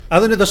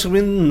आदरणीय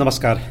दर्शकवृन्द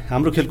नमस्कार।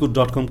 हाम्रो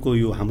खेलकुद.com को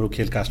यो हाम्रो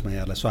खेलकास्टमा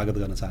यहाँलाई स्वागत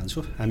गर्न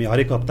चाहन्छु। हामी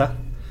हरेक हप्ता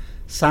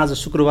साँझ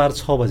शुक्रबार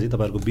 6 बजे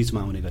तपाईहरुको बीचमा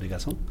आउने गरेका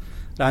छौं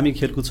र हामी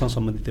खेलकुदसँग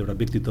सम्बन्धित एउटा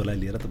व्यक्तित्वलाई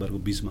लिएर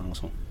तपाईहरुको बीचमा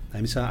आउँछौं।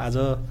 हामीसँग आज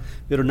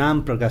मेरो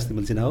नाम प्रकाश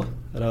तिमल सिन्हा हो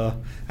र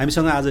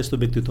हामीसँग आज यस्तो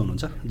व्यक्तित्व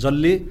हुनुहुन्छ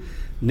जसले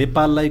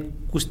नेपाललाई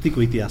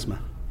कुस्तीको इतिहासमा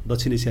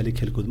दक्षिण एसियाली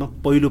खेलकुदमा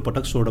पहिलो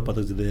पटक स्वर्ण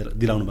पदक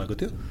दिलाउनु भएको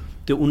थियो।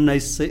 त्यो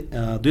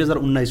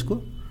 2019 को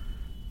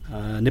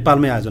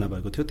नेपालमै आयोजना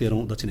भएको थियो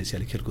 13औं दक्षिण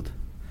एसियाली खेलकुद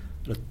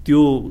र त्यो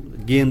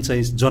गेम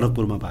चाहिँ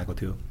जनकपुरमा भएको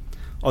थियो।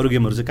 अरु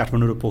गेमहरु चाहिँ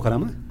काठमाडौँ र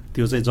पोखरामा,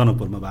 त्यो चाहिँ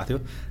जनकपुरमा भएको थियो।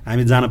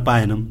 हामी जान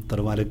पाएनौं, तर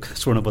उहाँले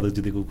स्वर्ण पदक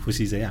जितेको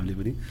खुसी चाहिँ हामीले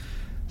पनि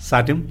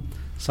साट्यौं,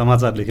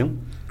 समाचार लेख्यौं।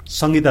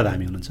 संगीता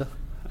धामी हुनुहुन्छ,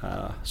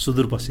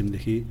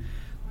 सुदूरपश्चिमदेखि,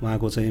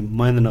 उहाँको चाहिँ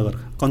महेन्द्रनगर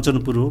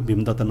कञ्चनपुर हो,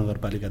 भीमदत्त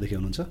नगरपालिकादेखि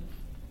हुनुहुन्छ।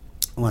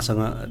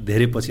 उहाँसँग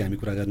धेरै पछि हामी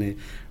कुरा गर्ने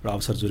एउटा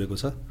अवसर जुरेको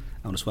छ।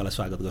 आउनुहोस्, उहाँलाई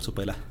स्वागत गर्छु।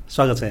 पहिला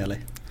स्वागत छ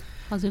यहाँलाई।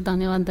 हजुर,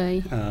 धन्यवाद दाइ।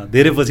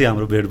 धेरै पछि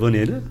हाम्रो भेट पनि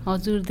हैन?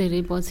 हजुर,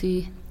 धेरै पछि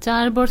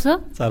 4 वर्ष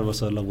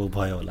लगभग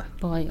भयो होला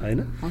हैन?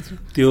 हजुर।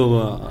 त्यो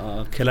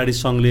खेलाडी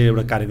संघले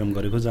एउटा कार्यक्रम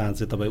गरेको जहाँ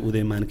चाहिँ तपाई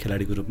उदयमान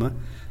खेलाडीको रूपमा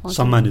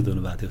सम्मानित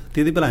हुनुभएको थियो।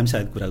 त्यति बेला हामी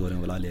सायद कुरा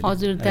गर्यौं होला अलिअलि।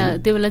 हजुर,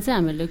 त्यो बेला चाहिँ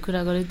हामीले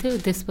कुरा गरेको थियो।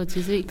 त्यसपछि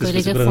चाहिँ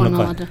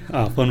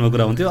कहिलेकाहीँ फोनमा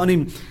कुरा हुन्थ्यो। अनि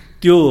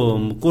त्यो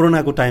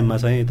कोरोनाको टाइममा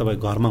चाहिँ तपाई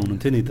घरमा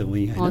हुनुहुन्थ्यो नि त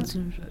उही हैन?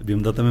 हजुर,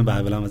 भीमदत्तमै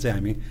भएको बेलामा चाहिँ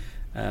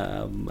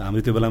हामी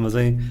त्यो बेलामा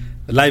चाहिँ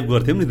लाइभ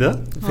गर्थ्यौं नि त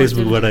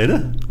फेसबुकबाट हैन?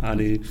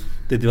 अनि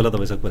त्यति बेला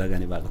तपाईसँग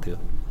कुराकानी भएको थियो।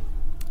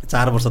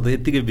 4 वर्ष त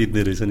यतिकै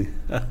बित्दै रहेछ नि।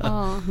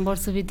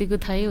 वर्ष बितेको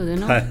थाहै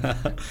हुँदैन।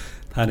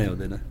 थाहा नै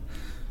हुँदैन।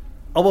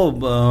 अब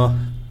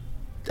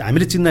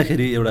हामीले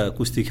चिन्दाखेरि एउटा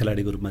कुस्ती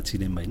खेलाडीको रूपमा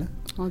चिन्यौं हैन?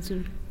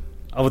 हजुर।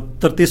 अब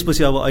तर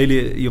त्यसपछि अब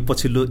अहिले यो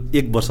पछिल्लो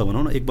 1 वर्ष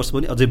भनौं न, 1 वर्ष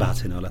पनि अझै भएको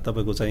छैन होला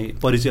तपाईको चाहिँ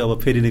परिचय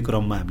अब फेरि नै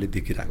क्रममा हामीले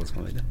देखिरहेको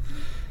छौं हैन?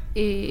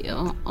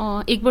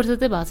 1 वर्ष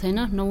चाहिँ भएको छैन,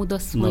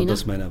 9-10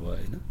 महिना भयो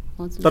हैन?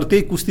 तर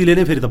त्यही कुस्तीले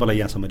नै फेरि तपाईलाई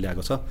यहाँसम्म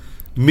ल्याएको छ।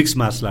 मिक्स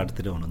मार्शल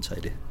आर्टतिर हुनुहुन्छ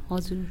अहिले।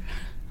 हजुर।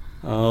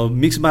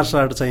 मिक्स मार्शल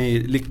आर्ट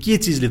चाहिँ के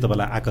चीजले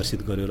तपाईलाई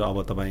आकर्षित गर्यो र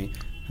अब तपाई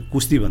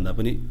कुस्ती भन्दा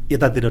पनि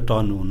यतातिर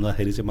टर्न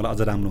हुँदाखेरि चाहिँ मलाई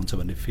अझ राम्रो हुन्छ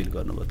भन्ने फिल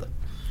गर्नुभयो त?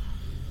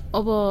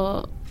 अब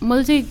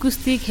मैले चाहिँ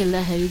कुस्ती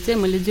खेल्दाखेरि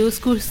चाहिँ मैले जोस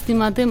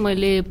कुस्तीमा चाहिँ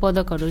मैले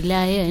पदकहरू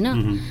ल्याएँ हैन?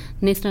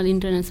 नेसनल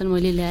इन्टरनेसनल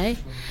मैले ल्याएँ।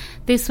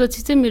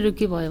 त्यसपछि चाहिँ मेरो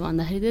के भयो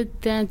भन्दाखेरि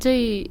त्यहाँ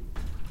चाहिँ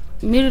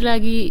मेरो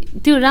लागि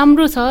त्यो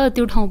राम्रो छ,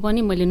 त्यो ठाउँ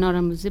पनि मैले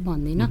नराम्रो चाहिँ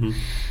भन्दिनँ,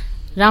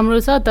 राम्रो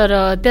छ।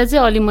 तर त्यहाँ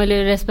चाहिँ अलि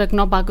मैले रेस्पेक्ट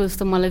नपाएको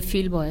जस्तो मलाई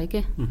फिल भयो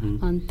क्या।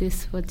 अनि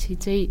त्यसपछि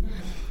चाहिँ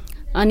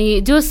अनि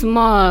जोस म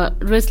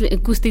रेस्लिङ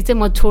कुस्ती चाहिँ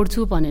म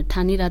छोड्छु भनेर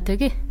ठानिरहेको थिएँ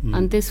कि।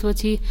 अनि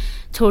त्यसपछि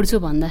छोड्छु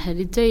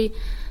भन्दाखेरि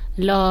चाहिँ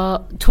ल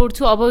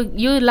छोड्छु, अब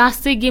यो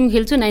लास्ट चाहिँ गेम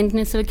खेल्छु, 9th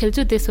नेसनल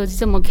खेल्छु, त्यसपछि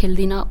चाहिँ म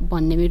खेल्दिनँ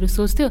भन्ने मेरो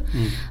सोच थियो।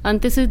 अनि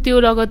त्यसपछि त्यो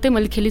रगत चाहिँ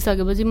मैले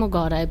खेलिसकेपछि म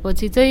घर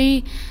आएपछि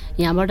चाहिँ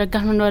यहाँबाट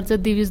काठमाडौँबाट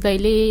चाहिँ दिविज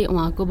दाइले,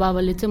 उहाँको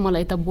बाबाले चाहिँ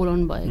मलाई यता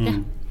बोलाउनु भयो क्या।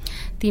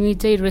 तिमी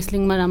चाहिँ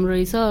रेस्लिङमा राम्रो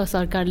रहेछ,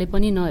 सरकारले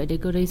पनि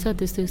नहेरेको रहेछ,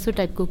 त्यस्तो यस्तो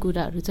टाइपको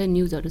कुराहरू चाहिँ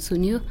न्युजहरू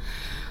सुन्यो।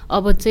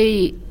 अब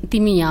चाहिँ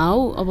तिमी यहाँ आऊ,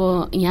 अब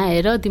यहाँ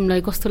हेर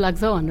तिमीलाई कस्तो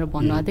लाग्छ भनेर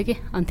भन्नुभएको थियो कि।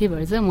 अनि त्यही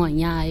भएर चाहिँ म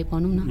यहाँ आएँ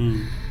भनौँ न।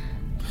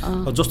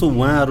 जस्तो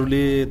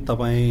उहाँहरूले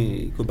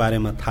तपाईको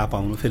बारेमा थाहा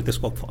पाउनु फेरि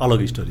त्यसको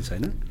अलग स्टोरी छ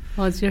हैन?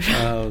 हजुर।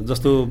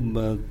 जस्तो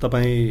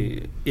तपाई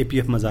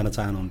एपीएफमा जान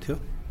चाहनुहुन्थ्यो,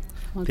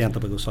 त्यहाँ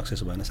तपाईको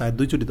सक्सेस भएन, सायद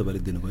 2 चोटी तपाईले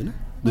दिनु भएन?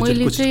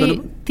 मैले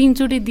चाहिँ 3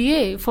 चोटी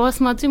दिएँ।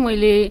 फर्स्टमा चाहिँ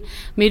मैले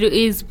मेरो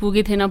एज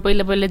पुगे थिएन,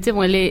 पहिला चाहिँ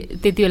मैले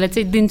त्यति बेला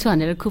चाहिँ दिन्छु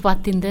भनेर खुब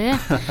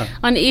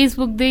आत्तिन्थेँ। अनि एज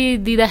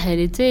पुग्दै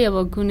दिँदाखेरि चाहिँ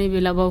अब कुनै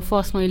बेला अब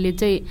फर्स्ट मैले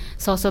चाहिँ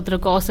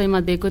सशस्त्रको असैमा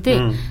दिएको थिएँ,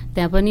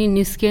 त्यहाँ पनि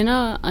निस्केन।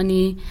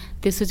 अनि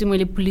त्यसपछि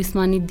मैले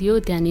पुलिसमा नि दियो,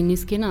 त्यहाँ नि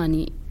निस्केन।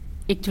 अनि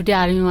एकचोटि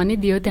आर्मीमा नि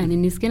दियो, त्यहाँ नि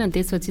निस्केन।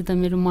 त्यसपछि त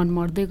मेरो मन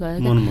मर्दै गयो।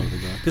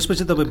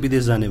 त्यसपछि तपाईँ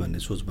विदेश जाने भन्ने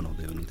सोच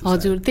बनाउँदै हुनुहुन्थ्यो?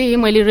 हजुर, त्यही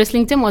मैले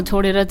रेस्लिङ चाहिँ म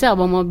छोडेर चाहिँ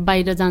अब म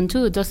बाहिर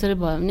जान्छु, जसरी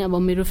भयो भने अब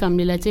मेरो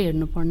फ्यामिलीलाई चाहिँ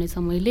हेर्नुपर्ने छ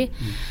मैले।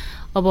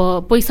 अब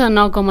पैसा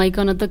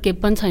नकमाइकन त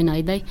केही पनि छैन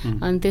है दाइ।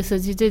 अनि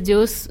त्यसपछि चाहिँ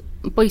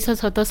जोस् पैसा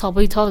छ त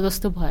सबै छ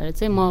जस्तो भएर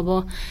चाहिँ म अब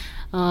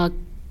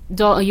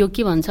यो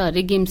के भन्छ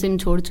अरे गेम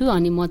सेम छोड्छु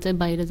अनि म चाहिँ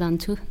बाहिर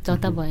जान्छु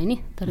जता भयो नि,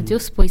 तर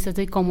जोस् पैसा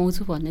चाहिँ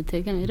कमाउँछु भन्ने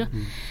थियो क्या मेरो।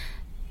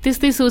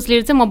 त्यस्तै सोच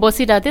लिएर चाहिँ म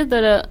बसिरहेको थिएँ।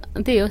 तर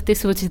त्यही हो,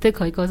 त्यसपछि चाहिँ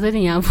खै कसरी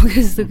यहाँ पुगेँ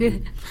जस्तो कि।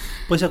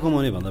 पैसा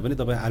कमाउने भन्दा पनि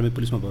तपाईँ आर्मी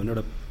पुलिसमा भयो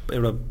भने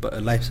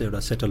एउटा लाइफ चाहिँ एउटा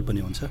सेटल पनि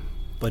हुन्छ,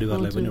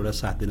 परिवारलाई पनि एउटा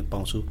साथ दिन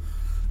पाउँछु,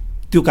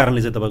 त्यो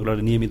कारणले चाहिँ तपाईँको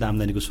एउटा नियमित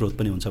आम्दानीको स्रोत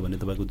पनि हुन्छ भन्ने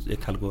तपाईँको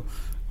एक खालको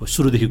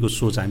सुरुदेखिको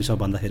सोच हामीसँग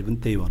भन्दाखेरि पनि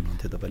त्यही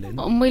भन्नुहुन्थ्यो तपाईँले?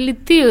 मैले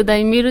त्यही हो दाइ,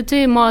 मेरो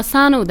चाहिँ म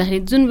सानो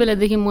हुँदाखेरि जुन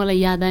बेलादेखि मलाई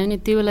याद आयो नि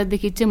त्यो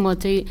बेलादेखि चाहिँ म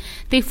चाहिँ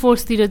त्यही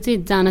फोर्सतिर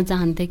चाहिँ जान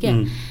चाहन्थेँ क्या।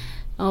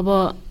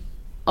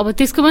 अब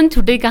त्यसको पनि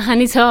छुट्टै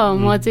कहानी छ,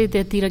 म चाहिँ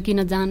त्यतिर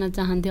किन जान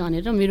चाहन्थेँ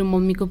भनेर। मेरो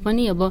मम्मीको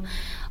पनि अब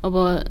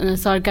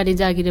सरकारी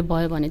जागिर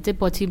भयो भने चाहिँ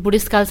पछि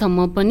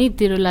बुढेसकालसम्म पनि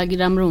तेरो लागि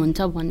राम्रो हुन्छ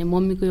भन्ने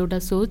मम्मीको एउटा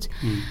सोच।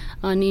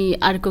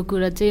 अनि अर्को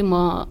कुरा चाहिँ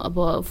म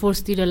अब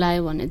फोर्सतिर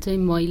लायो भने चाहिँ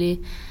मैले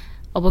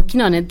अब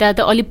किनभने त्यहाँ त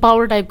अलि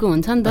पावर टाइपको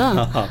हुन्छ नि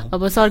त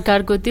अब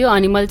सरकारको त्यो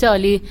अनि मैले चाहिँ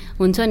अलि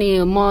हुन्छ नि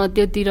म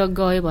त्योतिर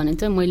गएँ भने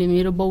चाहिँ मैले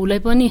मेरो बाउलाई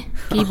पनि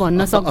केही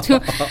भन्न सक्छु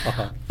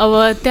अब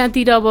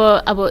त्यहाँतिर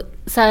अब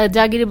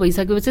जागिरे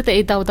भइसकेपछि त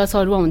यताउता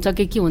सरुवा हुन्छ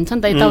के हुन्छ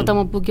नि त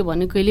यताउतामा पुग्यो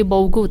भने कहिले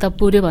बाउको उता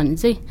पुऱ्यो भने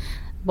चाहिँ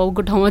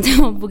बाउको ठाउँमा चाहिँ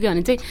म पुग्यो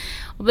भने चाहिँ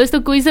अब यस्तो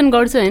क्वेसन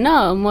गर्छु होइन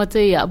म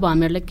चाहिँ अब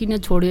हामीहरूलाई किन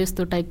छोड्यो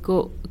यस्तो टाइपको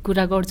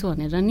कुरा गर्छु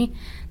भनेर नि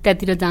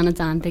त्यहाँतिर जान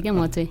चाहन्थेँ क्या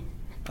म चाहिँ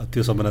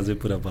त्यो सपना चाहिँ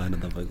पुरा भएन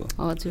तपाईँको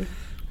हजुर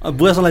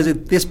बुवासँगलाई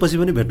चाहिँ त्यसपछि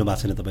पनि भेट्नु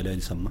भएको छैन तपाईँले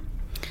अहिलेसम्म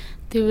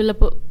त्यो बेला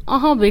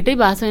भेटै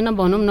भएको छैन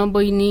भनौँ न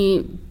बहिनी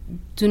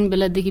जुन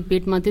बेलादेखि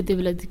पेटमा थियो त्यो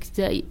बेलादेखि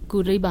चाहिँ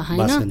कुरै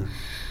भएको छैन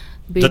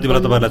जति बेला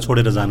तपाईँलाई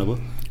छोडेर जानुभयो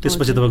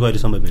त्यसपछि तपाईँको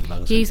अहिलेसम्म भेट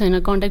भएको केही छैन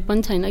कन्ट्याक्ट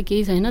पनि छैन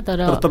केही छैन तर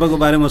तपाईँको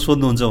बारेमा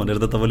सोध्नुहुन्छ भनेर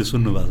त तपाईँले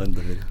सुन्नु भएको छ नि त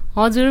फेरि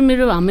हजुर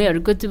मेरो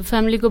हामीहरूको त्यो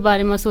फ्यामिलीको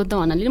बारेमा सोध्नु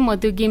भन्नाले म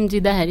त्यो गेम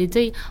जित्दाखेरि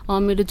चाहिँ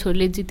मेरो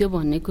छोरीले जित्यो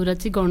भन्ने कुरा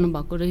चाहिँ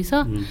गर्नुभएको रहेछ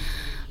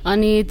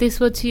अनि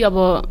त्यसपछि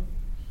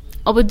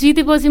अब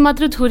जितेपछि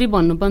मात्र छोरी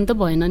भन्नु पनि त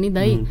भएन नि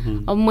दाइ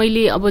अब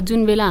मैले अब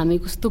जुन बेला हामी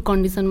कस्तो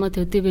कन्डिसनमा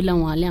थियो त्यो बेला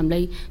उहाँले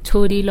हामीलाई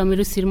छोरी ल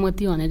मेरो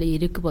श्रीमती भनेर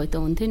हेरेको भए त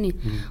हुन्थ्यो नि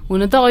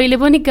हुन त अहिले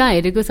पनि कहाँ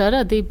हेरेको छ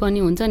र त्यही पनि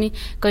हुन्छ नि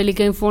कहिले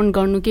काहीँ फोन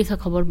गर्नु के छ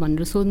खबर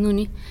भनेर सोध्नु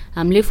नि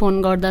हामीले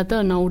फोन गर्दा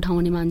त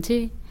नउठाउने मान्छे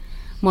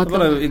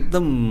मतलब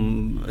एकदम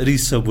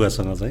रिस छ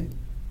बुवासँग चाहिँ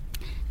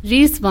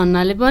रिस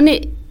भन्नाले पनि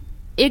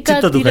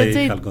एकातिर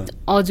चाहिँ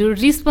हजुर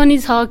रिस पनि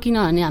छ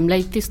किनभने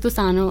हामीलाई त्यस्तो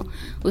सानो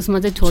उसमा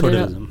चाहिँ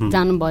छोडेर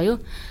जानुभयो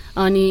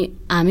अनि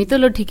हामी त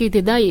ल ठिकै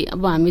थियो दाइ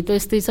अब हामी त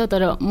यस्तै छ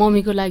तर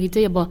मम्मीको लागि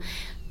चाहिँ अब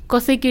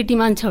कसै केटी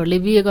मान्छेहरूले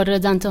बिहे गरेर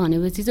जान्छ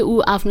भनेपछि चाहिँ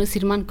ऊ आफ्नो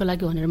श्रीमानको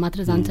लागि भनेर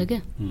मात्र जान्छ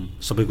क्या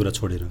सबै कुरा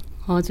छोडेर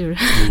हजुर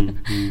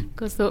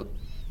कस्तो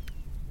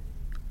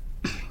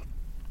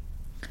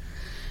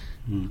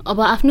अब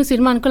आफ्नो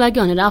श्रीमानको लागि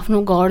भनेर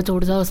आफ्नो घर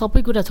छोड्छ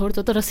सबै कुरा छोड्छ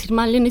तर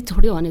श्रीमानले नै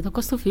छोड्यो भने त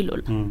कस्तो फिल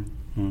होला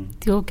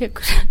त्यो के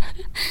कुरा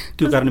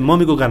त्यो कारणले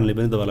मम्मीको कारणले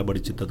पनि तपाईँलाई बढी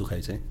चित्त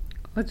दुखाइ चाहिँ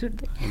हजुर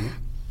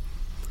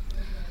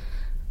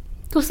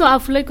कस्तो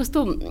आफूलाई कस्तो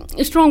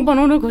स्ट्रङ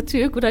बनाउन खोज्छु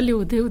यो कुराले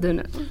हुँदैन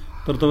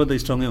तर तपाईँ त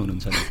स्ट्रङै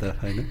हुनुहुन्छ नि त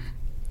होइन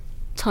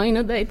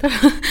छैन दाइ तर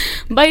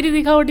बाहिरी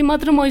देखावटी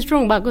मात्र म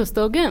स्ट्रङ भएको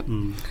जस्तो हो क्या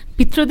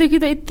भित्रदेखि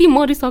त यति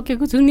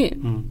मरिसकेको छु नि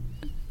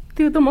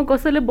त्यो त म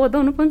कसैले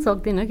बताउनु पनि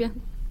सक्दिनँ क्या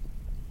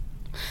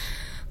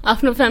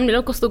आफ्नो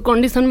फ्यामिलीलाई कस्तो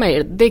कन्डिसनमा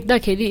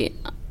देख्दाखेरि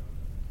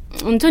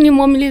हुन्छ नि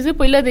मम्मीले चाहिँ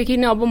पहिलादेखि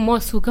नै अब म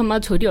सुखमा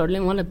छोरीहरूले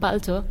मलाई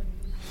पाल्छ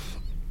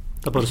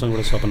तपाईँहरूसँग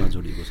एउटा सपना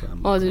जोडिएको छ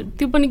हजुर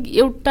त्यो पनि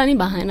एउटा नि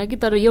भएन कि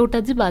तर एउटा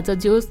चाहिँ भएको छ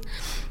जे होस्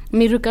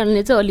मेरो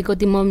कारणले चाहिँ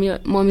अलिकति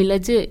मम्मीलाई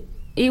चाहिँ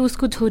ए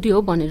उसको छोरी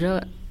हो भनेर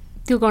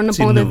त्यो गर्न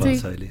पाउँदा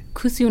चाहिँ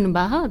खुसी हुनु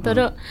भएको तर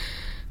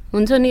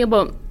हुन्छ नि अब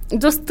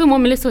जस्तो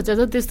मम्मीले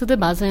सोचेको छ त्यस्तो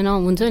चाहिँ भएको छैन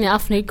हुन्छ नि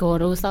आफ्नै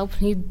घर होस्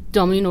आफ्नै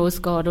जमिन होस्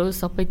घर होस्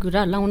सबै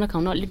कुरा लाउन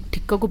खाउन अलिक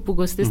ठिक्कको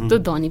पुगोस् त्यस्तो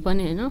धनी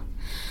पनि होइन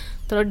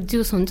तर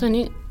जोस हुन्छ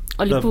नि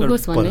अलिक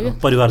पुगोस्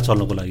भनेर परिवार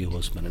चल्नको लागि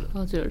होस् भनेर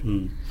हजुर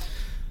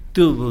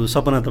त्यो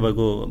सपना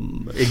तपाईँको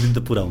एक दिन त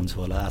पुरा हुन्छ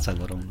होला आशा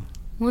गरौँ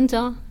हुन्छ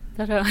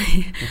तर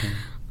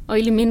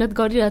अहिले मेहनत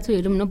गरिरहेको छु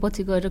हेरौँ न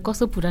पछि गएर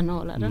कसो पुरा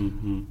नहोला र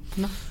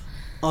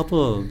अब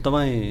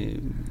तपाईँ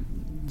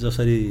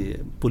जसरी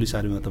पुलिस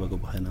आर्मीमा तपाईँको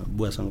भएन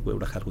बुवासँगको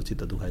एउटा खालको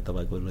चित्त दुखाइ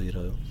तपाईँको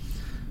रहिरह्यो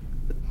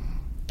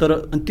तर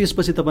अनि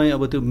त्यसपछि तपाईँ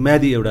अब त्यो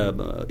म्यादी एउटा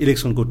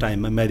इलेक्सनको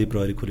टाइममा म्यादी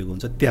प्रहरी खुलेको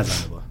हुन्छ त्यहाँ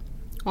जानुभयो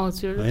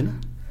हजुर होइन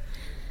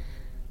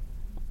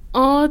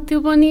त्यो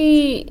पनि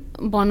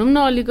भनौँ न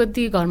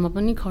अलिकति घरमा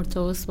पनि खर्च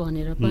होस्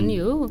भनेर पनि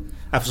हो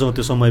आफूसँग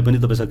त्यो समय पनि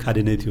तपाईँसँग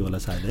खाली नै थियो होला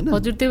सायद होइन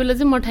हजुर त्यो बेला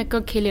चाहिँ म ठ्याक्क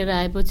खेलेर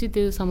आएपछि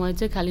त्यो समय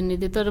चाहिँ खाली नै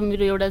थियो तर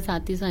मेरो एउटा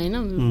साथी छ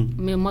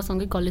होइन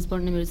मसँगै कलेज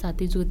पढ्ने मेरो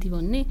साथी ज्योति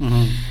भन्ने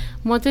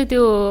म चाहिँ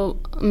त्यो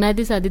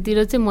म्यादी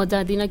साथीतिर चाहिँ म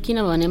जाँदिनँ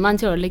किनभने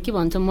मान्छेहरूले के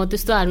भन्छ म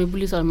त्यस्तो आर्मी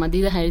पुलिसहरूमा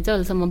दिँदाखेरि चाहिँ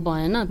अहिलेसम्म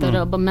भएन तर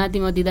अब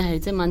म्यादीमा दिँदाखेरि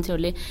चाहिँ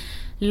मान्छेहरूले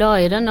ल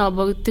हेर न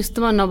अब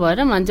त्यस्तोमा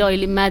नभएर मान्छे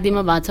अहिले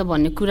म्यादीमा भएको छ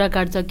भन्ने कुरा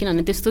काट्छ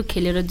किनभने त्यस्तो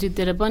खेलेर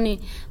जितेर पनि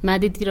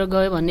म्यादीतिर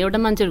गयो भन्ने एउटा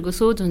मान्छेहरूको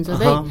सोच हुन्छ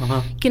त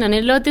किनभने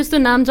ल त्यस्तो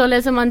नाम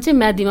चलाएछ मान्छे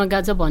म्यादीमा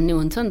गएको छ भन्ने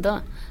हुन्छ नि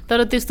त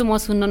तर त्यस्तो म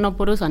सुन्न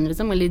नपरोस् भनेर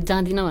चाहिँ मैले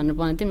जाँदिनँ भनेर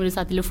भनेको थिएँ मेरो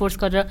साथीले फोर्स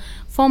गरेर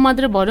फर्म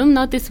मात्र भरौँ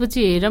न त्यसपछि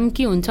हेरौँ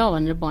के हुन्छ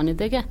भनेर भनेको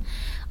थियो क्या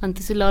अनि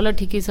त्यसै ल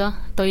ठिकै छ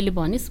तैँले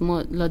भनिस्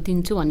म ल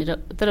दिन्छु भनेर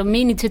तर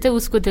मेन इच्छा चाहिँ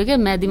उसको थियो क्या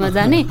म्यादीमा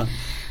जाने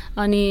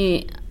अनि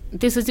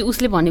त्यसपछि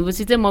उसले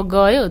भनेपछि चाहिँ म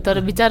गयो तर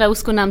बिचरा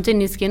उसको नाम चाहिँ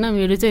निस्केन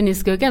मेरो चाहिँ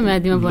निस्क्यो क्या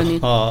म्यादीमा पनि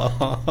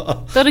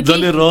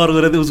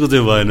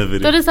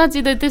तर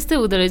साँच्चै त त्यस्तै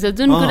हुँदो रहेछ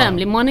जुन कुरा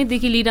हामीले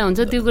मनैदेखि लिएर हुन्छ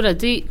त्यो कुरा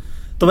चाहिँ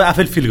तपाईँ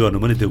आफै फिल गर्नु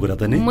पनि त्यो कुरा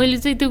त नि मैले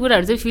चाहिँ त्यो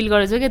कुराहरू चाहिँ फिल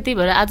गरेको छु क्या त्यही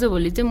भएर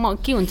आजभोलि चाहिँ म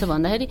के हुन्छ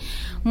भन्दाखेरि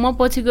म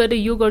पछि गएर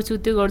यो गर्छु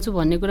त्यो गर्छु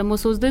भन्ने कुरा म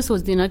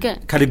सोच्दिनँ क्या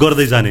खालि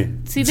गर्दै जाने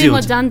सिधै म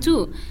जान्छु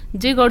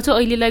जे गर्छु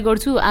अहिलेलाई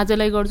गर्छु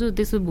आजलाई गर्छु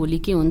त्यसो भोलि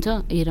के हुन्छ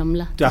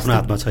हेरौँला त्यो आफ्नो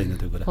हातमा छैन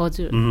त्यो कुरा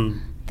हजुर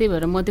त्यही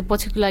भएर म त्यो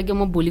पछिको लागि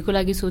म भोलिको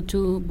लागि सोध्छु,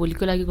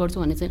 भोलिको लागि गर्छु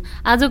भन्ने चाहिँ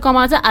आज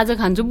कमाउँछ आज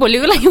खान्छु,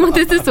 भोलिको लागि म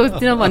त्यस्तै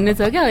सोच्दिनँ भन्ने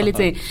छ क्या अहिले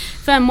चाहिँ।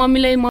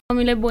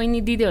 मम्मीलाई बहिनी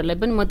दिदीहरूलाई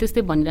पनि म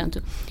त्यस्तै भनिरहन्छु,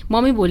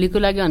 मम्मी भोलिको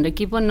लागि भनेर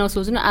के पनि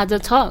नसोच्नु, आज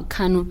छ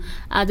खानु,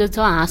 आज छ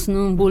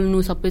हाँस्नु बोल्नु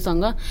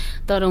सबैसँग,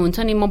 तर हुन्छ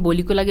नि म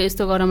भोलिको लागि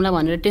यस्तो गरौँला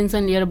भनेर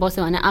टेन्सन लिएर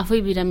बस्यो भने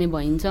आफै बिरामी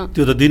भइन्छ।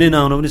 त्यो त दिनै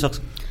नआउन पनि सक्छ।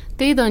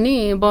 त्यही त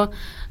नि, अब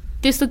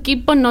त्यस्तो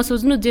के पनि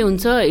नसोच्नु, जे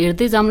हुन्छ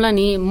हेर्दै जाम्ला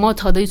नि, म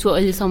छँदैछु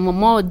अहिलेसम्म,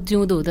 म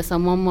जिउँदो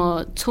हुँदासम्म म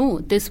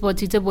छु,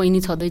 त्यसपछि चाहिँ बहिनी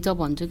छँदैछ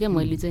भन्छु क्या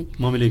मैले चाहिँ।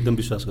 मम्मीले एकदम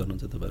विश्वास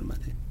गर्नुहुन्छ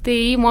तपाईँहरूमाथि?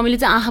 त्यही मम्मीले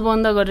चाहिँ आँखा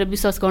बन्द गरेर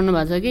विश्वास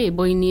गर्नुभएको छ कि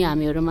बहिनी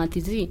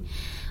हामीहरूमाथि चाहिँ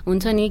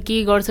हुन्छ नि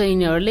के गर्छ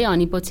यिनीहरूले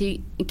अनि पछि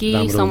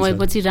केही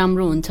समयपछि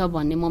राम्रो हुन्छ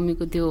भन्ने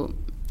मम्मीको त्यो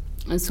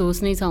सोच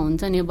नै छ।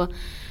 हुन्छ नि अब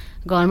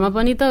घरमा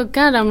पनि त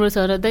कहाँ राम्रो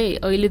छ र दाइ,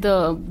 अहिले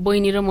त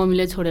बहिनी र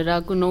मम्मीले छोडेर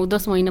आएको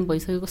 9-10 महिना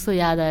भइसक्यो, कस्तो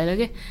याद आएर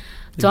के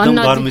झन्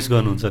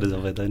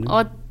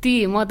अति।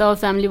 म त अब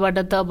फ्यामिलीबाट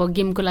त अब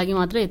गेमको लागि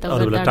मात्रै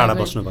टाढा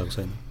बस्नु भएको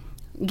छैन,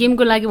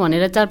 गेमको लागि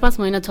भनेर 4-5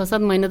 महिना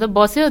 6-7 महिना त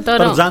बस्यो,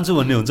 तर जान्छु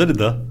भन्ने हुन्छ नि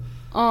त,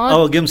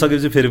 अब गेम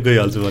सकेपछि फेरि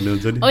गइहाल्छु भन्ने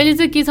हुन्छ नि। अहिले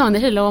चाहिँ के छ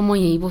भन्दाखेरि ल म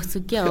यहीँ बस्छु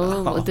क्या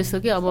हो त्यस्तो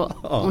कि अब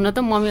हुन त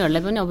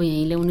मम्मीहरूलाई पनि अब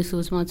यहीँ ल्याउने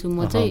सोचमा छु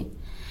म चाहिँ,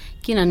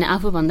 किनभने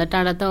आफूभन्दा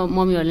टाढा त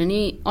मम्मीहरूले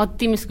नि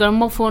अति मिस गर,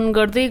 म फोन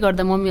गर्दै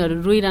गर्दा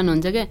मम्मीहरू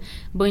रोइरहनुहुन्छ क्या,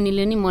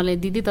 बहिनीले नि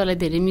मलाई दिदी तँलाई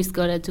धेरै मिस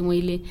गरेको छु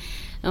मैले,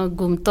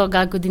 त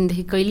गएको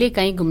दिनदेखि कहिले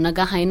काहीँ घुम्न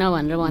गएन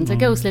भनेर भन्छ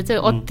क्या उसले चाहिँ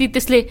अति।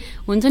 त्यसले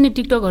हुन्छ नि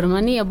टिकटकहरूमा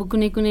नि अब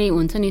कुनै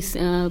हुन्छ नि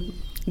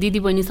दिदी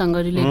बहिनीसँग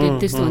रिलेटेड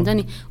त्यस्तो हुन्छ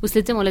नि,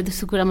 उसले चाहिँ मलाई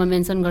त्यस्तो कुरामा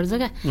मेन्सन गर्छ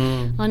क्या,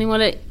 अनि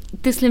मलाई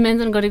त्यसले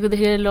मेन्सन गरेको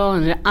देखेर ल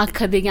भनेर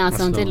आँखादेखि आँसु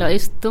आउँछ ल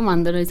यस्तो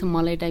मान्दो रहेछ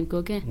मलाई टाइपको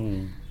क्या,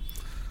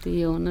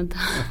 त्यही हो न त।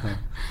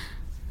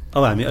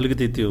 अब हामी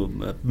अलिकति त्यो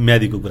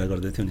म्यादीको कुरा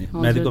गर्दै थियौँ नि,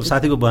 म्यादीको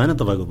साथीको भएन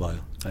तपाईँको भयो?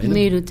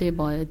 मेरो चाहिँ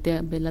भयो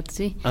त्यहाँ बेला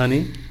चाहिँ। अनि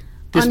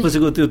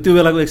त्यसपछिको त्यो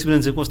बेलाको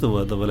एक्सपिरियन्स चाहिँ कस्तो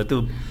भयो तपाईँलाई?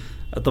 त्यो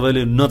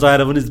तपाईँले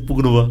नचाहेर पनि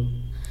पुग्नुभयो?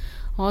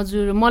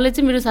 हजुर, मलाई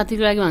चाहिँ मेरो साथीको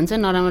लागि भन्छ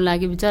नराम्रो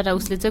लाग्यो बिचरा,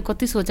 उसले चाहिँ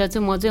कति सोचा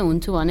चाहिँ म चाहिँ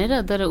हुन्छु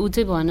भनेर, तर ऊ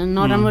चाहिँ भएन,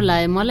 नराम्रो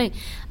लाग्यो मलाई।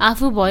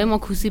 आफू भयो म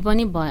खुसी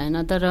पनि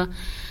भएन, तर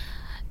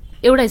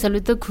एउटा हिसाबले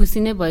त खुसी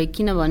नै भयो,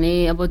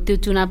 किनभने अब त्यो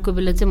चुनावको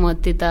बेला चाहिँ म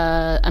त्यता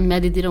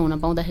म्यादीतिर हुन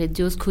पाउँदाखेरि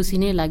जोस्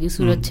खुसी नै लाग्यो,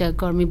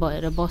 सुरक्षाकर्मी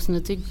भएर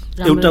बस्न चाहिँ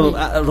एउटा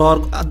रहर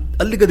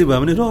अलिकति भयो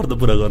भने रहर त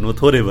पुरा गर्नु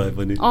थोरै भए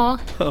पनि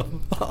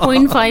 0.5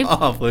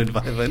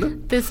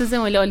 होइन, त्यसो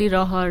चाहिँ मैले अलि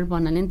रहर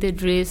भन्नाले त्यो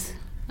ड्रेस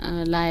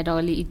लाएर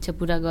अलि इच्छा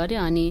पुरा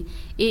गरेँ, अनि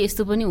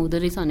यस्तो पनि हुँदो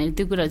रहेछ भनेर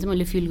त्यो कुरा चाहिँ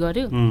मैले फिल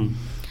गरेँ।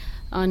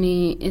 अनि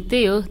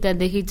त्यही हो,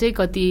 त्यहाँदेखि चाहिँ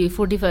कति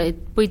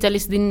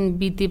 45 दिन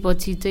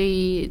बितेपछि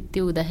चाहिँ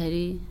त्यो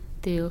हुँदाखेरि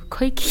त्यही हो,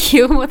 खै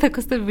के हो म त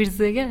कस्तो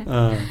बिर्सेँ क्या,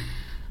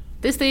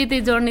 त्यस्तै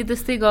त्यही जर्नी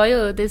त्यस्तै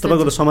गयो।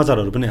 तपाईँको त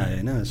समाचारहरू पनि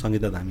आयो होइन,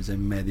 सङ्गीता धामी चाहिँ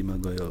म्यादीमा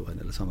गयो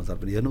भनेर समाचार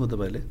पनि हेर्नुभयो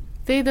तपाईँले?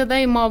 त्यही त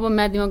दाइ, म अब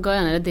म्यादीमा गयो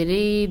भनेर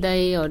धेरै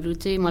दाइहरू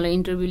चाहिँ मलाई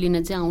इन्टरभ्यू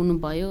लिन चाहिँ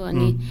आउनुभयो,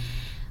 अनि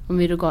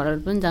मेरो घरहरू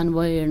पनि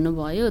जानुभयो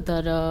हेर्नुभयो,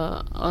 तर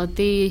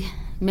त्यही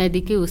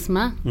म्यादीकै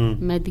उसमा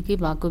म्यादीकै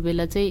भएको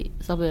बेला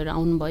चाहिँ सबैहरू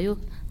आउनुभयो,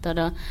 तर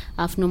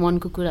आफ्नो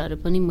मनको कुराहरू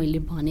पनि मैले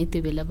भनेँ त्यो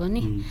बेला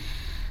पनि,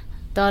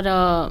 तर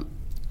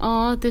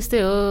त्यस्तै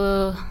हो,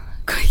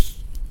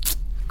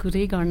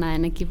 कुरै गर्न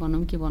आएन, के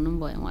भनौँ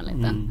भयो मलाई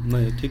त।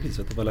 ठिकै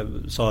छ,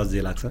 तपाईँलाई सहज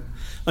जे लाग्छ।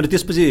 अनि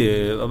त्यसपछि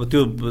अब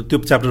त्यो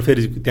च्याप्टर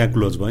फेरि त्यहाँ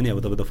क्लोज भयो नि,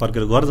 अब तपाईँ त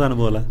फर्केर घर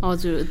जानुभयो होला?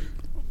 हजुर।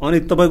 अनि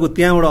तपाईँको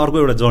त्यहाँबाट अर्को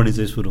एउटा जर्नी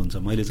चाहिँ सुरु हुन्छ।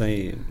 मैले चाहिँ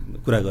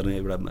कुरा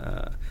गर्ने एउटा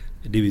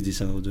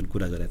डिभिजीसँग जुन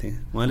कुरा गरेको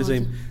थिएँ, उहाँले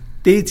चाहिँ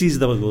त्यही चिज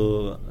तपाईँको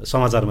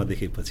समाचारमा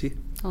देखेपछि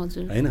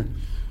होइन,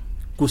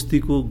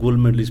 कुस्तीको गोल्ड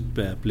मेडलिस्ट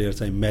प्लेयर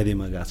चाहिँ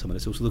म्यादीमा गएको छ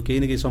भनेपछि उसको केही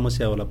न केही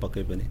समस्या होला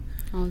पक्कै पनि,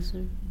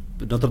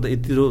 नत्र त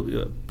यत्रो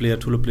प्लेयर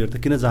ठुलो प्लेयर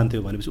त किन जान्थ्यो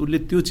भनेपछि उसले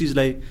त्यो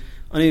चिजलाई,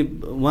 अनि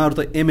उहाँहरू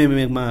त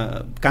एमएमएमा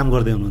काम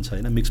गर्दै हुनुहुन्छ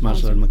होइन, मिक्स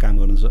मार्सल आर्टमा काम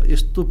गर्नुहुन्छ,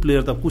 यस्तो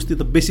प्लेयर त कुस्ती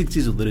त बेसिक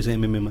चिज हुँदो रहेछ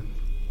एमएमएमा।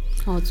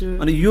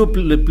 अनि यो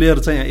प्लेयर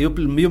चाहिँ यो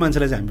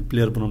मान्छेलाई चाहिँ हामी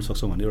प्लेयर बनाउन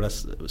सक्छौँ भन्ने एउटा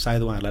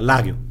सायद उहाँहरूलाई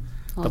लाग्यो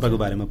तपाईँको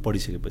बारेमा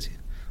पढिसकेपछि,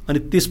 अनि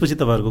त्यसपछि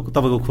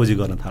तपाईँको खोजी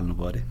गर्न थाल्नु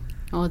पऱ्यो?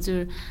 हजुर,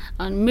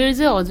 अनि मेरो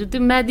चाहिँ हजुर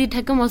त्यो म्यादी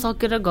ठ्याक्क म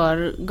सकेर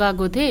घर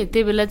गएको थिएँ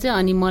त्यही बेला चाहिँ,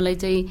 अनि मलाई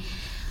चाहिँ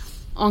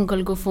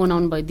अङ्कलको फोन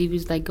आउनुभयो,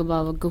 दिविज दाईको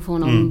बाबाको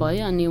फोन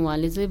आउनुभयो, अनि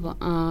उहाँले चाहिँ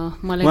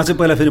मलाई चाहिँ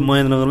पहिला फेरि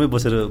महेन्द्रनगरमै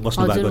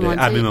बस्नु भएको रे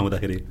आर्मीमा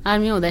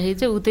हुँदाखेरि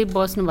चाहिँ उतै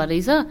बस्नु भएको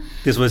रहेछ,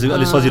 त्यसपछि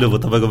अलिक सजिलो भयो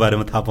तपाईँको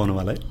बारेमा थाहा पाउनु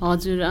मलाई।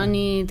 हजुर,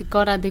 अनि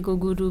करातेको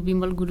गुरु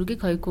विमल गुरु कि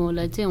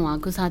खैकोलाई चाहिँ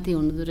उहाँको साथी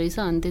हुनुहुँदो रहेछ,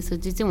 अनि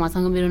त्यसपछि चाहिँ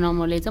उहाँसँग मेरो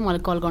नम्बरले चाहिँ मलाई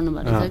कल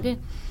गर्नुभएको रहेछ कि,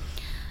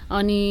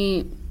 अनि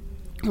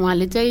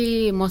उहाँले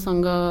चाहिँ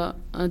मसँग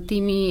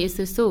तिमी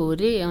यस्तो हो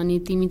रे,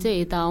 अनि तिमी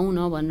चाहिँ यता आऊ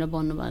न भनेर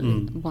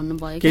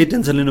भन्नुभयो। केही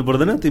टेन्सन लिनु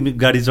पर्दैन, तिमी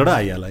गाडी चढ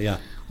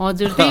आइहाल।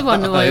 हजुर, त्यही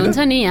भन्नुभयो, हुन्छ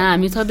नि यहाँ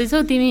हामी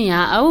छँदैछौ, तिमी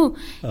यहाँ आऊ,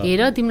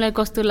 हेर तिमीलाई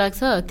कस्तो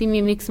लाग्छ,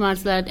 तिमी मिक्स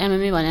मार्सल आर्ट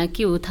एमएमए भनेर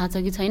के हो थाहा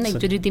छ कि छैन,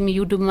 एकचोटि तिमी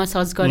युट्युबमा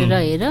सर्च गरेर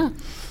हेर,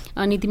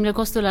 अनि तिमीलाई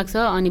कस्तो लाग्छ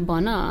अनि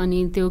भन,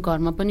 अनि त्यो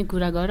घरमा पनि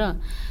कुरा गर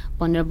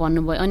भनेर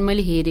भन्नुभयो। अनि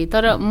मैले हेरेँ,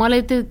 तर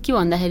मलाई त्यो के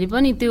भन्दाखेरि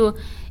पनि त्यो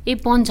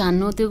पन्च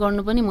हान्नु त्यो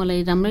गर्नु पनि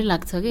मलाई राम्रै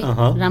लाग्छ कि,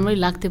 राम्रै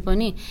लाग्थ्यो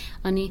पनि,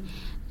 अनि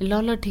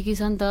ल ठिकै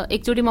छ नि त,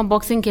 एकचोटि म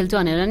बक्सिङ खेल्छु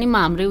भनेर नि म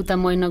हाम्रै उता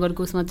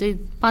मयनगरको उसमा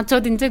चाहिँ 5-6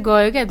 दिन चाहिँ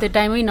गयो क्या, त्यो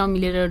टाइमै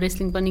नमिलेर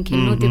रेस्लिङ पनि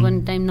खेल्नु, त्यो पनि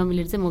टाइम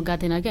नमिलेर चाहिँ म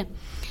गएको थिएन क्या।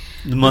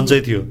 मन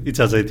चाहिँ थियो,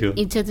 इच्छा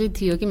चाहिँ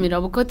थियो कि मेरो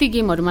अब कति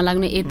गेमहरूमा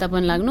लाग्नु, यता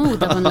पनि लाग्नु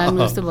उता पनि लाग्नु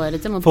जस्तो भएर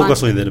चाहिँ म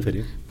फोकस हुँदैन फेरि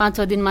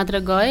 5-6 दिन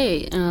मात्र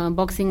गएँ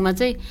बक्सिङमा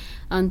चाहिँ।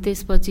 अनि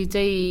त्यसपछि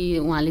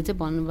चाहिँ उहाँले चाहिँ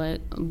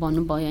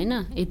भन्नुभयो होइन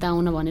यता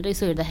आउन भनेर।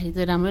 यसो हेर्दाखेरि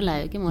चाहिँ राम्रो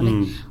लाग्यो कि मलाई।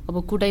 अब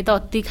कुटाइ त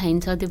अति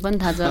खाइन्छ त्यो पनि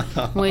थाहा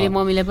छ, मैले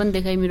मम्मीलाई पनि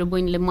देखाएँ, मेरो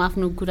बहिनीले, म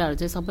आफ्नो कुराहरू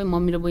चाहिँ सबै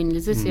मम्मी र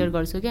बहिनीले चाहिँ सेयर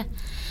गर्छु क्या।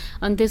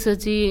 अनि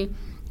त्यसपछि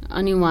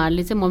अनि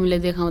उहाँहरूले चाहिँ मम्मीलाई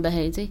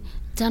देखाउँदाखेरि चाहिँ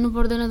जानु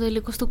पर्दैन तैँले,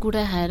 कस्तो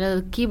कुटाइ खाएर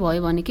के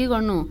भयो भने के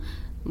गर्नु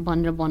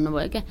भनेर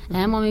भन्नुभयो क्या।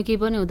 मम्मी केही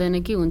पनि हुँदैन,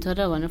 के हुन्छ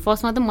र भनेर।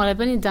 फर्स्टमा त मलाई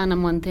पनि जान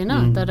मन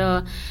थिएन, तर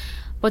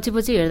पछि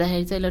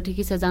हेर्दाखेरि चाहिँ ल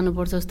ठिकै छ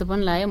जानुपर्छ जस्तो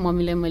पनि लाग्यो।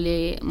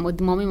 मम्मीलाई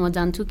मम्मी म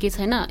जान्छु, के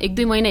छैन,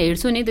 1-2 महिना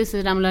हेर्छु नि,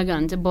 त्यसरी राम्रो लाग्यो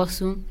भने चाहिँ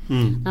बस्छु,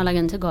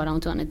 नलाग्यो भने चाहिँ घर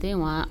आउँछु भने थिएँ।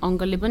 उहाँ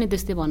अङ्कलले पनि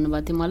त्यस्तै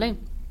भन्नुभएको थियो मलाई,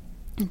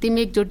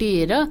 तिमी एकचोटि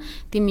हेर,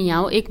 तिमी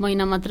यहाँ हो 1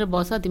 महिना मात्र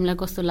बस, तिमीलाई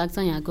कस्तो लाग्छ,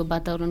 यहाँको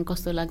वातावरण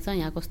कस्तो लाग्छ,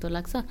 यहाँ कस्तो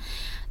लाग्छ,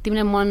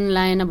 तिमीलाई मन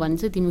लागेन भने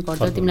चाहिँ तिमी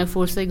गर्छ, तिमीलाई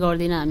फोर्सै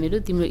गर्दैन हामीहरू,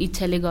 तिम्रो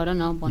इच्छाले गर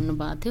न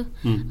भन्नुभएको थियो।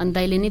 अनि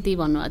दाइले नै त्यही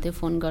भन्नुभएको थियो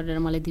फोन गरेर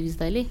मलाई, दिविज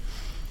दाइले।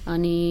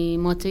 अनि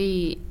म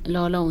चाहिँ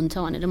ल हुन्छ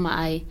भनेर म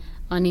आएँ।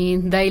 अनि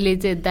दाइले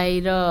चाहिँ,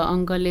 दाइ र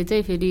अङ्कलले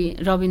चाहिँ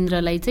फेरि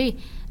रविन्द्रलाई चाहिँ,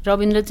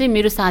 रविन्द्र चाहिँ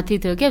मेरो साथी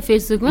थियो क्या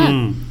फेसबुकमा।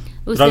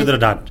 रविन्द्र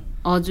ढाट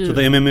हजुर,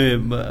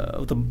 एमएमए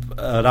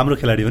राम्रो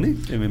खेलाडी हो नि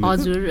एमएमए।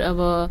 हजुर, अब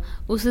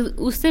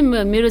उस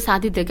चाहिँ मेरो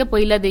साथी थियो क्या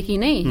पहिलादेखि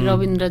नै।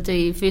 रविन्द्र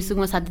चाहिँ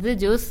फेसबुकमा साथी थियो,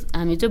 जोस्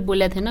हामी चाहिँ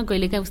बोलेको थिएन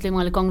कहिलेकाहीँ। उसले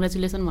मलाई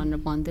कङ्ग्रेचुलेसन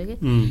भनेर भन्थ्यो क्या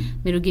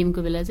मेरो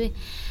गेमको बेला चाहिँ।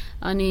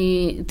 अनि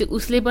त्यो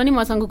उसले पनि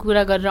मसँग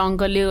कुरा गरेर,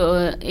 अङ्कलले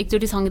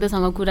एकचोटि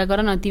सङ्गीतासँग कुरा गर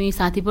न, तिमी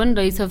साथी पनि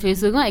रहेछ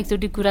फेसबुकमा,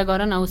 एकचोटि कुरा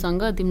गर न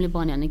उसँग, तिमीले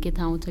भन्यो भने के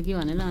थाहा हुन्छ कि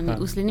भनेर।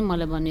 अनि उसले नि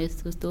मलाई भन्यो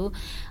यस्तो यस्तो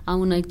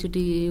आउन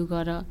एकचोटि उ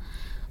गर,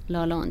 ल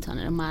हुन्छ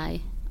भनेर म आएँ।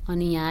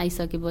 अनि यहाँ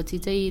आइसकेपछि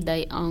चाहिँ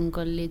दाइ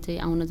अङ्कलले चाहिँ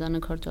आउन जान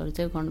खर्चहरू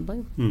चाहिँ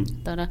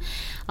गर्नुभयो। तर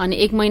अनि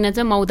 1 महिना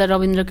चाहिँ म उता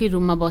रविन्द्रकै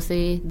रुममा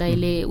बसेँ,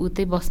 दाइले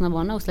उतै बस्न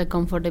भन, उसलाई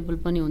कम्फर्टेबल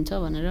पनि हुन्छ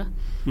भनेर।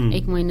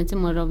 1 महिना चाहिँ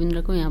म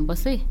रविन्द्रको यहाँ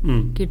बसेँ,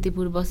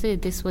 कीर्तिपुर बसेँ।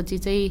 त्यसपछि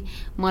चाहिँ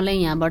मलाई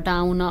यहाँबाट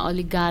आउन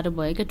अलिक गाह्रो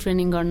भयो क्या,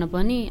 ट्रेनिङ गर्न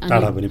पनि।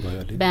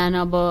 अनि बिहान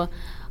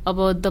अब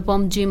द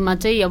पम्प जिममा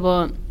चाहिँ, अब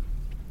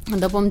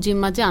द पम्प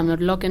जिममा चाहिँ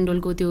हाम्रो लक एन्ड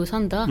रोलको त्यो छ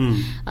नि त।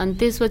 अनि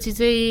त्यसपछि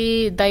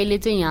चाहिँ दाइले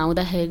चाहिँ यहाँ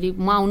आउँदाखेरि,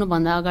 म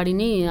आउनुभन्दा अगाडि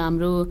नै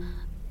हाम्रो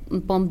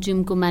पम्प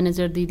जिमको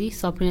म्यानेजर दिदी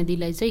सप्रिना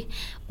दिदीलाई चाहिँ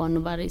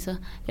भन्नुभएको रहेछ,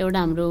 एउटा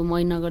हाम्रो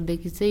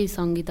मयनगरदेखि चाहिँ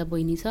सङ्गीता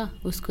बहिनी छ,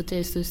 उसको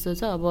चाहिँ यस्तो यस्तो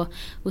छ, अब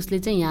उसले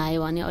चाहिँ यहाँ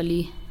आयो भने अलि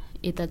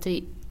यता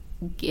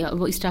चाहिँ अब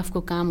स्टाफको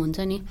काम हुन्छ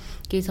नि,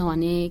 के छ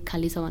भने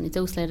खाली छ भने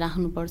चाहिँ उसलाई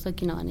राख्नुपर्छ,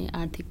 किनभने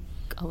आर्थिक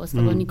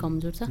अवस्था पनि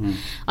कमजोर छ।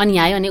 अनि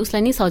यहाँ आयो भने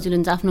उसलाई नि सजिलो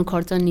हुन्छ, आफ्नो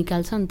खर्च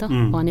निकाल्छ नि त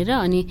भनेर।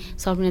 अनि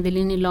सप्रिना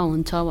दिदीले नि ल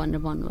हुन्छ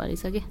भनेर भन्नुभएको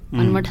रहेछ कि।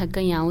 अनि म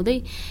ठ्याक्कै यहाँ आउँदै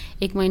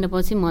 1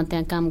 महिनापछि म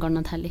त्यहाँ काम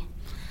गर्न थालेँ।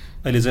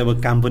 अहिले चाहिँ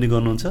अब काम पनि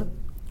गर्नुहुन्छ?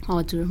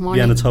 हजुर,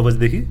 बिहान 6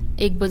 बजेदेखि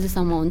 1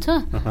 बजेसम्म हुन्छ।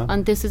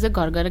 अनि त्यसपछि चाहिँ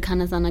घर गएर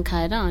खानासाना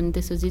खाएर अनि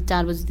त्यसपछि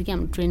 4 बजेदेखि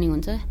हाम्रो ट्रेनिङ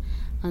हुन्छ।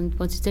 अनि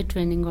पछि चाहिँ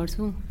ट्रेनिङ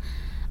गर्छु।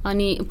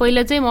 अनि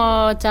पहिला चाहिँ म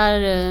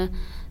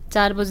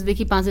 4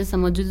 बजेदेखि 5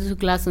 बजेसम्म जुजुत्सु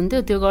क्लास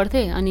हुन्थ्यो, त्यो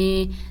गर्थेँ। अनि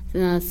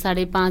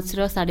 5:30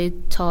 र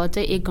 6:30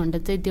 चाहिँ 1 घन्टा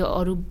चाहिँ त्यो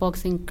अरू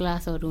बक्सिङ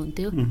क्लासहरू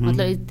हुन्थ्यो,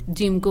 मतलब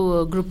जिमको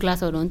ग्रुप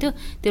क्लासहरू हुन्थ्यो,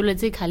 त्यो बेला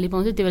चाहिँ खाली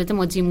पाउँथ्यो, त्यो बेला चाहिँ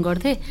म जिम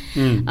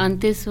गर्थेँ। अनि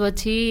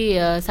त्यसपछि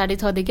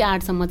 6:30 देखि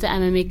 8सम्म चाहिँ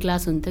एमएमए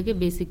क्लास हुन्थ्यो कि,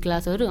 बेसिक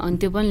क्लासहरू, अनि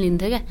त्यो पनि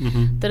लिन्थ्यो क्या।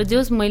 तर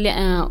जोस् मैले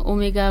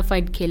ओमेगा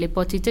फाइट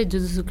खेलेपछि चाहिँ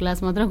जुजुत्सु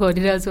क्लास मात्र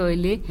गरिरहेको छु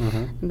अहिले।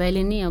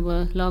 दाइले नि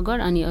अब ल गर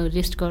अनि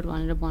रेस्ट गर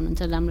भनेर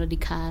भन्नुहुन्छ, राम्ररी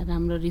खा,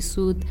 राम्ररी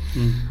सुत,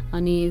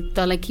 अनि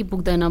तँलाई के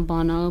पुग्दैन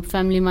भन।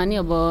 फ्यामिलीमा नि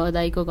अब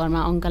दाइको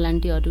घरमा अङ्कल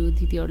आन्टीहरू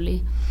दिदीहरूले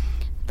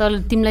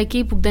तर तिमीलाई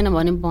केही पुग्दैन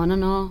भने भन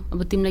न, अब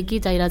तिमीलाई के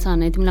चाहिरहेछ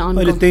भने तिमीलाई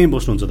अहिले त्यहीँ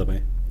बस्नुहुन्छ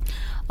तपाईँ?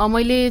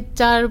 मैले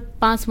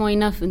 4-5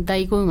 महिना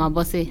दाइकोमा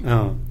बसेँ,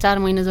 4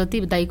 महिना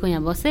जति दाइको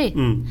यहाँ बसेँ।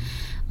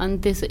 अनि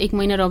त्यस 1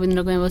 महिना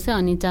रविन्द्रको यहाँ बसेँ,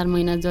 अनि 4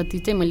 महिना जति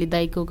चाहिँ मैले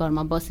दाइको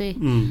घरमा बसेँ।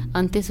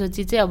 अनि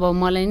त्यसपछि चाहिँ अब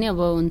मलाई नि अब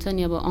हुन्छ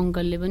नि, अब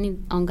अङ्कलले पनि,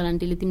 अङ्कल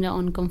आन्टीले तिमीलाई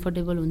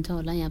अनकम्फर्टेबल हुन्छ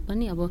होला यहाँ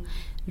पनि, अब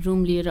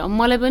रुम लिएर। अब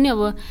मलाई पनि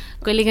अब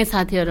कहिलेकाहीँ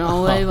साथीहरू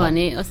आयो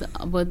भने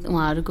अब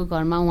उहाँहरूको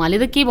घरमा उहाँले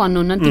त केही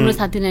भन्नुहुन्न, तिम्रो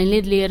साथीलाई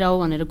लिएर आऊ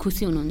भनेर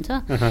खुसी हुनुहुन्छ।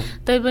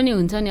 तै पनि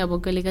हुन्छ नि अब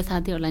कहिलेकाहीँ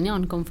साथीहरूलाई नि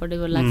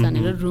अनकम्फर्टेबल लाग्छ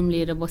भनेर रुम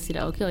लिएर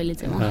बसिरहेको कि अहिले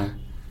चाहिँ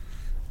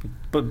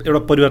एउटा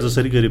परिवार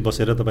जसरी गरी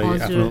बसेर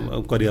तपाईँ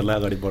आफ्नो करियरलाई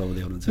अगाडि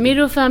बढाउँदै हुनुहुन्छ।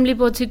 मेरो फ्यामिली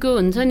पछिको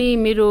हुन्छ नि,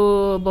 मेरो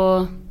अब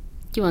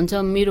के भन्छ,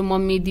 मेरो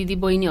मम्मी दिदी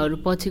बहिनीहरू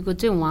पछिको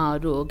चाहिँ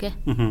उहाँहरू हो क्या।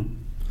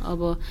 अब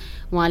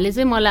उहाँले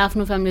चाहिँ मलाई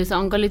आफ्नो फ्यामिलीसँग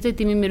अङ्कलले चाहिँ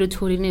तिमी मेरो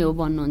छोरी नै हो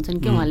भन्नुहुन्छ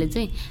कि उहाँले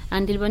चाहिँ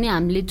आन्टीले पनि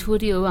हामीले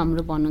छोरी हो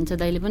हाम्रो भन्नुहुन्छ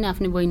दाइले पनि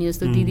आफ्नै बहिनी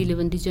जस्तो दिदीले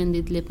पनि दिचन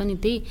दिदीले पनि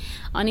त्यही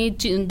अनि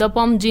द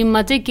पम्प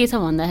जिममा चाहिँ के छ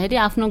भन्दाखेरि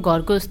आफ्नो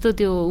घरको जस्तो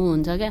त्यो ऊ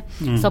हुन्छ क्या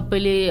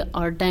सबैले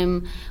हर टाइम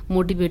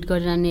मोटिभेट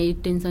गरिरहने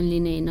टेन्सन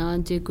लिने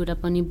होइन जे कुरा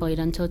पनि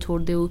भइरहन्छ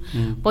छोडिदेऊ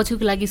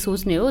पछिको लागि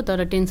सोच्ने हो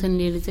तर टेन्सन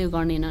लिएर चाहिँ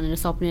गर्ने होइन भनेर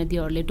सपना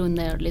दिदीहरूले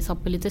टोन्दाहरूले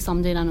सबैले चाहिँ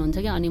सम्झाइरहनुहुन्छ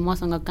क्या अनि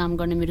मसँग काम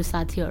गर्ने मेरो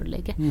साथीहरूले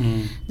क्या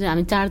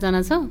हामी 4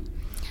 जना छ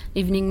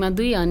इभिनिङमा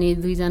 2 अनि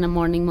 2 जना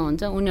मर्निङमा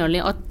हुन्छ उनीहरूले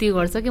अति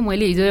गर्छ कि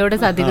मैले हिजो एउटा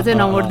साथीको चाहिँ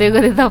नम्बर दिएको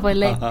थिएँ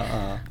तपाईँलाई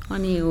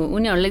अनि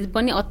उनीहरूले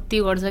पनि अति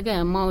गर्छ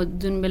क्या म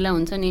जुन बेला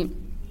हुन्छ नि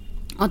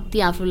अति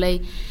आफूलाई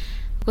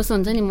कस्तो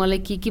हुन्छ नि मलाई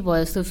के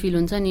भयो जस्तो फिल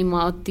हुन्छ नि म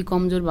अति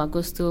कमजोर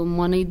भएको जस्तो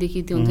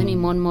मनैदेखि त्यो हुन्छ नि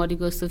मन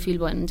मरेको जस्तो फिल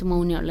भयो भने चाहिँ म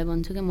उनीहरूलाई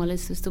भन्छु क्या मलाई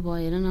यस्तो भयो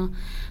हेर न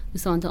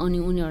त्यस्तो भन्छ अनि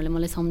उनीहरूले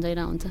मलाई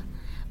सम्झाइरहेको हुन्छ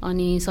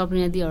अनि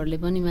सपना दिदीहरूले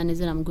पनि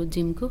म्यानेजर हाम्रो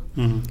जिमको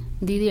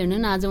दिदी हेर्नु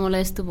न आज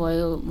मलाई यस्तो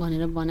भयो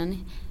भनेर भन नि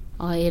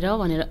हेर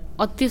भनेर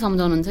अति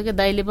सम्झाउनुहुन्छ क्या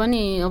दाइले पनि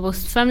अब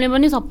फ्यामिली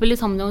पनि सबैले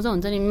सम्झाउँछ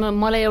हुन्छ नि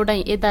मलाई एउटा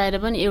यता आएर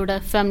पनि एउटा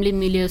फ्यामिली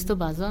मिल्यो जस्तो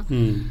भएको छ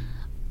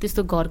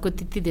त्यस्तो घरको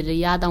त्यति धेरै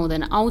याद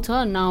आउँदैन आउँछ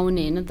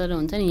नआउने होइन तर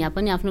हुन्छ नि यहाँ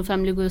पनि आफ्नो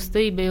फ्यामिलीको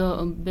जस्तै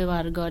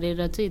व्यवहार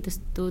गरेर चाहिँ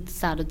त्यस्तो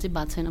साह्रो चाहिँ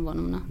भएको छैन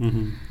भनौँ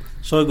न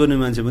सहयोग गर्ने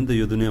मान्छे पनि त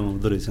यो दुनियाँमा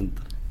हुँदो रहेछ नि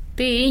त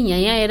त्यही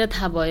यहाँ आएर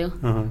थाहा भयो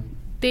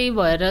त्यही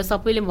भएर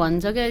सबैले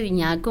भन्छ क्या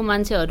यहाँको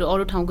मान्छेहरू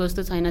अरू ठाउँको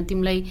जस्तो छैन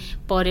तिमीलाई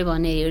पर्यो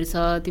भने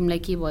हेर्छ तिमीलाई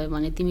के भयो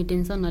भने तिमी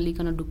टेन्सन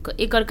नलिकन ढुक्क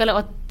एकअर्कालाई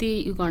अति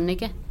गर्ने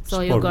क्या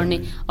सहयोग गर्ने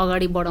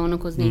अगाडि बढाउन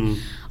खोज्ने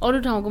अरू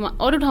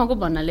ठाउँको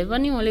भन्नाले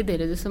पनि मैले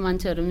धेरै जस्तो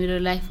मान्छेहरू मेरो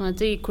लाइफमा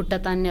चाहिँ खुट्टा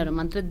तान्नेहरू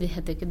मात्र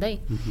देखाएको थिएँ कि दाइ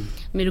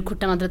मेरो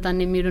खुट्टा मात्र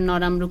तान्ने मेरो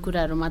नराम्रो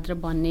कुराहरू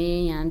मात्र भन्ने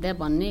यहाँ त्यहाँ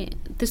भन्ने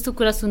त्यस्तो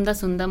कुरा सुन्दा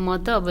सुन्दा म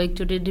त अब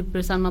एकचोटि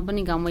डिप्रेसनमा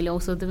पनि गएको मैले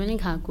औषध पनि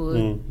खाएको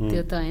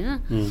त्यो त होइन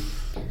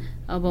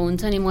अब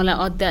हुन्छ नि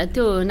मलाई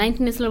त्यो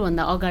 19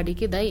 नेसनलभन्दा अगाडि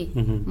के दाइ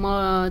म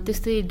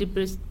त्यस्तै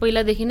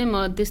पहिलादेखि नै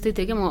म त्यस्तै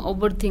थिएँ क्या म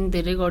ओभर थिङ्क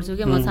धेरै गर्छु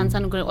क्या म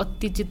सानो कुरा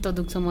अति चित्त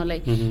दुख्छ मलाई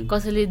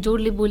कसैले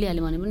जोडले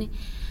बोलिहाल्यो भने पनि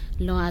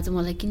ल आज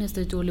मलाई किन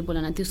यस्तो जोडले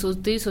बोलेन त्यो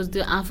सोच्दै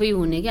आफै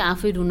हुने क्या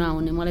आफै रुन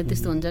आउने मलाई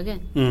त्यस्तो हुन्छ क्या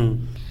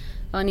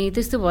अनि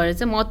त्यस्तो भएर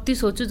चाहिँ म अति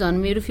सोच्छु झन्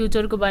मेरो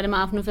फ्युचरको बारेमा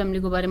आफ्नो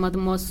फ्यामिलीको बारेमा त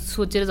म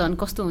सोचेर झन्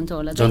कस्तो हुन्छ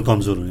होला झन्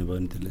कमजोर हुने भयो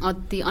नि त्यसले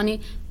अति अनि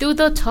त्यो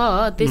त छ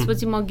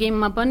त्यसपछि म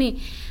गेममा पनि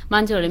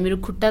मान्छेहरूले मेरो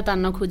खुट्टा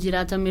तान्न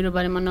खोजिरहेछ मेरो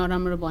बारेमा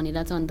नराम्रो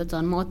भनिरहेछ भने त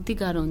झन् म अति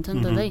गाह्रो हुन्छ नि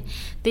त दाइ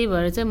त्यही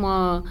भएर चाहिँ म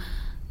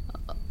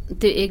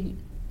त्यो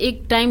एक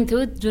टाइम थियो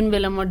जुन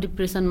बेला म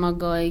डिप्रेसनमा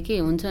गएँ कि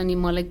हुन्छ नि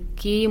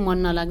मलाई केही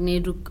मन नलाग्ने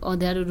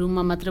अँध्यारो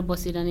रुममा मात्र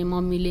बसिरहने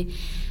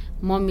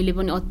मम्मीले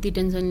पनि अति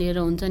टेन्सन लिएर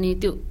हुन्छ नि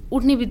त्यो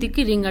उठ्ने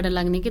बित्तिकै रिङ्गाटा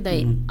लाग्ने कि दाइ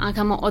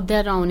आँखामा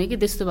अँध्यारो आउने कि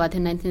त्यस्तो भएको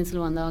थियो 19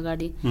 नेसनलभन्दा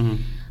अगाडि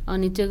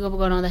अनि चेकअप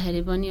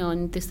गराउँदाखेरि पनि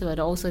अनि त्यस्तो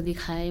भएर औषधि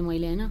खाएँ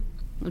मैले होइन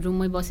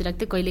रुममै बसिरहेको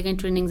थिएँ कहिलेकाहीँ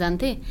ट्रेनिङ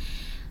जान्थेँ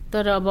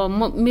तर अब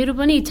मेरो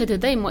पनि इच्छा थियो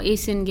दाइ म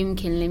एसियन गेम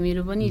खेल्ने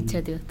मेरो पनि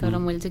इच्छा थियो तर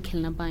मैले चाहिँ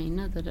खेल्न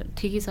पाइनँ तर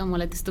ठिकै छ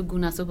मलाई त्यस्तो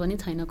गुनासो पनि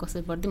छैन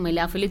कसैप्रति मैले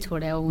आफैले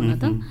छोड्या हो हुन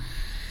त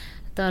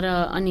तर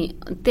अनि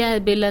त्यहाँ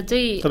बेला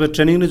चाहिँ तपाईँ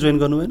ट्रेनिङ नै जोइन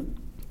गर्नु भएन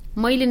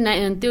मैले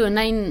त्यो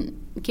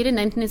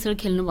 19 नेसनल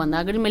खेल्नुभन्दा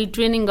अगाडि मैले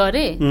ट्रेनिङ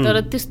गरेँ तर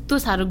त्यस्तो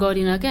साह्रो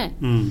गरिनँ क्या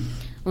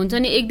हुन्छ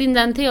नि एक दिन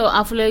जान्थेँ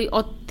आफूलाई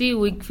अति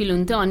विक फिल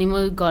हुन्थ्यो अनि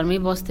म घरमै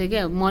बस्थेँ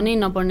क्या मनै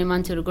नपर्ने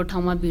मान्छेहरूको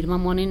ठाउँमा भिडमा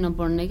मनै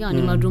नपर्ने क्या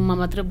अनि म रुममा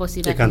मात्र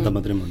बसिरहेको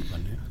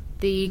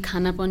त्यही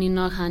खाना पनि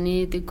नखाने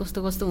त्यो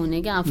कस्तो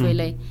हुने क्या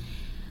आफैलाई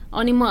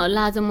अनि म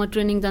आज म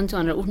ट्रेनिङ जान्छु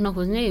भनेर उठ्न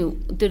खोज्ने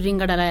त्यो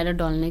रिङ्गाडा लगाएर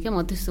ढल्ने क्या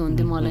म त्यस्तो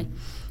हुन्थ्यो मलाई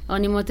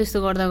अनि म त्यस्तो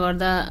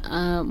गर्दा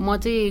म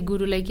चाहिँ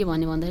गुरुलाई के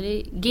भने भन्दाखेरि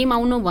गेम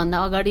आउनुभन्दा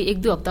अगाडि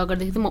 1-2 हप्ता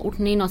अगाडिदेखि त म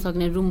उठ्नै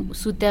नसक्ने रुम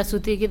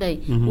सुते कि दाइ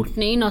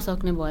उठ्नै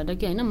नसक्ने भएर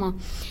कि होइन म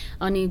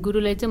अनि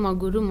गुरुलाई चाहिँ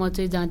म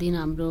चाहिँ जाँदिनँ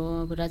हाम्रो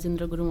अब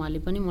राजेन्द्र गुरु उहाँले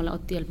पनि मलाई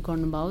अति हेल्प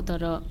गर्नुभयो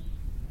तर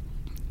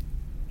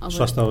अब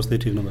स्वास्थ्य अवस्था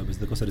ठिक नभएपछि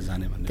त कसरी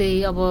जाने भन्ने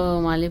त्यही अब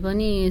उहाँले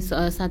पनि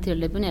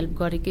साथीहरूले पनि हेल्प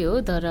गरेकै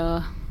हो तर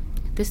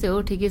त्यस्तै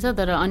हो ठिकै छ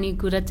तर अनि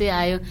कुरा चाहिँ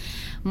आयो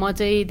म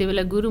चाहिँ त्यो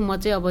बेला गुरु म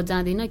चाहिँ अब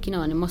जाँदिनँ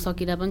किनभने म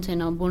सकिरहेको पनि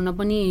छैन बोल्न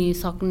पनि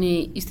सक्ने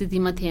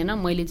स्थितिमा थिएन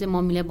मैले चाहिँ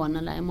मम्मीलाई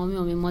भन्न लाग्यो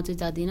मम्मी म चाहिँ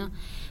जाँदिनँ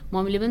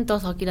मम्मीले पनि त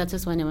सकिरहेको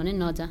छस् भने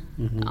नजा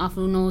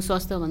आफ्नो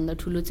स्वास्थ्यभन्दा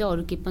ठुलो चाहिँ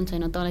अरू केही पनि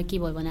छैन तँलाई के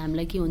भयो भने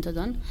हामीलाई के हुन्छ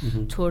झन्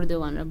छोडिदेऊ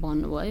भनेर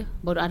भन्नुभयो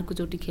बरु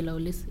अर्कोचोटि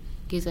खेलाउलिस्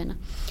केही छैन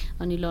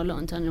अनि ल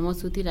हुन्छ भनेर म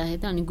सुतिरहेको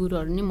थिएँ अनि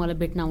गुरुहरू नि मलाई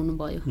भेट्न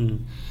आउनुभयो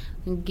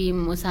गेम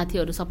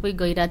साथीहरू सबै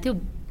गइरहेको थियो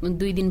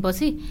 2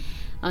 दिनपछि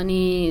अनि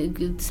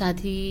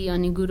साथी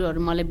अनि गुरुहरू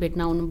मलाई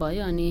भेट्न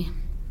आउनुभयो अनि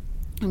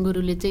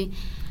गुरुले चाहिँ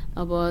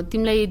अब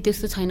तिमीलाई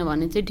त्यस्तो छैन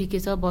भने चाहिँ ठिकै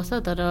छ बस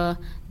तर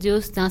जे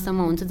होस् जहाँसम्म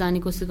हुन्छ जाने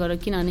कोसिस गर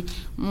किनभने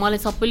मलाई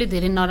सबैले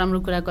धेरै नराम्रो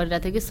कुरा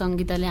गरिरहेको थियो कि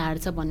सङ्गीताले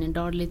हार्छ भन्ने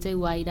डरले चाहिँ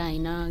ऊ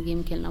आइरहेन गेम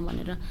खेल्न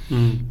भनेर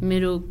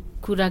मेरो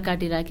कुरा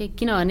काटिराखेँ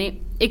किनभने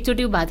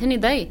एकचोटि भएको थियो नि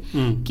दाइ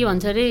के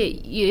भन्छ अरे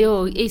यो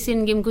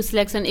एसियन गेमको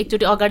सिलेक्सन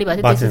एकचोटि अगाडि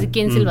भएको थियो त्यसपछि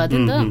क्यान्सल भएको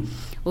थियो नि त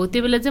हो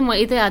त्यो बेला चाहिँ म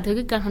यतै आएको थियो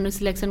कि काठमाडौँ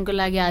सिलेक्सनको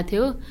लागि आएको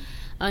थियो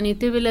अनि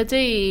त्यो बेला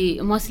चाहिँ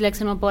म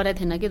सिलेक्सनमा परेको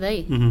थिएन कि दाइ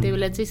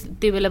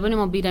त्यो बेला पनि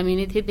म बिरामी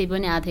नै थिएँ त्यही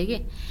पनि आएको थिएँ कि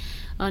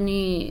अनि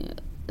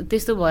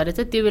त्यस्तो भएर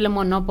चाहिँ त्यो बेला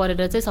म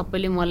नपरेर चाहिँ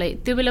सबैले मलाई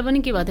त्यो बेला पनि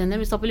के भएको थियो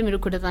भन्दा सबैले मेरो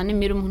खुट्टा तान्ने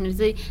मेरो मुनि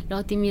चाहिँ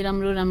ल तिमी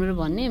राम्रो राम्रो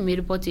भन्ने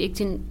मेरो पछि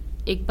एकछिन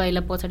एक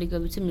पाइला पछाडि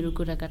गएपछि मेरो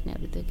कुरा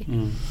काट्नेहरू थियो कि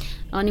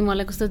अनि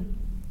मलाई कस्तो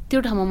त्यो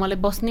ठाउँमा मलाई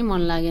बस्नै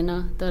मन लागेन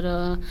तर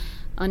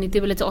अनि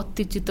त्यो बेला चाहिँ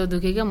अति चित्त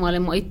दुख्यो क्या मलाई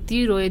म यति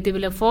रोएँ त्यो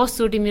बेला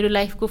फर्स्टचोटि मेरो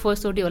लाइफको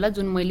फर्स्टचोटि होला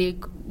जुन मैले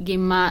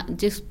गेममा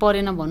जेस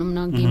परेन भनौँ न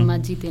गेममा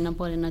जितेन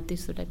परेन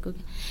त्यस्तो टाइपको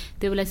क्या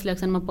त्यो बेला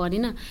सिलेक्सनमा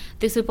परिनँ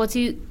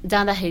त्यसपछि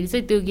जाँदाखेरि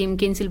चाहिँ त्यो गेम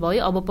क्यान्सल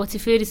भयो अब पछि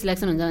फेरि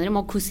सिलेक्सन हुन्छ भनेर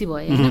म खुसी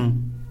भएँ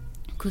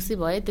होइन खुसी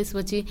भएँ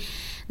त्यसपछि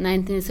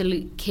 9th नेसनल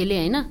खेलेँ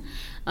होइन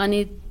अनि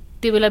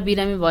त्यो बेला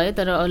बिरामी भयो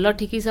तर ल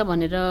ठिकै छ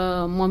भनेर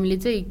मम्मीले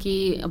चाहिँ के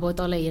अब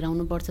तँलाई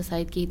हेराउनुपर्छ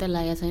सायद केही त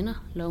लागेको छैन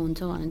ल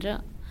हुन्छ भनेर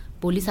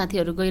भोलि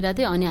साथीहरू गइरहेको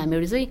थियो अनि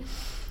हामीहरू चाहिँ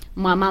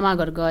मामा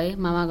घर गएँ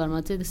मामा घरमा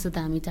चाहिँ त्यस्तो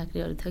दामी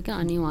चाक्रीहरू थियो क्या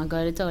अनि उहाँ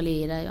गएर चाहिँ अलि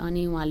हेरायो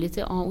अनि उहाँले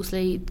चाहिँ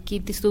उसलाई के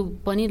त्यस्तो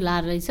पनि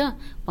लार रहेछ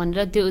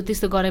भनेर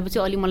त्यस्तो गराएपछि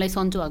अलि मलाई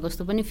सन्चो भएको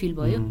जस्तो पनि फिल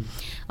भयो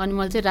अनि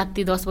मैले चाहिँ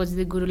राति 10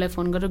 बजी गुरुलाई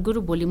फोन गरेर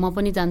गुरु भोलि म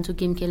पनि जान्छु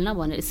गेम खेल्न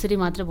भनेर यसरी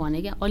मात्र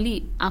भने क्या अलि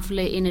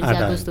आफूलाई एनर्जी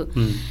आएको जस्तो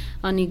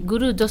अनि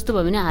गुरु जस्तो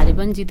भयो भने हारे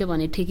पनि जित्यो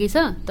भने ठिकै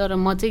छ तर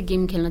म चाहिँ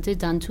गेम खेल्न चाहिँ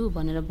जान्छु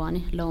भनेर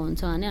भने ल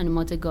हुन्छ भने अनि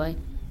म चाहिँ गएँ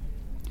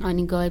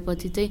अनि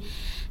गएपछि चाहिँ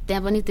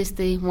त्यहाँ पनि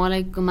त्यस्तै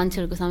मलाई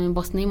मान्छेहरूको सामु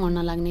बस्नै मन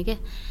नलाग्ने क्या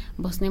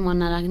बस्नै मन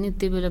नलाग्ने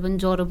त्यो बेला पनि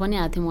ज्वरो पनि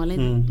आएको थियो मलाई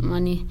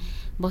अनि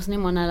बस्नै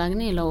मन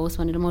नलाग्ने ल होस्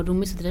भनेर म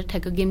रुममै सुतेर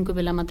ठ्याक्क गेमको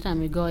बेला मात्र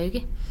हामी गयो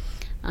कि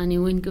अनि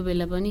विनको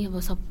बेला पनि अब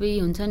सबै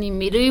हुन्छ नि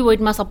मेरै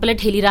वेटमा सबैलाई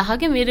ठेलिराख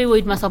क्या मेरै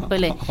वेटमा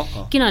सबैलाई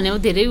किनभने अब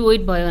धेरै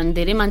वेट भयो भने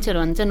धेरै मान्छेहरू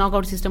भन्छ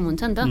नकआउट सिस्टम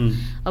हुन्छ नि त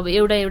अब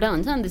एउटा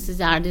हुन्छ अनि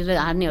त्यसपछि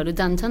हार्नेहरू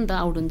जान्छ नि त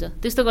आउट हुन्छ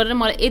त्यस्तो गरेर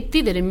मलाई यति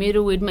धेरै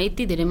मेरो वेटमा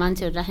यति धेरै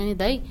मान्छेहरू राखेँ नि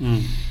दाइ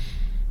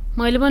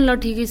मैले पनि ल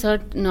ठिकै छ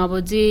अब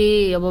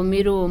जे अब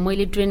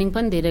मैले ट्रेनिङ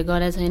पनि धेरै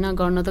गरेको छैन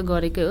गर्न त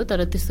गरेकै हो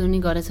तर त्यस्तो पनि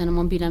गरेको छैन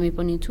म बिरामी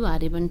पनि छु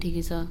हारे पनि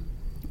ठिकै छ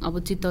अब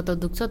चित्त त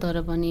दुख्छ तर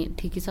पनि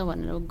ठिकै छ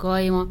भनेर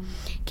गएँ म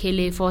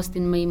खेलेँ फर्स्ट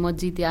दिनमै म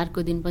जितेँ अर्को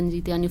दिन पनि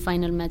जितेँ अनि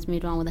फाइनल म्याच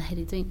मेरो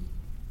आउँदाखेरि चाहिँ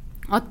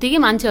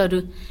अत्तिकै मान्छेहरू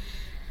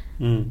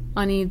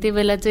अनि त्यो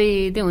बेला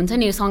चाहिँ त्यो हुन्छ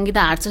नि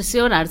सङ्गीता हार्छ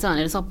स्योर हार्छ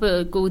भनेर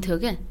सबैको उ थियो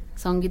क्या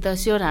सङ्गीता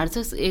स्योर हार्छ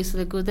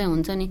यसको चाहिँ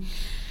हुन्छ नि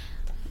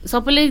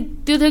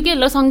सबैले त्यो थियो कि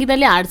ल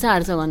सङ्गीताले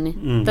हार्छ भन्ने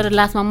तर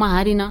लास्टमा म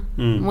हारिनँ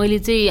मैले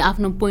चाहिँ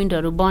आफ्नो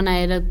पोइन्टहरू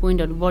बनाएर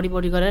पोइन्टहरू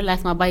बढी गरेर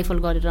लास्टमा बाइफल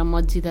गरेर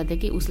म जिता थिएँ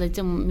कि उसलाई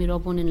चाहिँ मेरो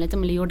अपोनेन्टलाई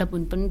चाहिँ मैले एउटा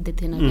पोइन्ट पनि दिएको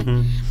थिएन क्या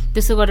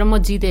त्यसो गरेर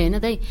म जितेँ होइन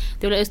दाइ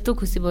त्यो बेला यस्तो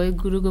खुसी भयो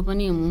गुरुको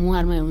पनि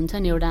मुहारमा हुन्छ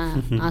नि एउटा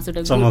हाँसोटा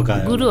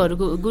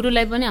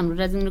गुरुलाई पनि हाम्रो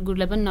राजेन्द्र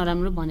गुरुलाई पनि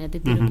नराम्रो भनेको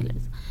थियो त्यो खेलेर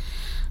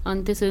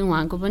अनि त्यसपछि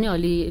उहाँको पनि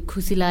अलि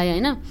खुसी लाग्यो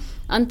होइन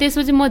अनि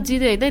त्यसपछि म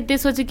जितेँ है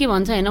त्यसपछि के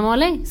भन्छ होइन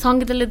मलाई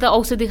सङ्गीताले त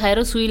औषधि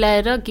खाएर सुई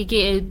लाएर के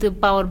त्यो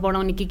पावर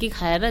बढाउने के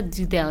खाएर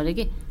जित्यो अरे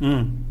कि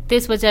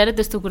त्यसपछि आएर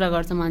त्यस्तो कुरा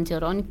गर्छ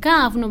मान्छेहरू अनि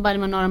कहाँ आफ्नो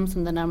बारेमा नराम्रो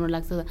सुन्दा राम्रो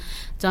लाग्छ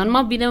झन्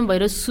म बिरामी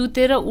भएर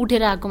सुतेर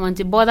उठेर आएको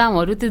मान्छे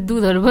बदामहरू त्यो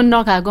दुधहरू पनि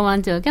नखाएको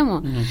मान्छे हो क्या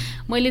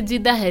मैले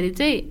जित्दाखेरि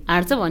चाहिँ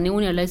हार्छ भन्ने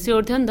उनीहरूलाई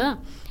स्योर थियो नि त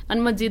अनि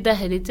म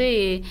जित्दाखेरि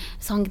चाहिँ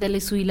सङ्गीताले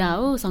सुई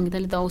लाओ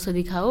सङ्गीताले त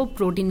औषधि खाओ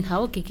प्रोटिन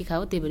खाओ के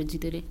खाओ त्यही भएर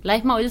जित्यो अरे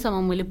लाइफमा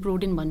अहिलेसम्म मैले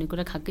प्रोटिन भन्ने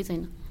कुरा खाएकै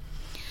छैन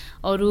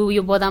अरू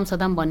यो बदाम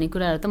सदाम भन्ने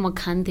कुराहरू त म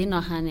खान्थेँ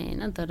नखाने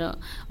होइन तर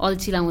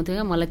अल्छी लाउँथ्यो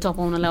क्या मलाई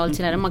चपाउनलाई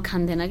अल्छी लाएर म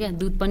खान्थेन क्या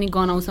दुध पनि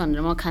गनाउँछ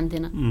भनेर म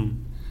खान्थेन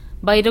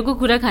बाहिरको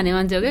कुरा खाने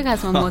मान्छे हो क्या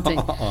खासमा म चाहिँ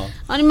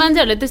अनि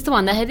मान्छेहरूले त्यस्तो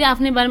भन्दाखेरि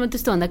आफ्नै बारेमा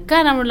त्यस्तो भन्दा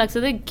कहाँ राम्रो लाग्छ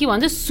त के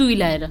भन्छ सुई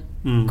लाएर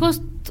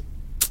कस्तो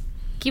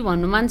के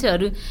भन्नु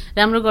मान्छेहरू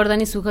राम्रो गर्दा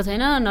नि सुख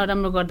छैन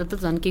नराम्रो गर्दा त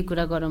झन् केही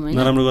कुरा गरौँ होइन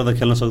नराम्रो गर्दा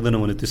खेल्न सक्दैन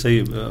भने त्यसै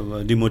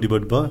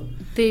डिमोटिभेट भयो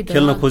त्यही त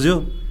खेल्न खोज्यो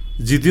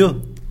जित्यो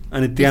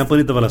अनि त्यहाँ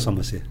पनि तपाईँलाई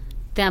समस्या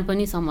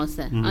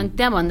अनि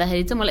त्यहाँ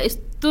भन्दाखेरि चाहिँ मलाई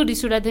यस्तो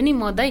रिस उठाएको थियो नि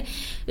म दाइ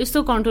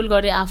यस्तो कन्ट्रोल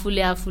गरेँ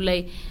आफूलाई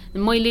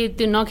मैले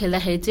त्यो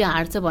नखेल्दाखेरि चाहिँ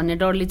हार्छ भन्ने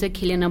डरले चाहिँ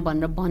खेलेन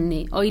भनेर भन्ने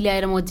अहिले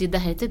आएर म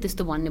जित्दाखेरि चाहिँ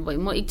त्यस्तो भन्ने भयो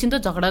म एकछिन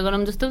त झगडा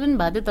गरौँ जस्तो पनि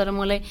भएको थियो तर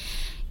मलाई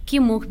के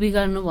मुख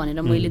बिगार्नु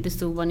भनेर मैले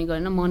त्यस्तो पनि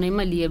गरेन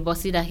मनैमा लिएर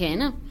बसिराखेँ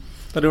होइन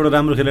तर एउटा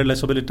राम्रो खेलाडीलाई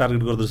सबैले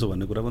टार्गेट गर्दछ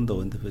भन्ने कुरा पनि त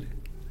हो नि त फेरि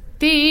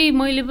त्यही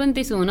मैले पनि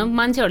त्यसो हुन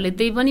मान्छेहरूले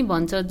त्यही पनि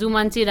भन्छ जो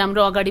मान्छे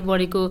राम्रो अगाडि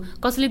बढेको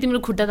कसैले तिम्रो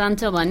खुट्टा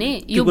तान्छ भने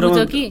यो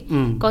बुझ कि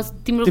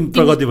तिम्रो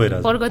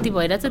प्रगति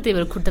भइरहेछ त्यही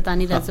भएर खुट्टा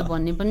तानिरहेछ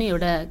भन्ने पनि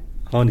एउटा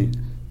हो नि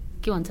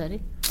के भन्छ अरे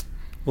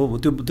हो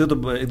त्यो त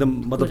एकदम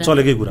मतलब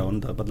चलेकै कुरा हो नि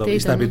त मतलब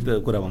स्थापित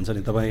कुरा भन्छ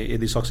नि तपाईँ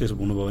यदि सक्सेस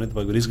हुनुभयो भने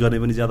तपाईँको रिस्क गर्ने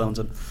पनि ज्यादा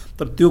हुन्छन्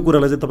तर त्यो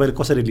कुरालाई चाहिँ तपाईँले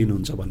कसरी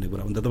लिनुहुन्छ भन्ने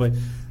कुरा हुन्छ तपाईँ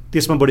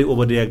त्यसमा बढी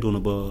ओभर रियाक्ट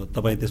हुनुभयो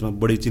तपाईँ त्यसमा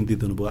बढी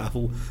चिन्तित हुनुभयो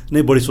आफू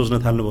नै बढी सोच्न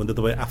थाल्नुभयो भने त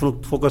तपाईँ आफ्नो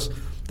फोकस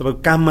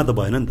तपाईँको काममा त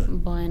भएन नि त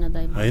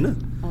होइन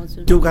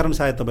त्यो कारण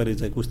सायद तपाईँले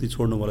चाहिँ कुस्ती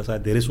छोड्नु होला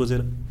सायद धेरै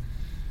सोचेर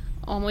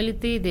मैले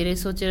त्यही धेरै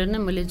सोचेर नै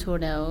मैले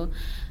छोडे हो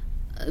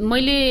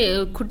मैले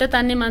खुट्टा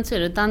तान्ने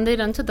मान्छेहरू तान्दै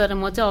रहन्छ तर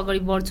म चाहिँ अगाडि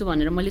बढ्छु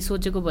भनेर मैले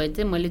सोचेको भए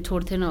चाहिँ मैले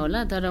छोड्थेन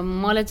होला तर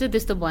मलाई चाहिँ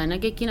त्यस्तो भएन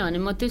कि किनभने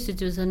म त्यो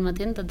सिचुएसनमा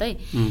थिएँ नि त दाइ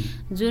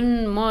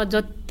जुन म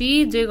जति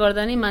जे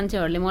गर्दा नि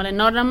मान्छेहरूले मलाई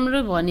नराम्रो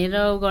भनेर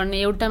गर्ने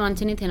एउटा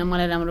मान्छे नै थिएन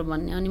मलाई राम्रो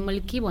भन्ने अनि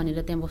मैले के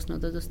भनेर त्यहाँ बस्नु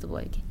त जस्तो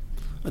भयो कि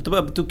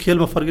तपाईँ अब त्यो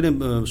खेलमा फर्किने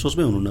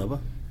सोचमै हुनुहुन्न अब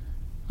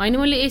होइन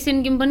मैले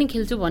एसियन गेम पनि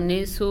खेल्छु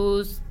भन्ने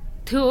सोच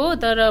थियो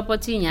हो, तर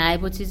पछि यहाँ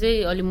आएपछि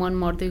चाहिँ अलि मन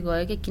मर्दै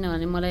गयो क्या,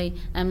 किनभने मलाई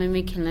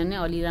एमएमए खेल्न नै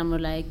अलि राम्रो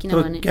लाग्यो।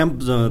 किनभने क्याम्प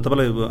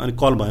तपाईँलाई अनि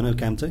कल भएन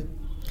क्याम्प चाहिँ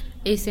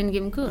एसियन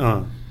गेमको?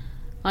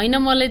 होइन,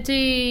 मलाई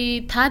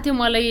चाहिँ थाहा थियो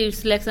मलाई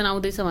सिलेक्सन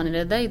आउँदैछ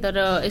भनेर दाइ,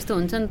 तर यस्तो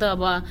हुन्छ नि त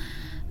अब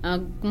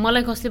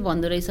मलाई कसले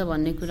भन्दो रहेछ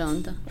भन्ने कुरा हो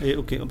नि त। ए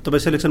ओके,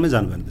 तपाईँ सेलेक्सनमै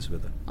जानु भएन त्यसो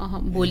भए त?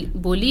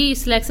 भोलि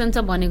सिलेक्सन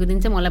छ भनेको दिन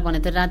चाहिँ मलाई भने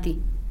त राति।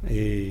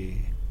 ए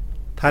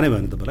थाहा नै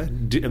भएन तपाईँलाई?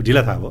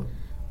 ढिला थाहा भयो?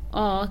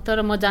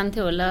 तर म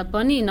जान्थेँ होला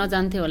पनि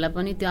नजान्थेँ होला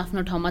पनि, त्यो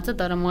आफ्नो ठाउँमा छ,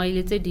 तर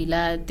मैले चाहिँ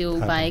ढिला त्यो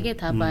पाएँ क्या,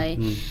 थाहा पाएँ।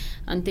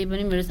 अनि त्यही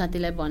पनि मेरो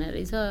साथीलाई भनेर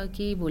रहेछ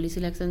कि भोलि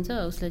सिलेक्सन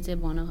छ उसलाई चाहिँ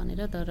भन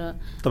भनेर। तर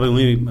तपाईँ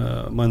उही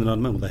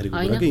महेन्द्रनगरमा हुँदाखेरि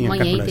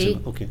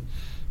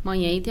म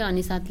यहीँ थिएँ,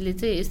 अनि साथीले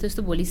चाहिँ यस्तो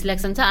यस्तो भोलि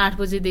सिलेक्सन छ 8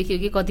 बजेदेखि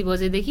कि कति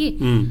बजेदेखि,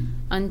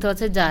 अनि त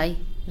चाहिँ जाए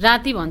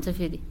राति भन्छ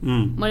फेरि।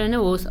 मैले भने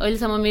होस्,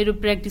 अहिलेसम्म मेरो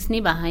प्र्याक्टिस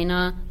नै भएन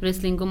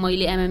रेस्लिङको,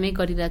 मैले एमएमए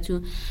गरिरहेको छु,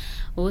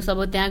 होस्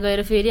अब त्यहाँ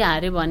गएर फेरि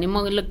हार्यो भने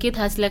म के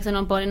थाहा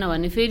सिलेक्सनमा परेन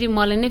भने फेरि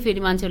मलाई नै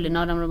फेरि मान्छेहरूले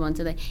नराम्रो भन्छ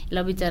दाइ, ल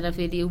बिचरा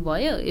फेरि ऊ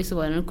भयो यसो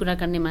भयो भने कुरा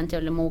काट्ने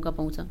मान्छेहरूले मौका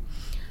पाउँछ।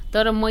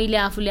 तर मैले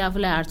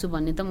आफूलाई हार्छु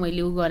भन्ने त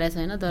मैले ऊ गरेको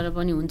छैन, तर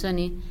पनि हुन्छ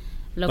नि।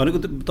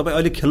 भनेको तपाईँ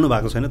अहिले खेल्नु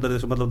भएको छैन, तर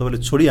त्यसको मतलब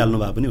तपाईँले छोडिहाल्नु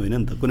भएको पनि होइन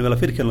नि त, कुनै बेला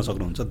फेरि खेल्न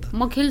सक्नुहुन्छ नि त?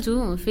 म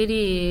खेल्छु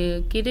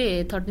फेरि, के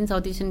अरे 13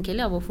 साउथ एसियन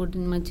खेलेँ, अब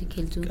 14मा चाहिँ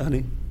खेल्छु। अनि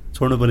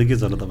छोड्नु पर्ने के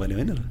छ र तपाईँले?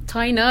 होइन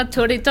छैन,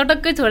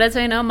 चटक्कै छोडेको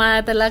छैन,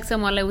 माया त लाग्छ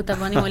मलाई उता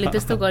पनि, मैले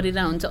त्यस्तो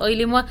गरिरहेको हुन्छ।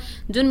 अहिले म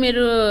जुन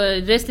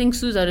मेरो रेस्लिङ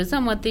सुजहरू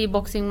छ म त्यही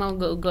बक्सिङमा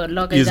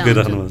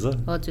लगाइरहेको छु।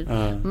 हजुर,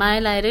 माया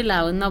लाएरै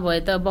नभए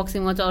त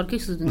बक्सिङमा चाहिँ अर्कै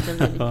सुज हुन्छ।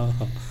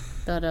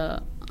 तर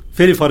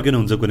फेरि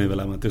फर्किनुहुन्छ कुनै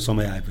बेलामा त्यो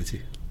समय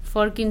आएपछि?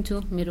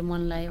 फर्किन्छु, मेरो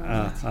मन लाग्यो।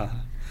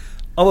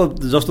 अब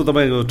जस्तो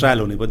तपाईँको ट्रायल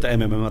हुने भयो त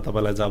एमएमएमा,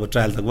 तपाईँलाई चाहिँ अब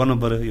ट्रायल त गर्नु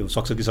पऱ्यो, यो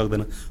सक्छ कि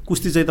सक्दैन।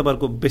 कुस्ती चाहिँ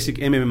तपाईँको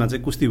बेसिक एमएमएमा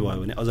चाहिँ कुस्ती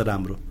भयो भने अझ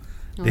राम्रो,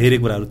 धेरै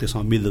कुराहरू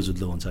त्यसमा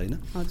मिल्दोजुल्दो हुन्छ होइन?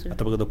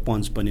 तपाईँको त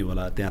पन्च पनि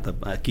होला, त्यहाँ त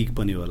किक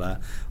पनि होला,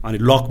 अनि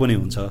लक पनि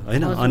हुन्छ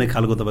होइन, अनेक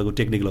खालको तपाईँको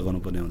टेक्निक लगाउनु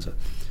पर्ने हुन्छ।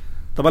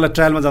 तपाईँलाई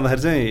ट्रायलमा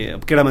जाँदाखेरि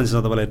चाहिँ केटा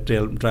मान्छेसँग तपाईँलाई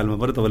ट्रायलमा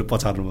पऱ्यो, तपाईँले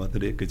पछार्नु भयो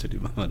त्यो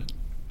एकैचोटिमा?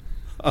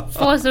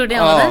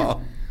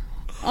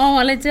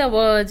 मलाई चाहिँ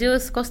अब जे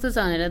होस् कस्तो छ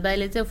भनेर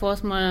दाइले चाहिँ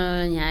फर्स्टमा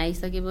यहाँ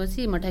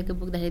आइसकेपछि म ठ्याक्कै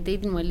पुग्दाखेरि त्यही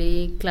दिन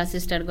मैले क्लास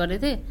स्टार्ट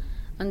गरेको थिएँ,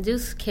 अनि जे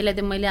होस्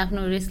खेलेको थिएँ मैले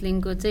आफ्नो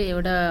रेस्लिङको चाहिँ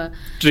एउटा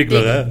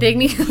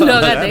टेक्निक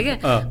लगाएको थिएँ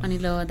क्या। अनि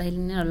ल दाइले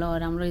नै ल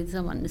राम्रो रहेछ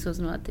भन्ने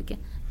सोच्नु भएको थियो क्या,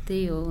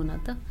 त्यही हो हुन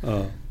त।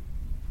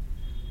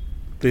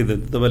 त्यही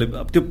त तपाईँले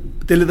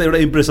त्यसले त एउटा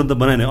इम्प्रेसन त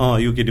बनाएन,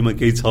 यो केटीमा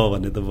केही छ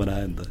भन्ने त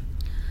बनायो नि त।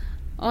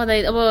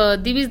 दाइ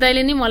अब दिविज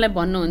दाइले नि मलाई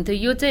भन्नुहुन्थ्यो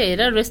यो चाहिँ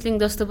हेर रेस्लिङ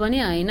जस्तो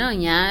पनि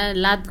होइन, यहाँ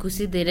लात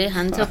घुसी धेरै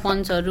खान्छ,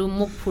 पन्चहरू,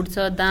 मुख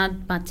फुट्छ,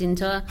 दाँत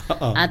भाँचिन्छ,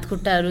 हात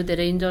खुट्टाहरू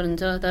धेरै इन्जर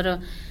हुन्छ, तर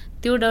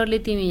त्यो डरले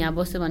तिमी यहाँ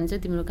बस्यो भने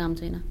चाहिँ तिम्रो काम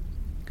छैन।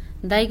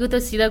 दाइको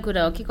त सिधा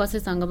कुरा हो कि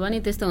कसैसँग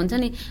पनि त्यस्तो हुन्छ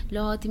नि,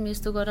 ल तिमी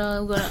यस्तो गर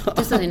उ गर,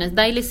 त्यस्तो छैन।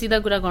 दाइले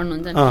सिधा कुरा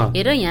गर्नुहुन्छ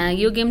नि, हेर यहाँ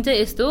यो गेम चाहिँ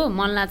यस्तो हो,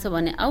 मन लाग्छ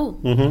भने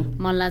आऊ,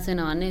 मन लाग्छ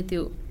छैन भने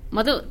त्यो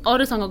मतलब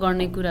अरूसँग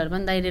गर्ने कुराहरू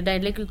पनि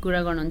डाइरेक्टली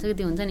कुरा गर्नुहुन्छ कि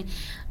त्यो हुन्छ नि,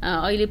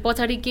 अहिले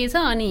पछाडि के छ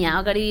अनि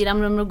यहाँ अगाडि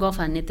राम्रो राम्रो गफ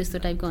हान्ने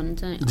त्यस्तो टाइपको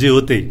हुन्छ। जे हो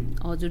त्यही?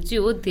 हजुर जे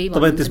हो त्यही।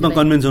 तपाईँ त्यसमा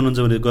कन्भिन्स हुनुहुन्छ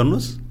भने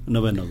गर्नुहोस्,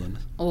 नभए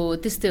नगर्नुहोस्। हो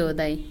त्यस्तै हो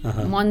दाइ,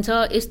 मन छ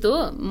यस्तो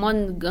मन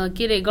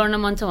के अरे गर्न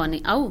मन छ भने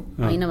आऊ,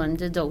 होइन भने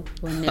चाहिँ जाऊ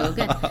भन्ने हो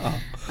क्या।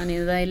 अनि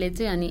दाइले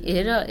चाहिँ अनि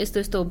हेर यस्तो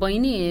यस्तो हो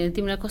बहिनी,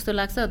 तिमीलाई कस्तो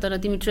लाग्छ तर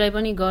तिमी ट्राई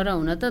पनि गर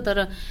हुन त,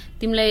 तर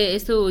तिमीलाई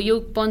यस्तो यो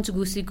पन्च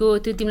घुसीको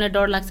त्यो तिमीलाई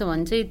डर लाग्छ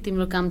भने चाहिँ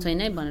तिम्रो काम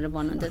छैन है भनेर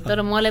भन्नुहुन्छ।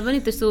 तर मलाई पनि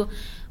त्यस्तो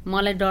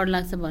मलाई डर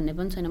लाग्छ भन्ने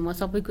पनि छैन, म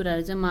सबै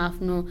कुराहरू चाहिँ म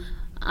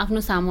आफ्नो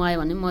सामु आयो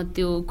भने म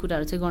त्यो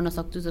कुराहरू चाहिँ गर्न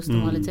सक्छु जस्तो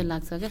मलाई चाहिँ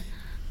लाग्छ क्या।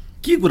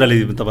 के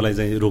कुराले तपाईँलाई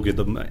चाहिँ रोक्यो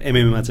त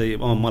एमएमएमा चाहिँ?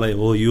 मलाई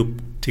हो यो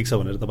ठिक छ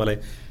भनेर तपाईँलाई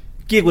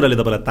के कुराले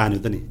तपाईँलाई तान्यो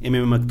त नि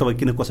एमएमएमा? तपाईँ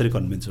किन कसरी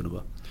कन्भिन्स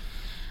हुनुभयो?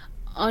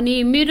 अनि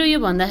मेरो यो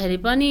भन्दाखेरि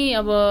पनि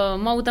अब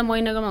म उता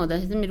महिनाकोमा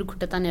हुँदाखेरि चाहिँ मेरो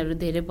खुट्टा तानेहरू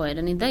धेरै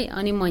भएर नि दाइ,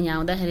 अनि म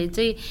यहाँ आउँदाखेरि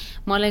चाहिँ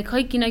मलाई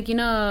खै किन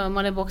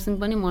मलाई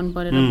बक्सिङ पनि मन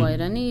परेर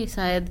भएर नि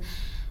सायद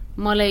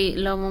मलाई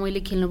ल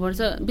मैले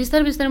खेल्नुपर्छ।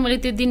 बिस्तारै बिस्तारै मैले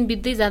त्यो दिन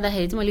बित्दै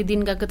जाँदाखेरि चाहिँ मैले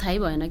दिन गएको थाहै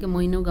भएन कि,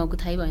 महिना गाउँको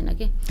थाहै भएन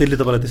कि। त्यसले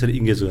तपाईँलाई त्यसरी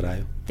इङ्गेज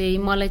गरायो? त्यही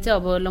मलाई चाहिँ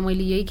अब ल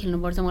मैले यही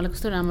खेल्नुपर्छ, मलाई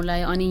कस्तो राम्रो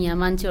लाग्यो। अनि यहाँ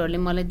मान्छेहरूले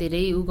मलाई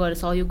धेरै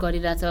सहयोग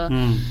गरिरहेछ,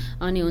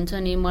 अनि हुन्छ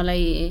नि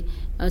मलाई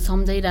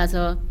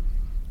सम्झाइरहेछ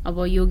अब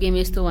यो गेम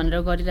यस्तो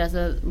भनेर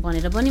गरिरहेछ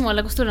भनेर पनि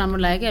मलाई कस्तो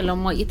राम्रो लाग्यो क्या। ल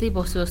म यतै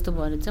बस्छु जस्तो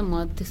भएर चाहिँ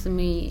म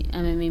त्यसमै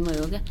एमएमएमै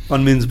हो क्या।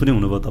 कन्भिन्स पनि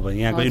हुनुभयो तपाईँ,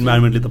 यहाँको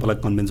इन्भाइरोमेन्टले तपाईँलाई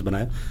कन्भिन्स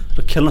बनायो र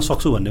खेल्न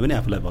सक्छु भन्ने पनि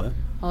आफूलाई भयो?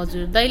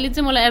 हजुर, दाइले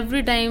चाहिँ मलाई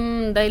एभ्री टाइम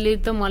दाइले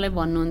त मलाई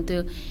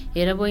भन्नुहुन्थ्यो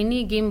हेर बहिनी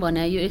गेम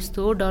भने यो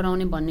यस्तो हो,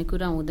 डराउने भन्ने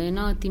कुरा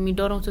हुँदैन, तिमी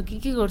डराउँछौ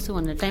के गर्छौ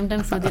भनेर टाइम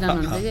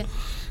सोधिरहनुहुन्थ्यो क्या।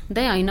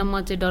 दाइ होइन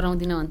म चाहिँ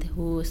डराउँदिनँ भन्थेँ,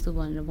 हो यस्तो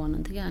भनेर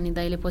भन्नुहुन्थ्यो क्या। अनि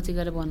दाइले पछि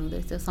गएर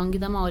भन्नुहुँदैछ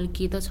सङ्गीतामा अलिक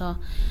के त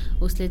छ,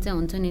 उसले चाहिँ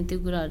हुन्छ नि त्यो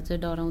कुराहरू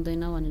चाहिँ डराउँदैन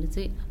भनेर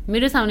चाहिँ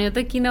मेरो सामने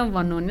त किन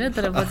भन्नुहुने,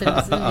 तर पछि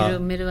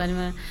मेरो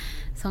बारेमा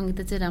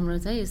सङ्गीता चाहिँ राम्रो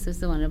छ है यस्तो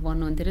यस्तो भनेर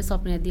भन्नुहुन्थ्यो अरे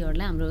सपना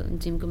दिदीहरूलाई, हाम्रो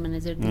जिमको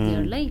म्यानेजर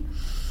दिदीहरूलाई।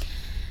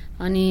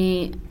 अनि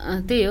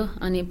त्यही हो।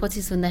 अनि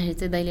पछि सुन्दाखेरि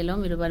चाहिँ दाइले ल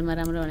मेरो बारेमा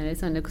राम्रो भनेर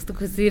भनेर कस्तो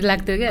खुसी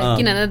लाग्थ्यो क्या,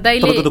 किनभने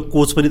दाइले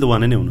कोच पनि त उहाँ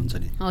नै हुनुहुन्छ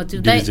नि।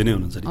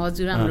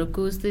 हजुर हाम्रो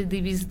कोच चाहिँ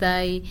दिविज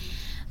दाई,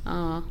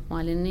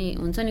 उहाँले नै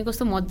हुन्छ नि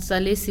कस्तो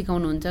मजाले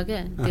सिकाउनुहुन्छ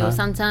क्या, त्यो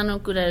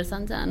सानो कुराहरू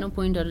सानो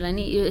पोइन्टहरूलाई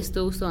नि यो यस्तो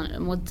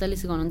उस्तो मजाले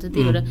सिकाउनुहुन्छ।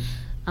 त्यही भएर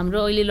हाम्रो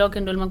अहिले लक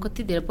एन्ड रोलमा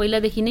कति धेरै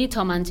पहिलादेखि नै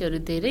छ मान्छेहरू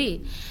धेरै,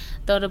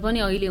 तर पनि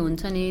अहिले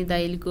हुन्छ नि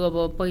दाइलेको अब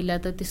पहिला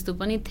त त्यस्तो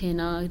पनि थिएन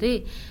अरे,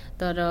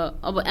 तर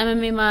अब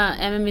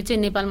एमएमए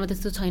चाहिँ नेपालमा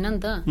त्यस्तो छैन नि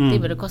त, त्यही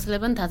भएर कसैलाई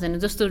पनि थाहा छैन।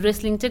 जस्तो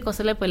रेस्लिङ चाहिँ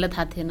कसैलाई पहिला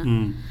थाहा थिएन,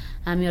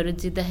 हामीहरू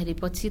जित्दाखेरि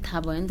पछि थाहा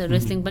भयो नि त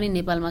रेस्लिङ पनि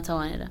नेपालमा छ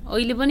भनेर।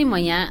 अहिले पनि म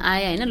यहाँ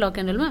आएँ होइन लक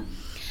एन्ड रोलमा,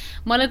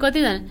 मलाई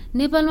कतिजना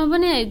नेपालमा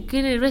पनि के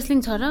अरे रेस्लिङ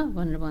छ र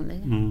भनेर भन्दै,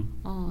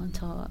 छ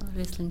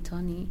रेस्लिङ छ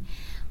नि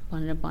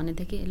भनेर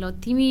भनेको थिएँ कि ल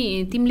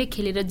तिमीले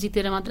खेलेर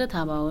जितेर मात्र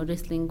थाहा भयो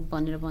रेस्लिङ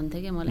भनेर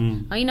भन्थ्यो क्या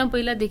मलाई। होइन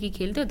पहिलादेखि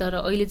खेल्थ्यो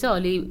तर अहिले चाहिँ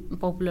अलि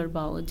पपुलर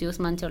भयो, जे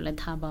होस् मान्छेहरूलाई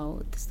थाहा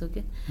भयो त्यस्तो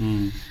के।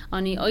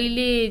 अनि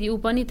अहिले ऊ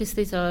पनि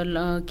त्यस्तै छ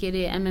के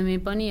अरे एमएमए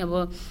पनि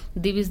अब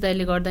दिविज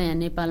दाइले गर्दा यहाँ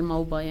नेपालमा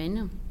ऊ भयो होइन,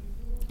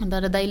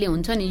 तर दाइले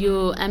हुन्छ नि यो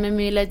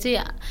एमएमएलाई चाहिँ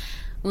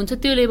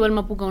हुन्छ त्यो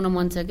लेभलमा पुगाउन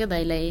मन छ क्या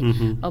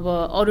दाइलाई। अब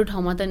अरू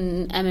ठाउँमा त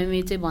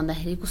एमएमए चाहिँ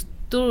भन्दाखेरि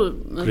कस्तो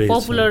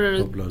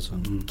पपुलर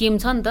गेम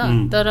छ नि त,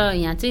 तर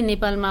यहाँ चाहिँ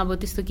नेपालमा अब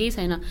त्यस्तो केही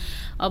छैन।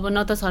 अब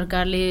न त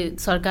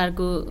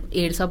सरकारको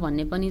हेर्छ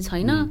भन्ने पनि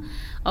छैन,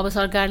 अब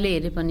सरकारले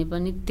हेरे पनि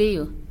त्यही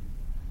हो,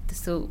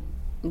 त्यस्तो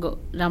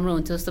राम्रो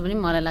हुन्छ जस्तो पनि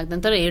मलाई लाग्दैन।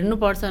 तर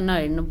हेर्नुपर्छ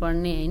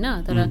नहेर्नुपर्ने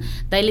होइन, तर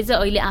दाइले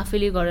चाहिँ अहिले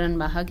आफैले गरिरहनु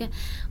भएको क्या।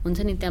 हुन्छ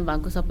नि त्यहाँ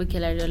भएको सबै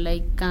खेलाडीहरूलाई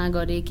कहाँ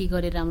गरे के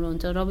गरे राम्रो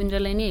हुन्छ।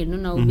 रविन्द्रलाई नै हेर्नु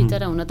न, ऊ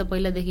बिचरा हुन त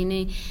पहिलादेखि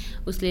नै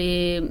उसले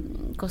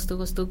कस्तो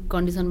कस्तो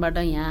कन्डिसनबाट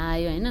यहाँ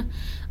आयो होइन,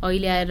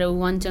 अहिले आएर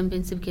वान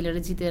च्याम्पियनसिप खेलेर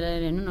जितेर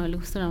हेर्नु न अहिले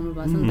कस्तो राम्रो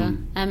भएको छ नि त।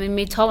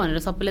 एमएमए छ भनेर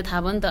सबैलाई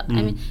थाहा भयो नि त,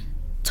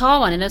 छ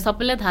भनेर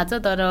सबैलाई थाहा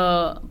छ, तर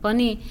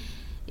पनि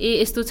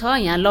यस्तो छ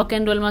यहाँ लक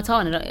एन्ड रोलमा छ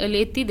भनेर अहिले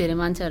यति धेरै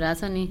मान्छेहरू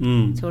आएको छ नि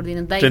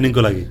छोड्दिन दाइ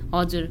ट्रेनिङको लागि।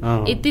 हजुर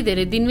यति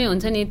धेरै दिनमै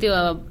हुन्छ नि, त्यो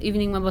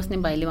इभिनिङमा बस्ने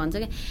भाइले भन्छ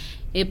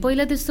क्या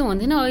पहिला त्यस्तो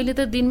हुन्थेन, अहिले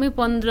त दिनमै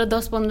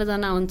 10-15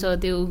 जना हुन्छ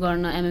त्यो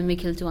गर्न एमएमए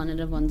खेल्छु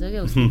भनेर भन्छ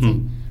क्या उसले चाहिँ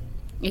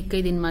एकै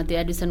दिनमा त्यो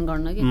एडिसन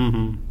गर्न के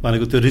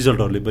भनेको त्यो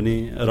रिजल्टहरूले पनि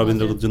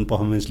रविन्द्रको जुन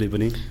पर्फर्मेन्सले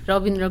पनि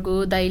रविन्द्रको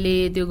दाइले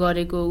त्यो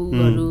गरेको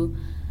उहरू।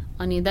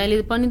 अनि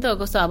दाइले पनि त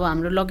कस्तो अब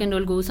हाम्रो लक एन्ड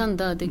रोलको उ छ नि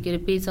त त्यो के अरे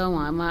पेज छ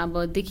उहाँमा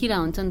अब देखिरहेको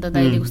हुन्छ नि त,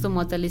 दाइले कस्तो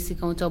मजाले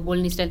सिकाउँछ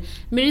बोल्ने स्टाइल।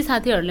 मेरै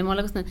साथीहरूले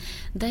मलाई कस्तो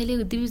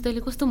दिविज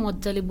दाइले कस्तो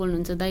मजाले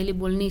बोल्नुहुन्छ, दाइले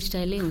बोल्ने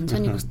स्टाइलै हुन्छ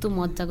नि कस्तो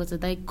मजाको छ,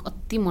 दाइ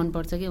कति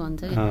मनपर्छ के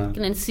भन्छ क्या,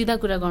 किनभने सिधा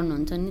कुरा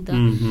गर्नुहुन्छ नि त,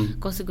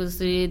 कसैको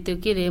जस्तै त्यो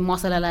के अरे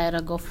मसला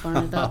लाएर गफ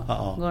गर्ने त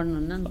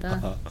गर्नुहुन्न नि त।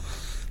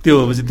 त्यो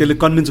त्यसले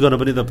कन्भिन्स गर्न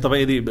पनि त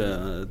तपाईँ यदि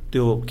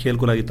त्यो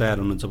खेलको लागि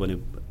तयार हुनुहुन्छ भने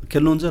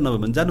खेल्नुहुन्छ, नभए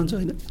भने जानुहुन्छ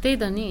होइन। त्यही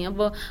त नि अब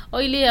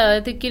अहिले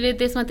त्यो के अरे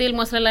त्यसमा तेल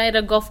मसला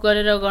लगाएर गफ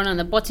गरेर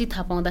गर्नुभन्दा पछि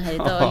थाहा पाउँदाखेरि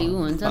त अलि ऊ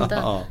हुन्छ नि त,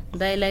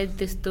 दाइलाई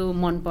त्यस्तो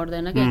मन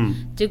पर्दैन क्या,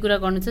 जे कुरा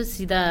गर्नु छ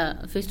सिधा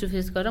फेस टु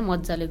फेस गरेर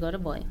मजाले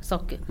गरेर भयो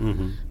सक्यो।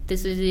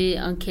 त्यसपछि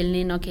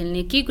खेल्ने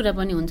नखेल्ने के कुरा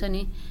पनि हुन्छ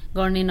नि,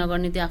 गर्ने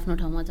नगर्ने त्यो आफ्नो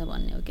ठाउँमा छ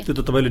भन्ने हो क्या। त्यो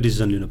त तपाईँले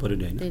डिसिजन लिनु पऱ्यो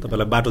नि होइन,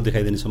 तपाईँलाई बाटो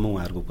देखाइदिनेसम्म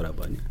उहाँहरूको कुरा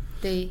भयो नि।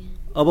 त्यही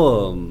अब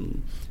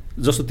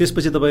जस्तो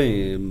त्यसपछि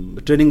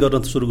तपाईँ ट्रेनिङ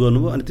गर्न सुरु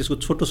गर्नुभयो, अनि त्यसको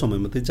छोटो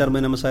समयमा 3-4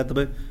 महिनामा सायद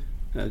तपाईँ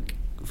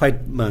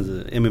फाइटमा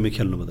एमएमए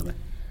खेल्नुभयो तपाईँ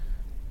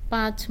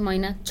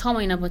 6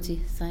 महिनापछि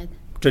सायद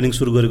ट्रेनिङ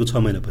सुरु गरेको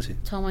 6 महिनापछि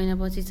 6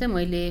 महिनापछि चाहिँ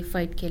मैले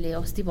फाइट खेलेँ,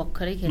 अस्ति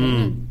भर्खरै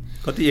खेलेँ।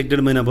 कति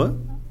 1-1.5 महिना भयो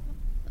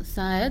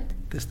सायद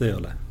त्यस्तै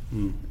होला,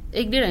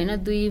 1-1.5 होइन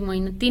 2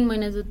 महिना 3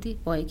 महिना जति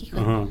भयो कि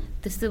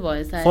त्यस्तै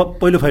भयो सायद।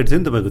 पहिलो फाइट थियो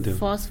नि तपाईँको? त्यो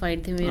फर्स्ट फाइट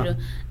थियो मेरो।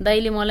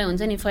 दाइले मलाई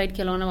हुन्छ नि फाइट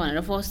खेलाउन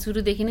भनेर फर्स्ट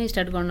सुरुदेखि नै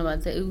स्टार्ट गर्नुभएको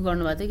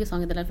थियो कि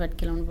सङ्गीतालाई फाइट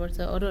खेलाउनु पर्छ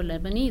अरूहरूलाई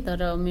पनि, तर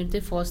मेरो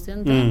चाहिँ फर्स्ट थियो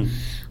नि त,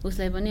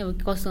 उसलाई पनि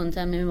अब कस्तो हुन्छ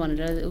एमएमए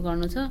भनेर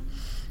गर्नु छ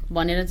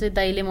भनेर चाहिँ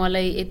दाइले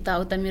मलाई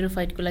यताउता मेरो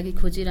फाइटको लागि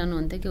खोजिरहनु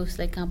हुन्थ्यो कि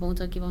उसलाई कहाँ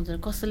पाउँछ के पाउँछ,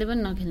 कसैले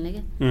पनि नखेल्ने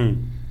क्या।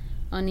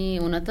 अनि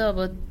हुन त अब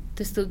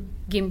त्यस्तो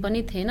गेम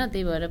पनि थिएन,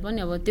 त्यही भएर पनि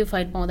अब त्यो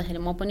फाइट पाउँदाखेरि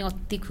म पनि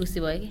अति खुसी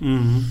भएँ कि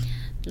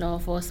ल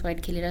फर्स्ट फाइट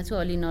खेलिरहेको छु,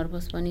 अलि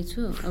नर्भस पनि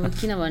छु अब,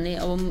 किनभने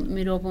अब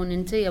मेरो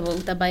अपोनेन्ट चाहिँ अब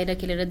उता बाहिर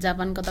खेलेर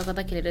जापान कता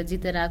कता खेलेर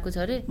जितेर आएको छ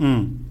अरे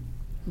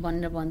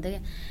भनेर भन्थेँ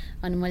क्या।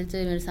 अनि मैले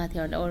चाहिँ मेरो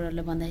साथीहरूलाई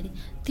अरूहरूलाई भन्दाखेरि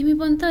तिमी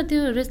पनि त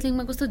त्यो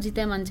रेस्लिङमा कस्तो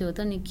जित्या मान्छे हो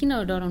त नि,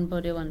 किन डराउनु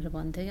पर्यो भनेर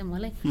भन्थ्यो क्या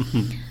मलाई।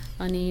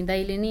 अनि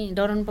दाइले नि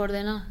डराउनु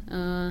पर्दैन,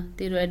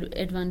 तेरो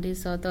एडभान्टेज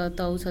छ त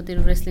ऊ छ,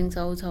 तेरो रेस्लिङ छ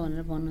ऊ छ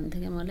भनेर भन्नुहुन्थ्यो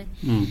क्या मलाई।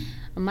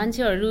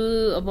 मान्छेहरू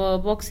अब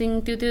बक्सिङ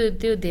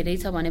त्यो धेरै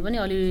छ भने पनि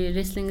अलि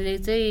रेस्लिङले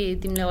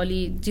चाहिँ तिमीलाई अलि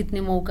जित्ने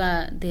मौका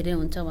धेरै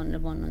हुन्छ भनेर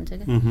भन्नुहुन्छ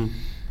क्या।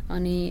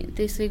 अनि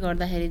त्यसै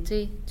गर्दाखेरि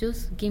चाहिँ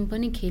जोस गेम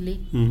पनि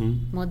खेलेँ,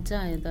 मजा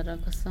आयो, तर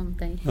कसम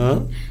चाहिँ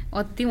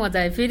अति मजा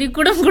आयो, फेरि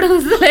कुडम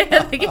जस्तो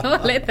लागिरहेको थियो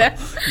मलाई त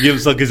गेम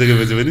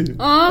सकिसकेपछि पनि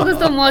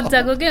कस्तो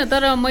मजाको क्या।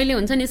 तर मैले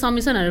हुन्छ नि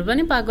समिसनहरू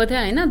पनि पाएको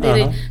थिएँ होइन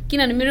धेरै,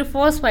 किनभने मेरो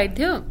फर्स्ट फाइट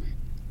थियो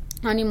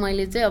अनि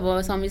मैले चाहिँ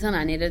अब समिसन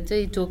हानेर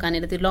चाहिँ चोक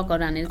हानेर त्यो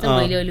लकहरू हानेर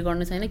चाहिँ मैले अहिले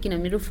गर्नु छैन, किन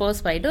मेरो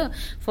फर्स्ट फाइट हो।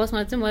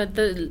 फर्स्टमा चाहिँ म त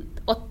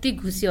अति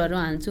घुसीहरू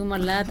हान्छु, म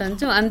लात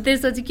हान्छु। अनि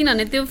त्यसपछि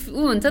किनभने त्यो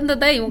हुन्छ नि त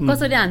दाइ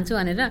कसरी हान्छु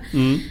भनेर।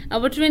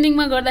 अब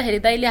ट्रेनिङमा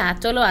गर्दाखेरि दाइले हात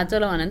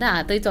चलाऊ भने त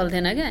हातै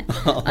चल्थेन क्या।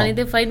 अनि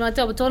त्यो फाइटमा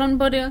चाहिँ अब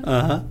चलाउनु पर्यो,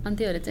 अनि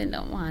त्यो भएर चाहिँ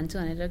ल म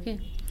हान्छु भनेर के।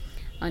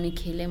 अनि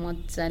खेलेँ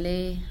मजाले,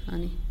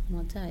 अनि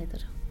मजा आयो।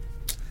 तर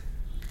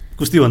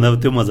कुस्ती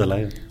भन्दा त्यो मजा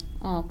लाग्यो।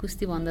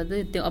 कुस्ती भन्दा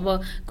चाहिँ त्यो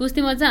अब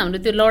कुस्तीमा चाहिँ हाम्रो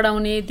त्यो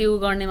लडाउने त्यो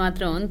गर्ने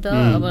मात्र हो नि त।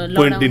 अब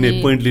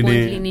लडाउने पोइन्ट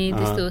लिने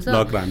त्यस्तो छ।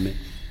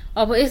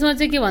 अब यसमा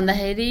चाहिँ के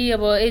भन्दाखेरि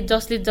अब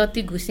जसले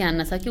जति घुसी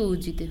हान्न सक्यो ऊ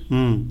जित्यो,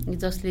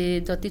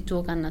 जसले जति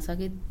चोक हान्न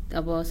सक्यो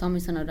अब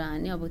समिसनहरू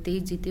हान्यो अब त्यही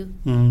जित्यो,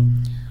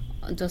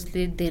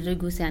 जसले धेरै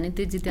घुसी हान्यो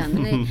त्यो जित्यो।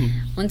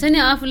 हान्दैन हुन्छ नि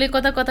आफूले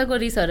कता कताको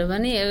रिसहरू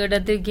पनि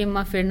एउटा त्यो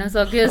गेममा फेर्न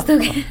सक्यो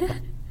जस्तो कि।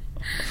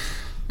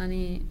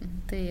 अनि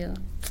त्यही हो।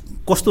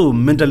 कस्तो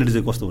मेन्टालिटी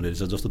चाहिँ कस्तो हुने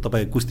रहेछ? जस्तो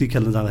तपाईँ कुस्ती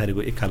खेल्न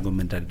जाँदाखेरिको एक खालको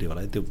मेन्टालिटी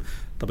होला, त्यो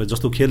तपाईँ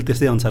जस्तो खेल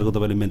त्यस्तै अनुसारको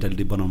तपाईँले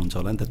मेन्टालिटी बनाउनुहुन्छ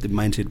होला नि त, त्यो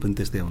माइन्डसेट पनि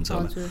त्यस्तै हुन्छ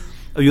होला।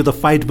 यो त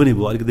फाइट पनि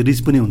भयो, अलिकति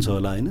रिस्क पनि हुन्छ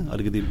होला होइन,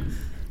 अलिकति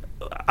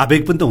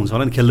आवेग पनि त हुन्छ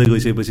होला नि, खेल्दै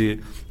गइसकेपछि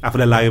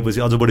आफूलाई लागेपछि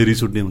अझ बढी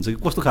रिस उठ्ने हुन्छ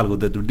कि कस्तो खालको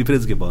त्यो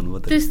डिफरेन्स के भन्नुभयो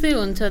त? त्यस्तै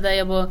हुन्छ दाइ।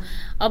 अब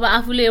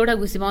आफूले एउटा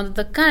घुसी पाउँदा त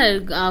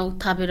कहाँ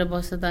थापेर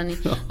बस्छ त, अनि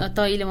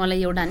तैँले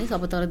मलाई एउटा हानिस्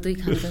अब तर दुई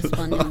खान्छस्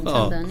भन्ने हुन्छ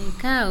त। अनि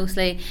कहाँ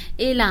उसलाई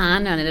ल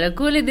हान भनेर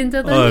कसले दिन्छ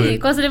त,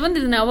 कसैले पनि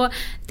दिँदैन। अब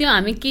त्यो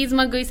हामी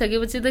केजमा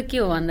गइसकेपछि त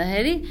के हो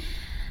भन्दाखेरि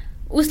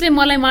उसले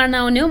मलाई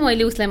मार्न आउने हो,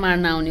 मैले उसलाई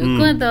मार्न आउने हो,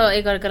 कहाँ त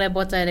एकअर्कालाई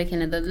बचाएर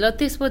खेल्ने त। ल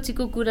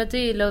त्यसपछिको कुरा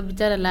चाहिँ ल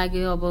बिचरा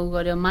लाग्यो, अब उ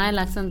गऱ्यो, माया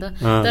लाग्छ नि त।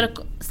 तर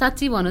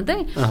साँच्ची भन्नु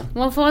त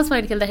म फर्स्ट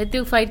फाइट खेल्दाखेरि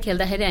त्यो फाइट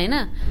खेल्दाखेरि होइन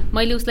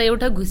मैले उसलाई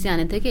एउटा घुसी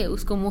हानेको थिएँ कि,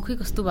 उसको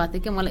मुखै कस्तो भएको थियो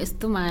क्या, मलाई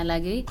यस्तो माया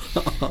लाग्यो है,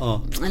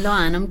 ल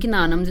हानौँ कि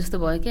नहानौँ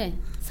जस्तो भयो क्या।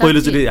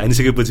 पहिलोचोटि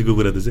हानिसकेपछिको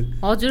कुरा त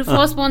चाहिँ हजुर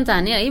फर्स्ट पन्च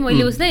हाने है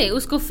मैले, उसलाई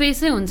उसको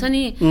फेसै हुन्छ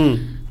नि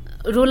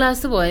रोला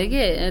जस्तो भयो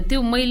कि,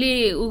 त्यो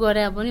मैले उ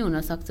गरे पनि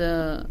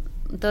हुनसक्छ।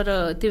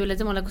 तर त्यो बेला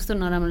चाहिँ मलाई कस्तो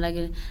नराम्रो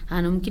लाग्यो,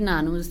 हानौँ कि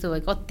नहानौँ जस्तो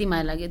भयो, कति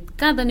माया लाग्यो।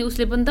 कहाँ त नि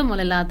उसले पनि त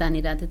मलाई लात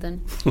हानिरहेको थियो त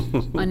नि।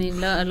 अनि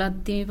ल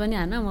तिमी पनि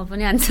हान म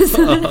पनि हान्छु।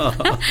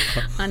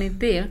 अनि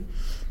त्यही हो।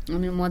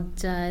 अनि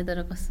मजा आयो।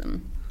 तर कस्तो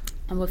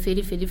अब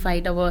फेरि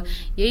फाइट अब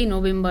यही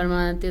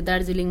नोभेम्बरमा त्यो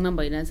दार्जिलिङमा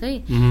भइरहेछ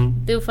है,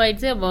 त्यो फाइट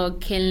चाहिँ अब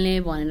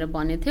खेल्ने भनेर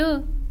भनेको थियो।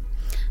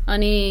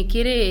 अनि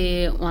के अरे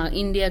उहाँ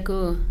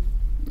इन्डियाको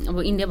अब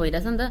इन्डिया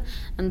भइरहेछ नि त।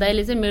 अनि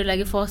दाइले चाहिँ मेरो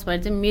लागि फर्स्ट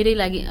फाइट चाहिँ मेरै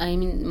लागि आई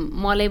मिन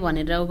मलाई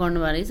भनेर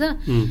गर्नुभएको रहेछ।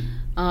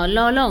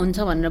 ल हुन्छ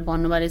भनेर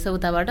भन्नुभएको रहेछ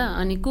उताबाट।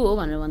 अनि को हो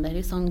भनेर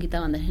भन्दाखेरि सङ्गीता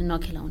भन्दाखेरि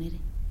नखेलाउने रे।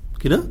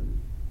 किन?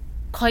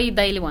 खै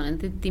दाइले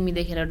भने तिमी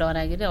देखेर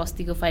डरायो रे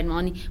अस्तिको फाइटमा।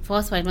 अनि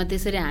फर्स्ट फाइटमा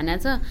त्यसरी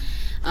हानेछ।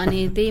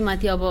 अनि त्यही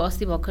माथि अब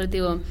अस्ति भर्खर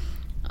त्यो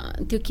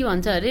के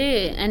भन्छ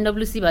अरे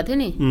एनडब्ल्युसी भएको थियो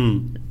नि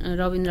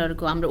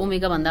रविन्द्रहरूको, हाम्रो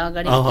ओमेगा भन्दा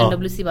अगाडि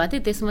एनडब्ल्युसी भएको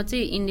थियो, त्यसमा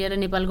चाहिँ इन्डिया र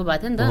नेपालको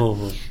भएको थियो नि त।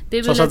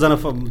 त्यो बेला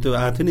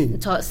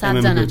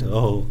 6-7 जना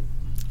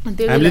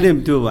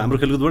हाम्रो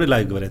खेलकुदबाटै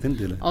लागेको भएको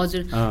थियो नि।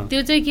 हजुर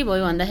त्यो चाहिँ के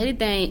भयो भन्दाखेरि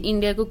त्यहाँ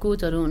इन्डियाको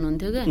कोचहरू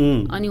हुनुहुन्थ्यो क्या,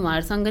 अनि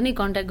उहाँहरूसँग नै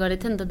कन्ट्याक्ट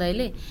गरेको थियो नि त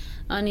दाइले।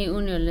 अनि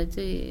उनीहरूले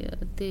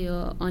चाहिँ त्यही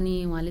हो।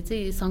 अनि उहाँले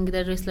चाहिँ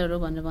सङ्गीता रेस्लर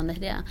हो भनेर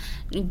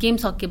भन्दाखेरि गेम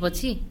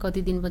सकेपछि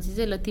कति दिनपछि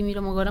चाहिँ ल तिमी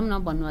र म गरौँ न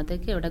भन्नुभएको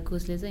थियो कि एउटा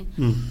कोचले चाहिँ,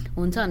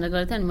 हुन्छ भनेर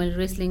गरेको थियो। अनि मैले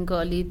रेस्लिङको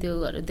अलि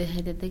त्योहरू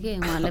देखाइदिएको थिएँ कि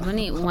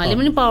उहाँले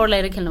पनि पावर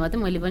लगाएर खेल्नुभएको थियो,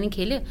 मैले पनि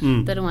खेलेँ।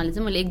 तर उहाँले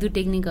चाहिँ मैले 1-2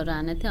 टेक्निकहरू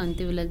हानेको थिएँ। अनि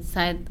त्यो बेला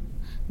सायद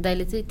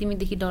दाइले चाहिँ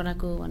तिमीदेखि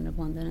डराएको भनेर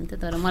भन्दैन थियो,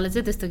 तर मलाई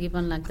चाहिँ त्यस्तो केही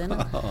पनि लाग्दैन।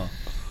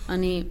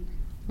 अनि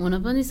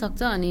हुन पनि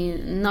सक्छ। अनि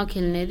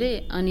नखेल्ने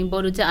रे। अनि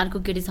बरु चाहिँ अर्को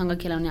केटीसँग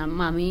खेलाउने।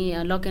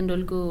 हामी लक एन्ड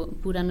रोलको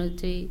पुरानो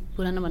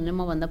भनेर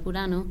मभन्दा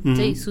पुरानो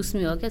चाहिँ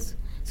सुस्मी हो क्या,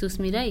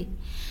 सुस्मी राई।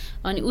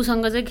 अनि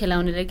उसँग चाहिँ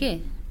खेलाउने रे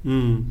के।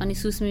 अनि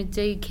सुस्मी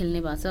चाहिँ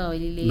खेल्ने भएको छ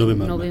अहिले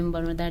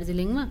नोभेम्बरमा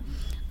दार्जिलिङमा।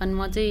 अनि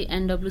म चाहिँ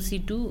एनडब्ल्युसी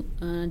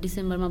 2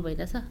 डिसेम्बरमा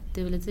भइरहेछ।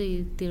 त्यो बेला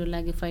चाहिँ तेरो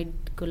लागि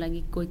फाइटको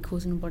लागि कोही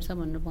खोज्नुपर्छ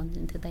भनेर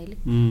भनिदिन्थ्यो दाइले।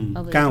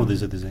 अब कहाँ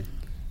हुँदैछ त्यो चाहिँ?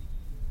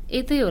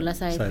 यतै होला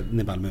सायद,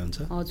 नेपालमै हुन्छ।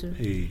 हजुर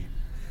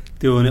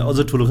त्यो भने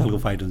अझ ठुलो खालको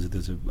फाइट हुन्छ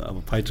त्यो चाहिँ।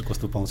 अब फाइट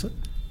कस्तो पाउँछ?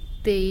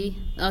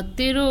 त्यही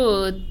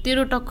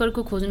तेरो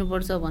टक्करको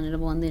खोज्नुपर्छ भनेर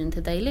भन्दैन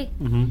थियो दाइले।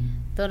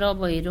 तर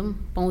अब हेरौँ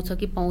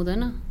पाउँछ कि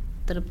पाउँदैन,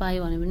 तर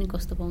पायो भने पनि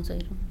कस्तो पाउँछ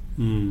हेरौँ।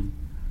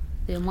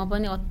 त्यो म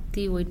पनि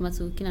अति वेटमा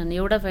छु, किनभने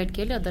एउटा फाइट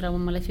खेल्यो तर अब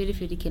मलाई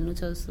फेरि खेल्नु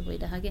छ जस्तो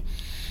भइरहेको क्या।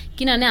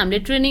 किनभने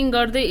हामीले ट्रेनिङ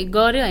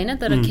गऱ्यो होइन,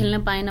 तर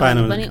खेल्न पाएन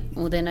भने पनि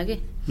हुँदैन कि।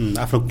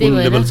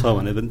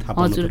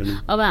 हजुर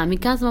अब हामी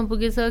कहाँसम्म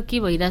पुगेछ, के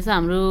भइरहेछ,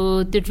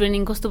 हाम्रो त्यो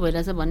ट्रेनिङ कस्तो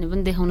भइरहेछ भन्ने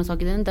पनि देखाउन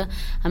सकिँदैन नि त।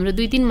 हाम्रो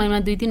 2-3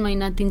 महिना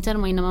 3-4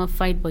 महिनामा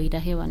फाइट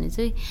भइराख्यो भने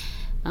चाहिँ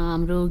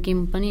हाम्रो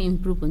गेम पनि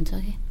इम्प्रुभ हुन्छ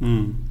कि।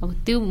 अब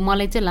त्यो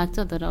मलाई चाहिँ लाग्छ,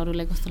 तर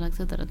अरूलाई कस्तो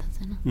लाग्छ तर थाहा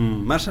छैन।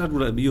 मार्सल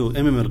आर्ट यो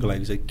एमएमएको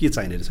लागि चाहिँ के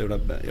चाहिने रहेछ?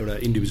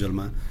 एउटा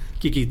इन्डिभिजुअलमा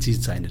के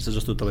चिज चाहिने रहेछ?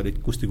 जस्तो तपाईँले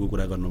कुस्तीको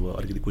कुरा गर्नुभयो,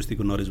 अलिकति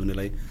कुस्तीको नलेज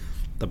हुनेलाई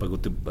तपाईँको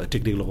त्यो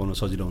टेक्निक लगाउन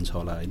सजिलो हुन्छ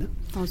होला होइन?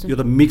 यो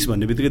त मिक्स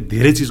भन्ने बित्तिकै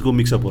धेरै चिजको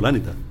मिक्सअप होला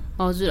नि त?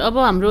 हजुर, अब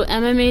हाम्रो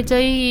एमएमए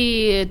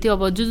चाहिँ त्यो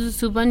अब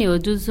जुजुत्सु पनि हो,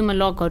 जुजुत्सुमा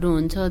लकहरू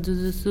हुन्छ,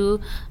 जुजुत्सु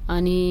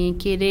अनि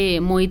के अरे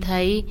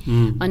मोइथाई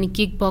अनि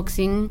किक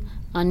बक्सिङ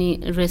अनि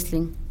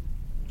रेस्लिङ,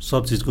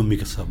 सब चिजको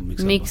मिक्स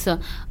छ।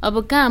 अब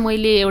कहाँ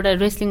मैले एउटा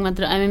रेस्लिङ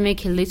मात्र एमएमए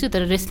खेल्दैछु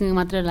तर रेस्लिङ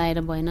मात्र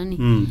लाएर भएन नि।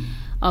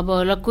 अब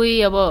ल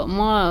कोही अब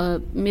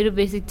मेरो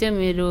बेसिक चाहिँ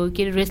मेरो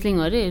के अरे रेस्लिङ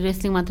हो अरे,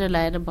 रेस्लिङ मात्र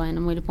लाएर भएन,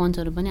 मैले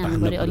पन्चहरू पनि हाल्नु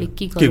पऱ्यो, अलिक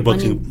किकहरू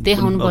पनि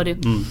देखाउनु पऱ्यो।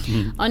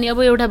 अनि अब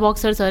एउटा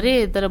बक्सर छ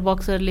अरे तर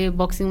बक्सरले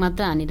बक्सिङ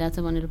मात्र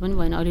हानिरहेछ भनेर पनि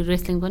भएन, अलिक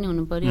रेस्लिङ पनि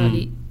हुनु पऱ्यो,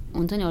 अलिक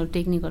हुन्छ नि अरू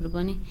टेक्निकहरू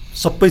पनि,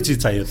 सबै चिज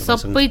चाहियो,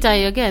 सबै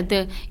चाहियो क्या।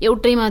 त्यो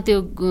एउटैमा त्यो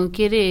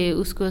के अरे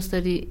उसको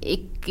यसरी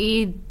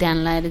एकै ध्यान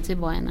लाएर चाहिँ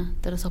भएन,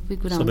 तर सबै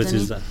कुरा हुन्छ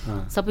नि,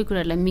 सबै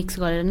कुराहरूलाई मिक्स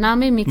गरेर,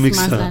 नामै मिक्स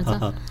मार्सल आर्ट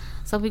छ,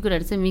 सबै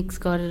कुराहरू चाहिँ मिक्स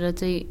गरेर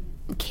चाहिँ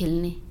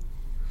खेल्ने।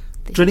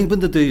 ट्रेनिङ पनि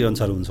त त्यही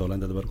अनुसार हुन्छ होला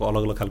नि त, तपाईँहरूको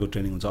अलग अलग खालको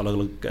ट्रेनिङ हुन्छ, अलग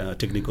अलग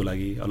टेक्निकको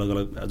लागि अलग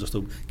अलग, जस्तो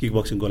किक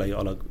बक्सिङको लागि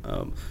अलग,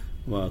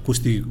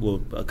 कुस्तीको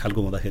खालको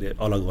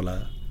हुँदाखेरि अलग होला,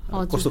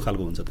 कस्तो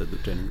खालको हुन्छ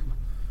त्यो ट्रेनिङ?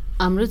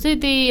 हाम्रो चाहिँ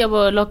त्यही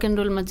अब लक एन्ड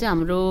रोलमा चाहिँ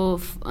हाम्रो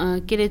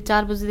के अरे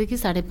 4 बजीदेखि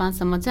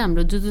 5:30सम्म चाहिँ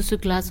हाम्रो जुजुत्सु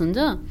क्लास हुन्छ।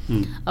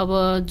 अब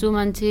जो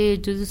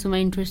मान्छे जुजुत्सुमा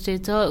इन्ट्रेस्टेड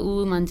छ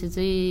ऊ मान्छे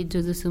चाहिँ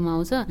जुजुत्सुमा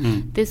आउँछ।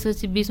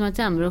 त्यसपछि बिचमा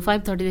चाहिँ हाम्रो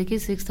 5:30देखि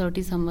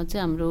 6:30सम्म चाहिँ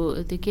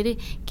हाम्रो त्यो के अरे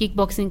किक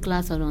बक्सिङ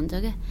क्लासहरू हुन्छ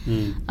क्या।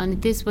 अनि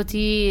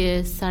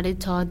त्यसपछि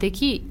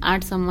 6:30देखि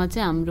 8सम्म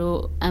चाहिँ हाम्रो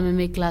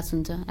एमएमए क्लास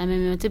हुन्छ।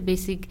 एमएमएमा चाहिँ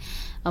बेसिक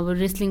अब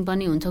रेस्लिङ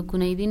पनि हुन्छ,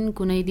 कुनै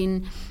दिन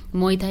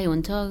मोइथाई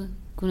हुन्छ,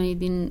 कुनै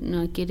दिन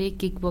के अरे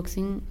किक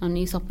बक्सिङ,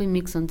 अनि सबै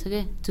मिक्स हुन्छ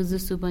क्या,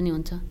 जुजुत्सु पनि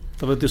हुन्छ।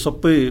 तपाईँ त्यो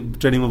सबै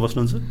ट्रेनिङमा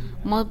बस्नुहुन्छ?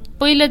 म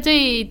पहिला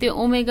चाहिँ त्यो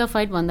ओमेगा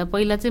फाइट भन्दा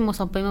पहिला चाहिँ म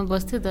सबैमा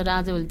बस्थेँ, तर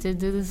आजभोलि चाहिँ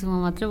जुजुत्सुमा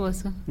मात्रै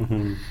बस्छु।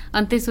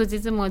 अनि त्यसपछि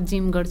चाहिँ म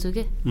जिम गर्छु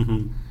क्या,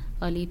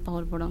 अलि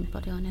पावर बढाउनु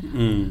पर्यो भनेर।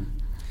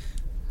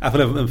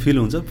 आफूलाई फिल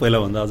हुन्छ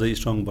पहिलाभन्दा अझै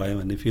स्ट्रङ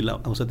भयो भन्ने फिल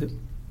आउँछ त्यो?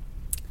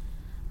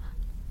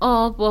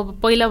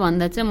 पहिला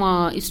भन्दा चाहिँ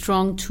म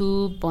स्ट्रङ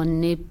छु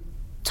भन्ने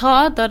छ,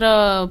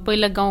 तर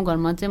पहिला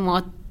गाउँघरमा चाहिँ म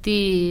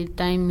अति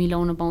टाइम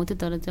मिलाउन पाउँथेँ,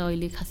 तर चाहिँ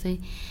अहिले खासै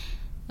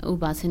ऊ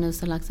भएको छैन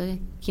जस्तो लाग्छ क्या।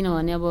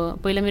 किनभने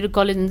अब पहिला मेरो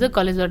कलेज हुन्छ,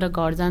 कलेजबाट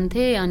घर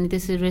जान्थेँ, अनि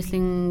त्यसरी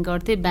रेस्लिङ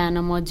गर्थेँ, बिहान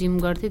म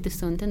जिम गर्थेँ,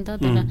 त्यस्तो हुन्थ्यो नि त।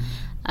 तर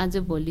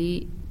आजभोलि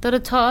तर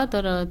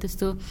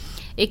त्यस्तो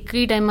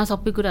एकै टाइममा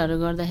सबै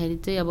कुराहरू गर्दाखेरि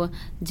चाहिँ अब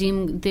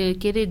जिम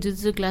त्यो के अरे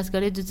जुजुत्सु क्लास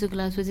गरेँ, जुजुत्सु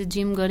क्लासपछि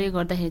जिम गरेँ,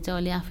 गर्दाखेरि चाहिँ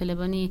अलि आफैलाई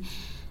पनि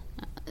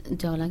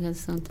झ्याउ लाग्यो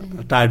जस्तो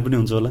हुन्छ। टायर्ड पनि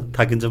हुन्छ होला,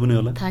 थाकिन्छ पनि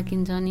होला?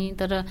 थाकिन्छ नि,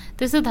 तर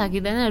त्यस्तो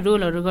थाकिँदैन।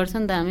 रोलहरू गर्छ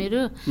नि त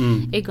हामीहरू,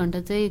 1 घन्टा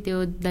चाहिँ त्यो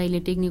दाइले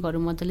टेक्निकहरू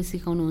मजाले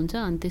सिकाउनुहुन्छ,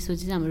 अनि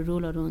त्यसपछि चाहिँ हाम्रो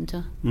रोलहरू हुन्छ,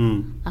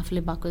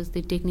 आफूले भएको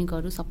जस्तै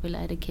टेक्निकहरू सबै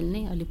लगाएर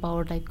खेल्ने, अलिक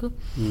पावर टाइपको।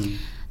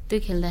 त्यो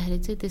खेल्दाखेरि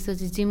चाहिँ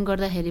त्यसपछि जिम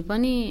गर्दाखेरि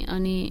पनि,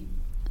 अनि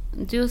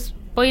जो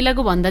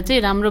पहिलाको भन्दा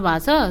चाहिँ राम्रो भएको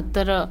छ,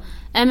 तर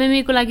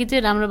एमएमएको लागि चाहिँ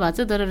राम्रो भएको छ,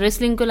 तर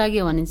रेस्लिङको लागि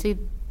हो भने चाहिँ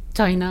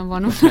छैन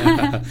भनौँ।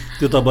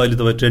 त्यो त अब अहिले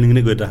तपाईँ ट्रेनिङ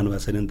नै गरिराख्नु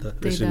भएको छैन नि त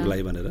रेस्लिङको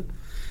लागि भनेर।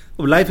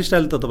 अब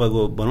लाइफस्टाइल त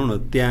तपाईँको भनौँ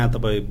न, त्यहाँ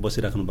तपाईँ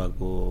बसिराख्नु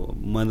भएको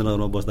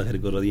महेन्द्रनगरमा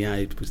बस्दाखेरिको र यहाँ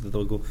आएपछि त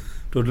तपाईँको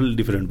टोटल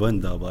डिफरेन्ट भयो नि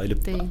त। अब अहिले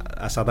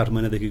 7-8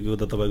 महिनादेखिको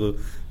त तपाईँको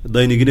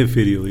दैनिकी नै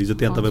फेरि हो, हिजो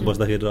त्यहाँ तपाईँ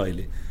बस्दाखेरि र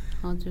अहिले।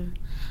 हजुर,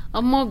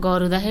 अब म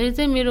घर हुँदाखेरि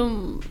चाहिँ मेरो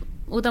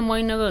उता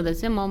महेन्द्रनगर हुँदा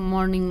चाहिँ म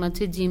मर्निङमा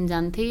चाहिँ जिम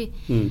जान्थेँ,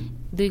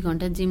 2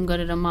 घन्टा जिम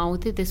गरेर म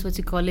आउँथेँ,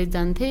 त्यसपछि कलेज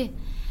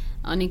जान्थेँ,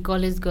 अनि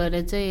कलेज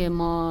गएर चाहिँ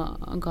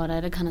म घर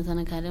आएर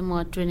खानासाना खाएर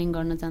म ट्रेनिङ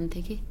गर्न जान्थेँ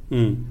कि,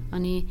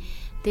 अनि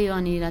त्यही हो,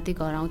 अनि राति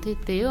घर आउँथेँ,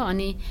 त्यही हो।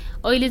 अनि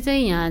अहिले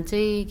चाहिँ यहाँ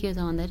चाहिँ के छ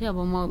भन्दाखेरि अब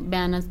म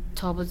बिहान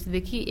 6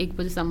 बजीदेखि 1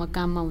 बजीसम्म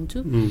काममा हुन्छु,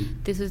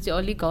 त्यसपछि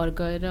अलिक घर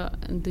गएर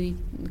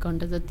 2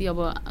 घन्टा जति अब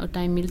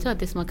टाइम मिल्छ,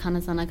 त्यसमा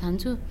खानासाना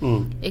खान्छु,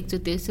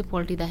 एकचोटि यसो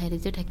पल्टिँदाखेरि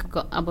चाहिँ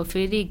ठ्याक्क अब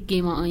फेरि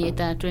गेम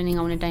यता ट्रेनिङ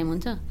आउने टाइम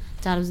हुन्छ,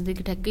 4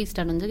 बजीदेखि ठ्याक्कै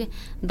स्टार्ट हुन्छ कि।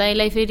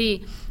 दाइलाई फेरि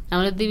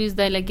हाम्रो दिविज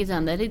दाइलाई के छ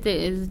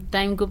भन्दाखेरि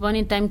टाइमको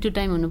पनि टाइम टु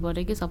टाइम हुनु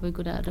पऱ्यो कि, सबै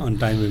कुराहरू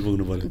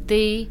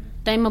त्यही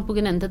टाइममा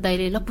पुगेन भने त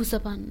दाइले ल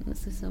पुसपान।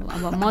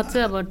 अब म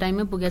चाहिँ अब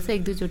टाइममै पुगेको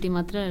छ, 1-2 चोटि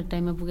मात्र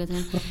टाइममा पुगेको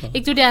छैन।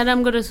 एकचोटि आराम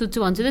गरेर सुत्छु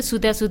भन्छु त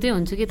सुत्दै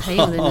हुन्छु कि, थाहै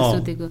हुँदैन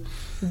सुतेको।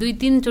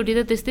 2-3 चोटि त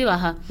त्यस्तै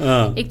भए,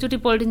 एकचोटि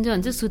पल्टिन्छ भने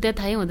चाहिँ सुत्या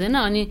थाहै हुँदैन,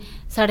 अनि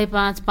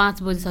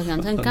 5:30-5 बजिसक्यो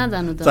भने कहाँ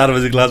जानु त, 4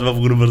 बजी क्लासमा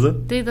पुग्नुपर्छ,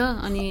 त्यही त।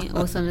 अनि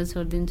होस् भनेर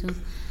छोडिदिन्छु।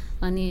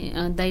 अनि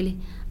दाइले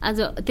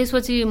आज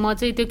त्यसपछि म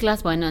चाहिँ त्यो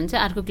क्लास भएन भने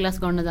चाहिँ अर्को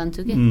क्लास गर्न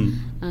जान्छु कि,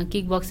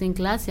 किक बक्सिङ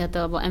क्लास या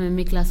त अब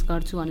एमएमए क्लास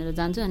गर्छु भनेर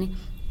जान्छु। अनि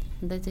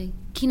दाइ चाहिँ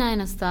किन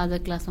आएन जस्तो आज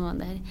क्लासमा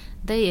भन्दाखेरि,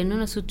 दाइ हेर्नु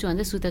न सुत्छु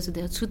भने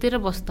चाहिँ सुतेर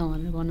बस्छौँ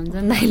भनेर भन्नुहुन्छ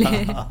नि दाइले।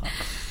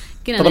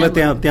 किनभने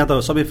त्यहाँ त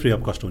सबै फ्री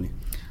अफ कस्ट हो नि?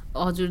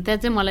 हजुर, त्यहाँ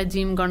चाहिँ मलाई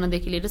जिम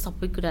गर्नदेखि लिएर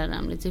सबै कुराहरू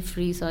हामीले चाहिँ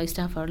फ्री छ।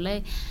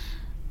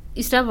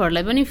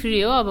 स्टाफहरूलाई पनि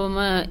फ्री हो। अब म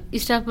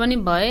स्टाफ पनि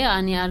भएँ,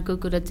 अनि अर्को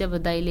कुरा चाहिँ अब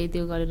दाइले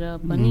त्यो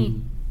गरेर पनि।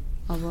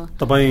 अब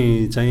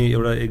तपाईँ चाहिँ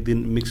एउटा एक दिन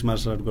मिक्स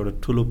मार्सल आर्टको एउटा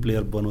ठुलो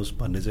प्लेयर बनोस्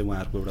भन्ने चाहिँ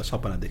उहाँहरूको एउटा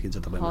सपना देखिन्छ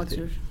तपाईँ?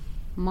 हजुर,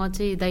 म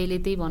चाहिँ दाइले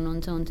त्यही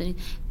भन्नुहुन्छ, हुन्छ नि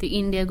त्यो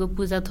इन्डियाको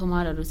पूजा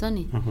थोमारहरू छ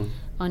नि,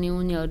 अनि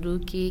उनीहरू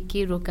के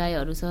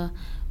रोकाइहरू छ,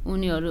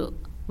 उनीहरू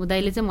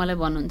दाइले चाहिँ मलाई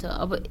भन्नुहुन्छ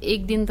अब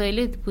एक दिन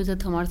तैँले पूजा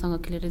थोमारसँग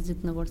खेलेर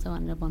जित्नुपर्छ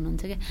भनेर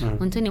भन्नुहुन्छ क्या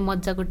हुन्छ नि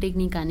मजाको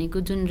टेक्निक हानेको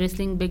जुन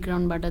रेस्लिङ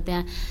ब्याकग्राउन्डबाट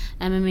त्यहाँ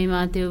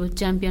एमएमएमा त्यो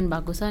च्याम्पियन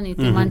भएको छ नि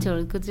त्यो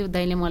मान्छेहरूको चाहिँ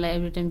दाइले मलाई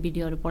एभ्री टाइम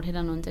भिडियोहरू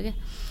पठाइरहनुहुन्छ क्या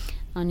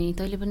अनि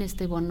तैँले पनि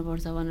यस्तै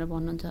भन्नुपर्छ भनेर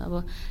भन्नुहुन्छ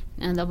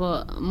अब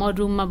म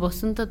रुममा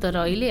बस्छु नि त तर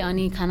अहिले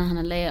अनि खाना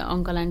खानालाई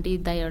अङ्कल आन्टी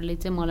दाइहरूले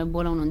चाहिँ मलाई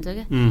बोलाउनुहुन्छ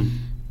क्या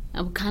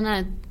अब खाना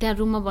त्यहाँ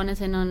रुममा बनाएको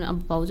छैन अब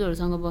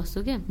भाउजूहरूसँग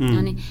बस्छु क्या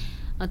अनि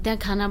त्यहाँ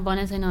खाना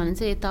बनाएको छैन भने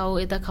चाहिँ यता आऊ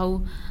यता खाऊ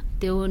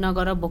त्यो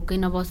नगर भोकै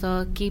नबस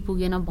के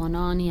पुगेन भन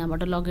अनि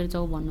यहाँबाट लगेर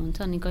जाऊ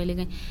भन्नुहुन्छ अनि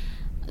कहिलेकाहीँ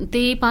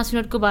त्यही 5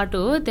 मिनटको बाटो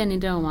हो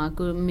त्यहाँनिर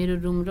उहाँको मेरो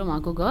रुम र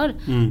उहाँको घर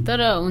तर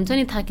हुन्छ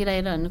नि थाकेर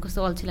आएर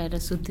कस्तो अल्छी लागेर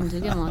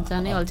सुत्दिन्छु क्या म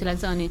जानै अल्छी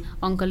लाग्छ अनि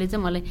अङ्कलले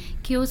चाहिँ मलाई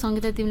के हो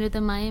सङ्गीता तिमीले त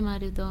मायै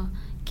मार्यो त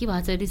के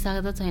भएको छ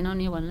रिसाएको त छैन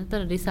नि भनेर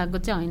तर रिसाएको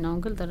चाहिँ होइन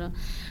अङ्कल तर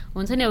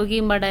हुन्छ नि अब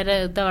गेमबाट आएर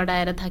उताबाट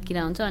आएर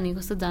थाकिरहेको हुन्छ अनि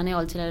कस्तो जानै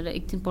अल्छी लागेर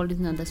एकछिन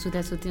पल्टिनु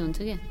जाँदा सुती हुन्छ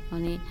क्या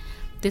अनि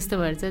त्यस्तो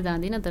भएर चाहिँ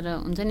जाँदिनँ तर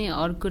हुन्छ नि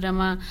अरू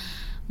कुरामा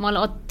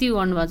मलाई अति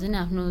गर्नुभएको छ नि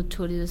आफ्नो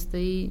छोरी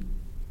जस्तै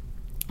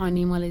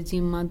अनि मलाई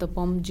जिममा त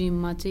पम्प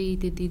जिममा चाहिँ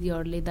त्यो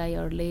दिदीहरूले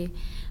दाइहरूले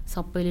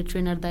सबैले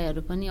ट्रेनर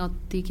दाइहरू पनि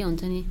अति के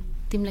हुन्छ नि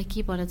तिमीलाई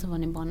के परेछ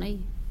भने भन है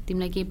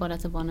तिमीलाई के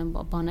परेछ भन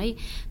है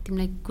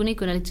तिमीलाई कुनै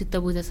कुराले चित्त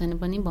बुझेको छैन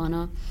पनि भन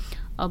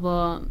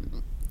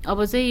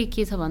अब चाहिँ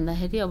के छ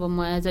भन्दाखेरि अब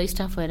म एज अ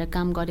स्टाफ भएर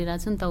काम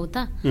गरिरहेको छु नि त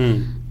उता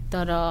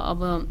तर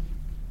अब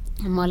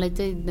मलाई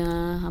चाहिँ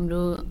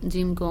हाम्रो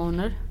जिमको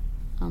ओनर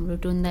हाम्रो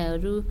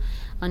टोन्दाहरू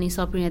अनि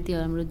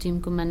सप्रियातीहरू हाम्रो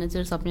जिमको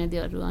म्यानेजर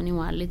सप्रियातीहरू अनि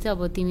उहाँहरूले चाहिँ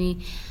अब तिमी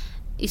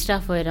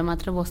स्टाफ भएर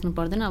मात्र बस्नु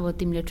पर्दैन अब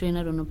तिमीले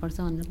ट्रेनर हुनुपर्छ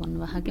भनेर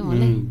भन्नुभएको कि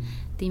मलाई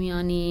तिमी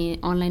अनि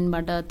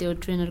अनलाइनबाट त्यो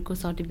ट्रेनरको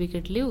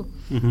सर्टिफिकेट लिऊ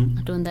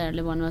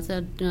टोन्दाहरूले भन्नुभएको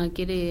छ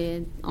के अरे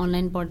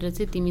अनलाइन पढेर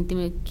चाहिँ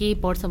तिमी के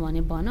पढ्छ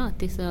भने भन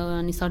त्यसो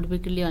अनि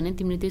सर्टिफिकेट लियो भने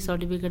तिमीले त्यो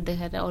सर्टिफिकेट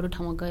देखाएर अरू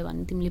ठाउँमा गयो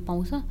भने तिमीले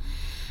पाउँछ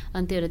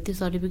अनि त्यो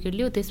सर्टिफिकेट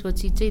लियो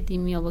त्यसपछि चाहिँ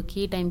तिमी अब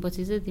के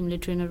टाइमपछि चाहिँ तिमीले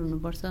ट्रेनर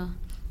हुनुपर्छ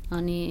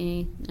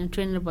अनि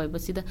ट्रेनर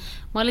भएपछि त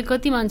मलाई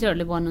कति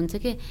मान्छेहरूले भन्नुहुन्छ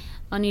कि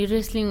अनि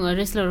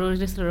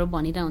रेस्लर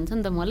भनिरहेको हुन्छ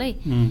नि त मलाई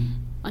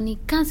अनि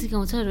कहाँ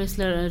सिकाउँछ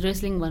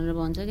रेस्लिङ भनेर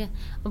भन्छ क्या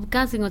अब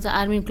कहाँ सिकाउँछ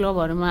आर्मी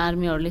क्लबहरूमा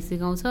आर्मीहरूले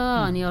सिकाउँछ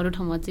अनि अरू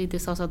ठाउँमा चाहिँ त्यो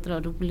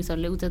सशस्त्रहरू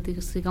पुलिसहरूले उचाति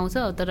सिकाउँछ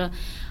तर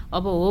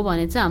अब हो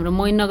भने चाहिँ हाम्रो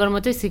मैनगरमा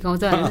चाहिँ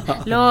सिकाउँछ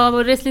ल अब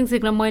रेस्लिङ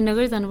सिक्न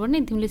मैनगरै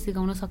जानुपर्ने तिमीले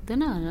सिकाउन सक्दैन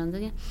भनेर भन्छ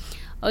क्या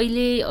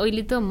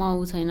अहिले त म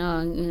छैन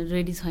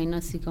रेडी छैन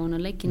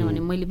सिकाउनलाई किनभने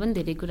मैले पनि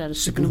धेरै कुराहरू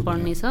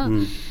सिक्नुपर्ने छ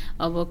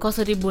अब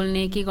कसरी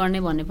बोल्ने के गर्ने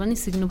भन्ने पनि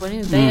सिक्नु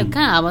पर्यो नि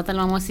कहाँ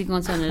हावातालमा म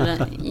सिकाउँछ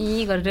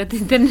भनेर गरेर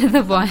त्यति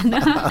त भएन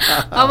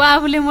अब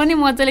आफूले पनि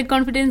मजाले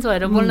कन्फिडेन्स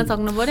भएर बोल्न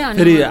सक्नु पर्यो अनि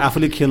फेरि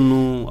आफूले खेल्नु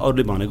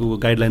अरूले भनेको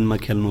गाइडलाइनमा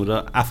खेल्नु र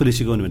आफूले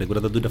सिकाउने भन्ने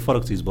कुरा त दुईटा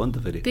फरक चिज भयो नि त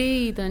फेरि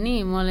त्यही त नि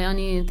मलाई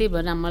अनि त्यही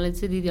भएर मलाई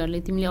चाहिँ दिदीहरूले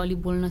तिमीले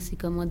अलिक बोल्न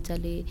सिक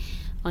मजाले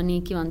अनि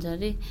के भन्छ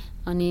अरे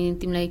अनि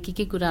तिमीलाई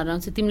के कुराहरू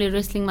आउँछ तिमीले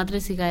रेस्लिङ मात्रै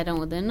सिकाएर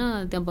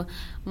हुँदैन त्यहाँ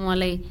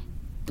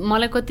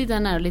मलाई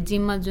कतिजनाहरूले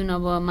जिममा जुन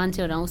अब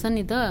मान्छेहरू आउँछ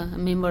नि त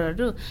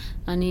मेम्बरहरू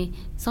अनि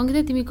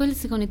सङ्गीता तिमी कहिले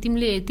सिकाउने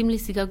तिमीले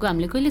सिकाएको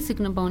हामीले कहिले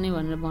सिक्न पाउने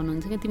भनेर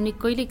भन्नुहुन्छ क्या तिमीले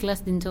कहिले क्लास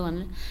दिन्छौ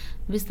भनेर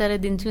बिस्तारै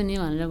दिन्छु नि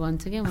भनेर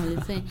भन्छ क्या मैले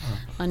चाहिँ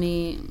अनि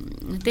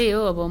त्यही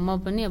हो अब म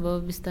पनि अब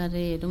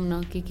बिस्तारै हेरौँ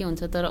न के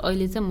हुन्छ तर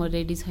अहिले चाहिँ म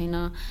रेडी छैन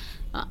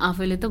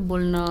आफैले त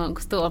बोल्न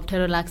कस्तो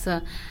अप्ठ्यारो लाग्छ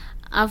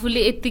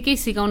आफूले यत्तिकै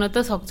सिकाउन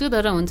त सक्छु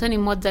तर हुन्छ नि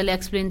मजाले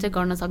एक्सप्लेन चाहिँ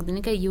गर्न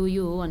सक्दिनँ क्या यो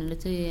हो भनेर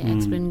चाहिँ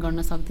एक्सप्लेन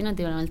गर्न सक्दिनँ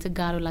त्यही भएर मलाई चाहिँ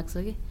गाह्रो लाग्छ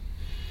कि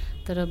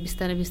तर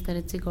बिस्तारै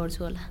चाहिँ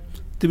गर्छु होला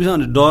तिमीसँग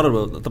अनि डर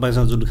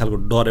तपाईँसँग जुन खालको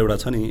डर एउटा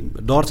छ नि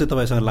डर चाहिँ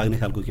तपाईँसँग लाग्ने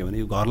खालको के भने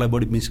घरलाई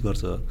बढी मिस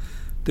गर्छ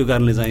त्यो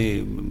कारणले चाहिँ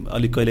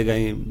अलिक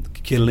कहिलेकाहीँ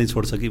खेल्नै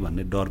छोड्छ कि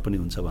भन्ने डर पनि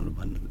हुन्छ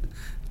भन्ने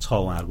छ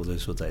उहाँहरूको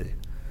चाहिँ सोचाइ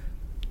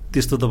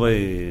त्यस्तो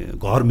तपाईँ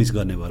घर मिस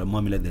गर्ने भएर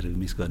मम्मीलाई धेरै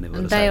मिस गर्ने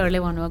भएर दाइहरूले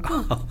भन्नुभएको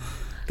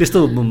त्यस्तो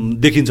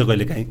देखिन्छ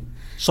कहिलेकाहीँ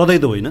सधैँ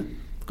त होइन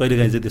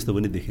कहिलेकाहीँ चाहिँ त्यस्तो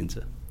पनि देखिन्छ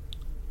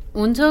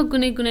हुन्छ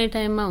कुनै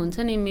टाइममा हुन्छ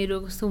नि मेरो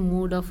कस्तो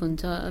मुड अफ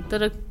हुन्छ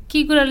तर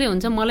के कुराले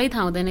हुन्छ मलाई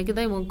थाहा हुँदैन कि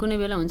दाइ म कुनै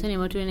बेला हुन्छ नि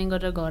म ट्रेनिङ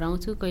गरेर घर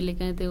आउँछु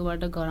कहिलेकाहीँ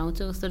त्योबाट घर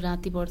आउँछु कस्तो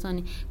राति पर्छ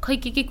अनि खै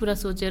के कुरा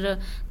सोचेर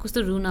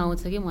कस्तो रुन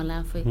आउँछ कि मलाई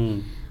आफै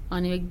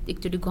अनि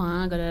एकचोटि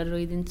घुवा गरेर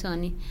रोइदिन्छ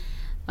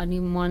अनि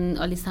मन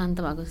अलिक शान्त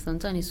भएको जस्तो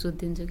हुन्छ अनि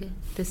सुत्दिन्छु कि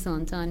त्यस्तो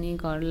हुन्छ अनि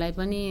घरलाई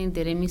पनि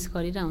धेरै मिस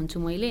गरिरहेको हुन्छु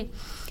मैले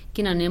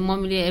किनभने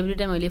मम्मीले एभ्री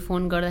टाइम मैले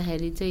फोन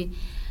गर्दाखेरि चाहिँ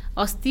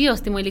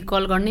अस्ति मैले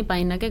कल गर्नै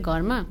पाइनँ क्या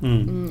घरमा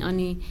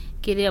अनि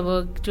के अरे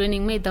अब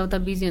ट्रेनिङमै यताउता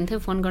बिजी हुन्थ्यो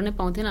फोन गर्नै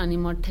पाउँथेन अनि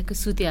म ठ्याक्कै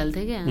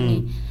सुतिहाल्थेँ क्या अनि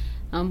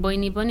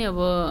बहिनी पनि अब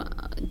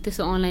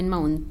त्यसो अनलाइनमा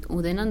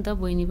हुँदैन नि त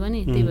बहिनी पनि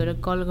त्यही भएर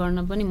कल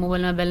गर्न पनि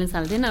मोबाइलमा ब्यालेन्स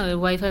हाल्थेन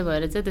वाइफाई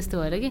भएर चाहिँ त्यस्तो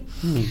भएर कि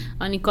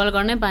अनि कल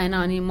गर्नै पाएन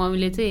अनि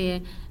मम्मीले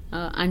चाहिँ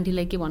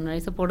आन्टीलाई के भन्नु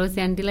रहेछ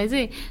पडोसी आन्टीलाई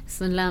चाहिँ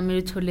सुन्ला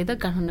मेरो छोरीले त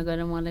काठमाडौँ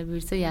गएर मलाई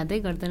बिर्छ यादै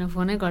गर्दैन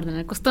फोनै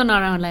गर्दैन कस्तो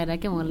नराम्रो लागेर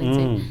क्या मलाई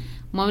चाहिँ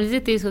मम्मीले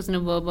चाहिँ त्यही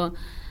सोच्नुभयो अब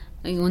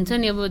हुन्छ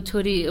नि अब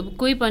छोरी अब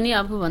कोही पनि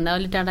आफूभन्दा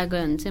अलिक टाढा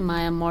गयो भने चाहिँ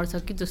माया मर्छ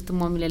कि जस्तो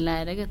मम्मीले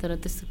लाएर क्या तर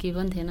त्यस्तो केही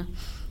पनि थिएन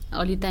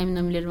अलि टाइम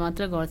नमिलेर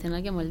मात्र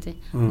गर्थेन क्या मैले चाहिँ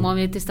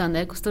मम्मीले त्यस्तो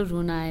भन्दा कस्तो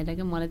रुन आएर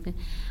क्या मलाई चाहिँ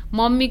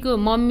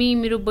मम्मी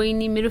मेरो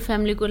बहिनी मेरो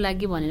फ्यामिलीको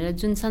लागि भनेर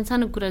जुन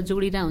सानो कुरा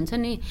जोडिरहेको हुन्छ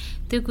नि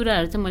त्यो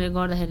कुराहरू चाहिँ मैले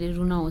गर्दाखेरि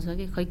रुन आउँछ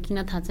कि खै किन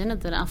थाहा छैन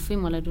तर आफै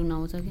मलाई रुन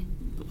आउँछ कि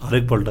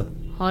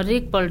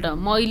हरेकपल्ट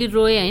म अहिले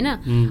रोएँ होइन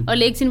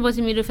अहिले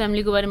एकछिनपछि मेरो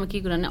फ्यामिलीको बारेमा के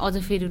कुरा भने अझ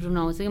फेरि रुन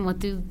आउँछ कि म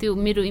त्यो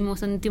मेरो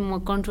इमोसन त्यो म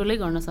कन्ट्रोलै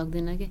गर्न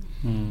सक्दिनँ कि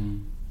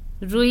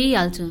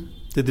रोइहाल्छु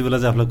त्यति बेला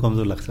चाहिँ आफूलाई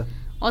कमजोर लाग्छ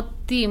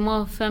अति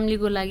म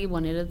फ्यामिलीको लागि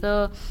भनेर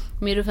त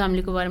मेरो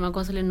फ्यामिलीको बारेमा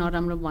कसैले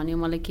नराम्रो भन्यो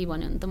मलाई के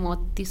भन्यो भने त म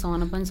अति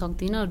सहन पनि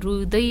सक्दिनँ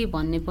रुँदै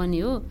भन्ने पनि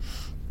हो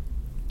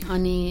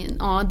अनि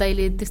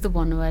दाइले त्यस्तो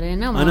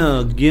भन्नुभयो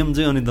होइन गेम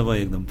चाहिँ अनि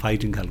तपाईँ एकदम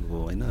फाइटिङ खालको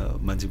हो होइन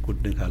मान्छे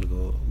कुट्ने खालको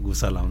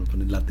गुस्सा लाउनु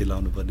पर्ने लात्ती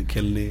लाउनु पर्ने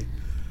खेल्ने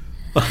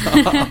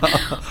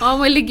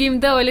मैले गेम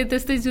त अहिले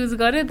त्यस्तै चुज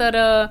गरेँ तर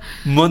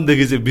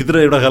मनदेखि चाहिँ भित्र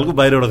एउटा खालको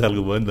बाहिर एउटा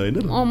खालको भयो नि त होइन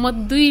म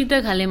दुईवटा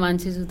खाले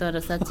मान्छे छु तर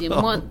साँच्ची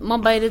म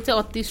बाहिर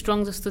चाहिँ अति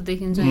स्ट्रङ जस्तो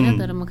देखिन्छ होइन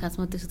तर म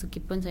खासमा त्यस्तो के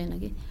पनि छैन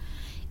कि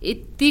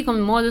यति कम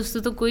म जस्तो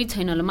त कोही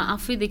छैन होला म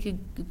आफैदेखि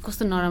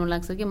कस्तो नराम्रो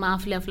लाग्छ कि म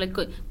आफूलाई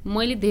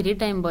मैले धेरै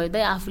टाइम भयो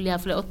दाइ आफूलाई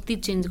अति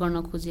चेन्ज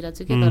गर्न खोजिरहेको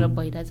छु कि तर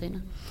भइरहेको छैन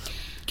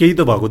केही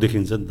त भएको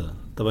देखिन्छ नि त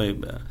तपाईँ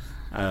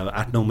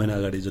 8-9 महिना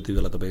अगाडि जति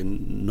बेला तपाईँ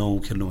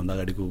 9 खेल्नुभन्दा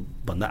अगाडिको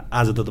भन्दा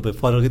आज त तपाईँ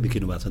फरकै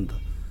देखिनु भएको छ नि त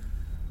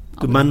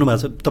त्यो मान्नु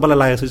भएको छ तपाईँलाई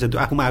लागेको छ त्यो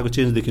आफूमा आएको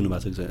चेन्ज देखिनु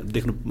भएको छ कि छैन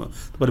देख्नु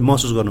तपाईँले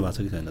महसुस गर्नु भएको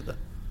छ कि छैन त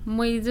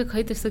मैले चाहिँ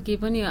खै त्यस्तो केही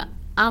पनि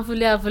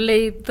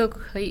आफूलाई त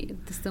खै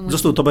त्यस्तो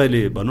जस्तो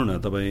तपाईँले भन्नु न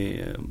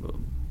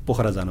तपाईँ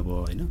पोखरा जानुभयो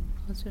होइन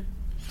हजुर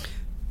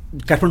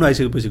काठमाडौँ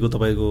आइसकेपछिको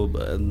तपाईँको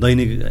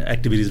दैनिक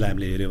एक्टिभिटिजलाई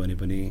हामीले हेऱ्यो भने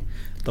पनि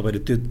तपाईँले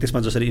त्यसमा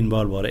जसरी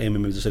इन्भल्भ भएर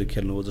एमएमए जसरी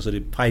खेल्नुभयो जसरी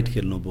फाइट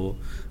खेल्नुभयो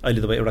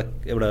अहिले तपाईँ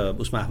एउटा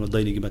उसमा आफ्नो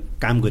दैनिकीमा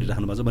काम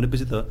गरिराख्नु भएको छ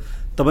भनेपछि त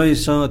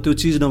तपाईँसँग त्यो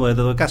चिज नभए त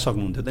तपाईँ कहाँ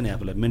सक्नुहुन्थ्यो त नि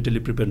आफूलाई मेन्टली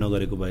प्रिपेयर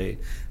नगरेको भए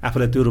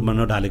आफूलाई त्यो रूपमा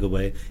नढालेको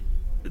भए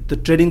त्यो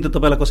ट्रेनिङ त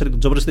तपाईँलाई कसरी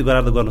जबरजस्ती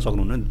गराएर गर्न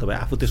सक्नुहुन्न नि तपाईँ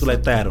आफू त्यसको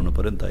लागि तयार हुनु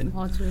पऱ्यो नि त होइन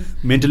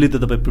मेन्टली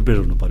त तपाईँ प्रिपेयर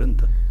हुनु पऱ्यो नि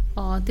त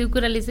त्यो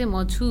कुराले चाहिँ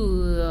म छु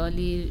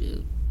अलि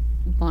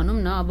भनौँ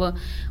न अब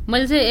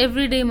मैले चाहिँ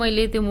एभ्री डे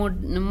मैले त्यो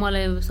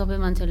मलाई सबै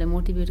मान्छेहरूले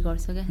मोटिभेट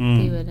गर्छ क्या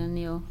त्यही भएर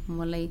नि हो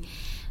मलाई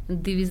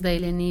दिविज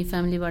दाइले नि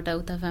फ्यामिलीबाट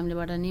उता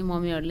फ्यामिलीबाट नि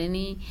मम्मीहरूले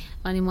नि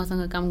अनि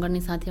मसँग काम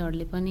गर्ने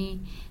साथीहरूले पनि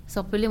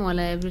सबैले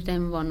मलाई एभ्री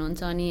टाइम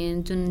भन्नुहुन्छ अनि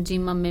जुन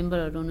जिममा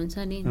मेम्बरहरू हुनुहुन्छ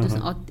नि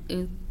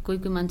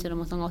कोही मान्छेहरू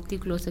मसँग अति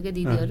क्लोज छ क्या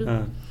दिदीहरू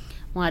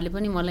उहाँहरूले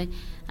पनि मलाई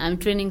हामी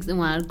ट्रेनिङ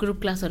उहाँहरू ग्रुप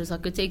क्लासहरू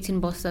सक्यो चाहिँ एकछिन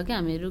बस्छ क्या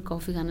हामीहरू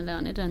कफी खानलाई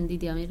भनेर अनि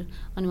दिदी हामीहरू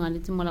अनि उहाँले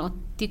चाहिँ मलाई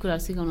अति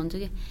कुराहरू सिकाउनुहुन्छ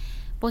क्या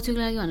पछिको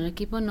लागि भनेर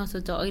के पनि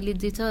नसोच अहिले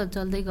जे छ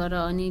चल्दै गर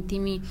अनि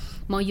तिमी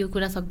म यो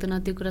कुरा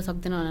सक्दैन त्यो कुरा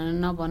सक्दैन भनेर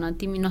नभन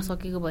तिमी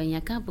नसकेको भए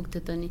यहाँ कहाँ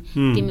पुग्थ्यो त नि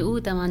तिमी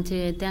त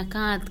मान्छे त्यहाँ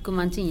कहाँको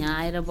मान्छे यहाँ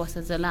आएर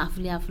बस्छ ल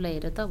आफूलाई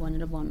हेर त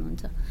भनेर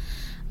भन्नुहुन्छ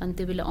अनि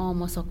त्यो बेला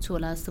म सक्छु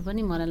होला जस्तो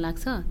पनि मलाई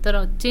लाग्छ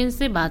तर चेन्ज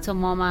चाहिँ भएको छ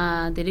ममा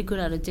धेरै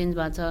कुराहरू चेन्ज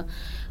भएको छ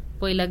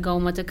पहिला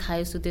गाउँमा चाहिँ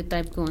खायो सुत्यो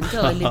टाइपको हुन्छ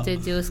अहिले चाहिँ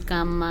जे होस्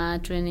काममा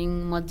ट्रेनिङ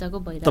मजाको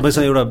भइरहेको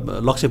तपाईँसँग एउटा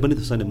लक्ष्य पनि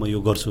त छ नि म यो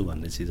गर्छु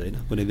भन्ने चिज होइन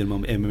कुनै दिन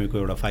म एमएमएको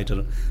एउटा फाइटर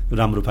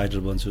राम्रो फाइटर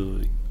बन्छु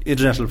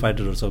इन्टरनेसनल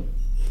फाइटरहरू सब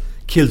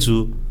खेल्छु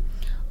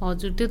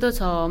हजुर त्यो त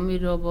छ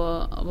मेरो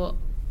अब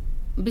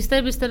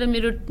बिस्तारै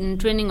मेरो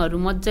ट्रेनिङहरू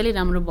मजाले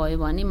राम्रो भयो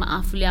भने म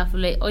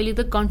आफूलाई अहिले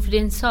त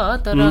कन्फिडेन्स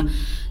छ तर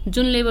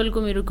जुन लेभलको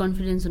मेरो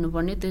कन्फिडेन्स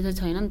हुनुपर्ने त्यो चाहिँ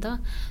छैन नि त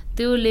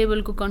त्यो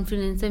लेभलको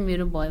कन्फिडेन्स चाहिँ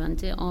मेरो भयो भने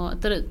चाहिँ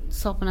तर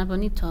सपना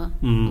पनि छ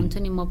हुन्छ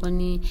नि म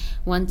पनि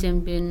 1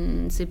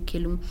 च्याम्पियनसिप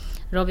खेलौँ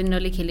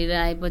रविन्द्रले खेलेर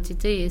आएपछि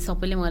चाहिँ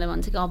सबैले मलाई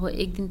भन्छ कि अब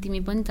एक दिन तिमी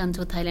पनि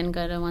जान्छौ थाइल्यान्ड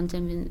गएर 1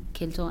 च्याम्पियन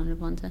खेल्छौ भनेर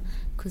भन्छ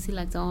खुसी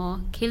लाग्छ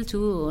खेल्छु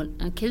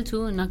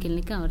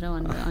नखेल्ने कहाँ हो र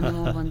भनेर अनि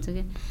म भन्छु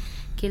कि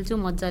खेल्छु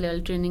मजाले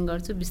अहिले ट्रेनिङ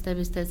गर्छु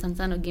बिस्तारै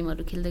सानो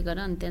गेमहरू खेल्दै गर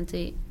अनि त्यहाँ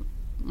चाहिँ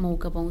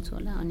मौका पाउँछु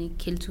होला अनि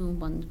खेल्छु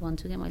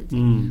भन्छु क्या मैले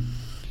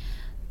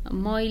चाहिँ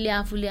मैले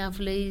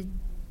आफूलाई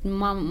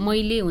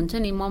मैले हुन्छ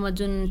नि ममा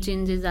जुन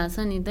चेन्जेस आछ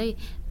नि दाइ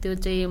त्यो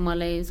चाहिँ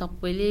मलाई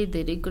सबैले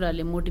धेरै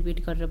कुराहरूले मोटिभेट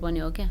गरेर पनि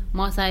हो क्या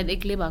म सायद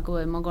एक्लै भएको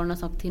भए म गर्न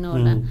सक्थिनँ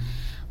होला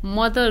म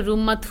त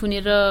रुममा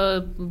थुनेर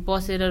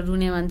बसेर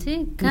रुने मान्छे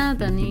कहाँ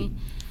त नि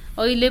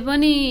अहिले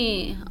पनि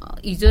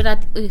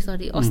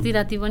अस्ति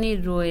राति पनि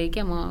रोएँ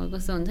क्या म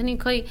कस्तो हुन्छ नि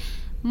खै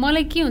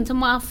मलाई के हुन्छ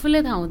म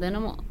आफूलाई थाहा हुँदैन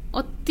म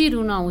अति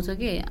रुन आउँछ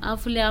कि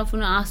आफूले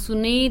आफ्नो आँसु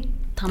नै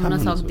थाम्न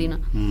सक्दिनँ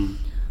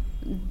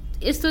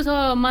यस्तो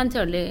छ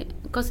मान्छेहरूले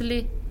कसैले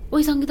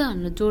ओइ सङ्गीता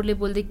भनेर जोडले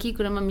बोल्दै के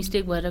कुरामा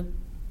मिस्टेक भएर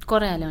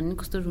कराइहाल्यो भने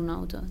कस्तो रुन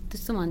आउँछ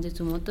त्यस्तो मान्छे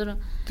छु म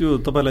तर त्यो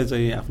तपाईँलाई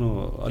चाहिँ आफ्नो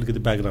अलिकति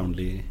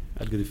ब्याकग्राउन्डले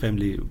अलिकति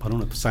फ्यामिली भनौँ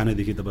न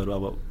सानैदेखि तपाईँहरू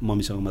अब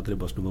मम्मीसँग मात्रै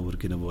बस्नुभयो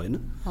हुर्किनुभयो होइन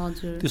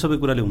हजुर त्यो सबै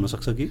कुराले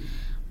हुनसक्छ कि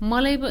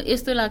मलाई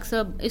यस्तो लाग्छ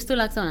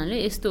भन्नाले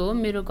यस्तो हो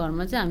मेरो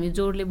घरमा चाहिँ हामी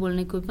जोडले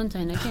बोल्ने कोही पनि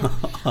छैन क्या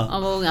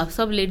अब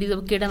सब लेडिज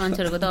अब केटा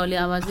मान्छेहरूको त अलि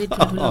आवाजै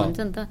ठुलो हुन्छ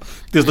नि त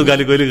त्यस्तो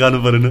गाली कहिले गानु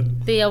परेन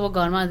त्यही अब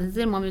घरमा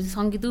चाहिँ मम्मी चाहिँ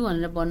सङ्गीतु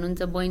भनेर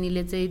भन्नुहुन्छ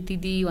बहिनीले चाहिँ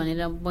दिदी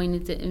भनेर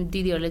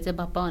दिदीहरूले चाहिँ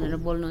बाप्पा भनेर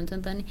बोल्नुहुन्छ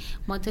नि त अनि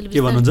मजाले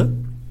के भन्नुहुन्छ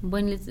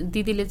बहिनीले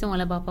दिदीले चाहिँ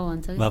मलाई बाप्पा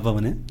भन्छ बाप्पा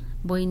भने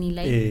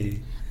बहिनीलाई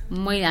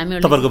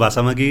तपाईँहरूको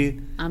भाषामा कि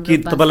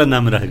तपाईँलाई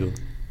नाम राखेको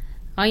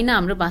होइन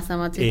हाम्रो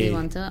भाषामा चाहिँ त्यही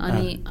भन्छ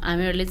अनि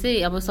हामीहरूले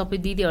चाहिँ अब सबै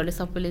दिदीहरूले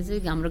सबैले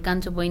चाहिँ हाम्रो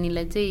कान्छो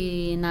बहिनीलाई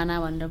चाहिँ नाना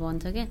भनेर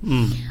भन्छ क्या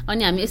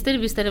अनि हामी यस्तै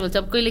बिस्तारै बोल्छ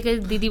अब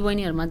कहिलेकाहीँ दिदी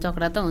बहिनीहरूमा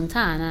झगडा त हुन्छ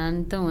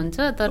हानाहानी त हुन्छ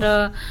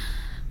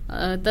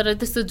तर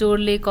त्यस्तो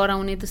जोडले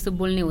कराउने त्यस्तो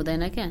बोल्ने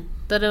हुँदैन क्या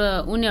तर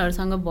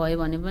उनीहरूसँग भयो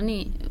भने पनि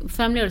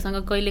फ्यामिलीहरूसँग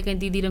कहिलेकाहीँ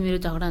दिदी र मेरो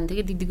झगडा हुन्थ्यो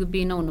कि दिदीको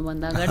बिहे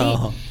नहुनुभन्दा अगाडि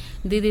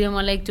दिदीले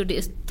मलाई एकचोटि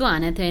यस्तो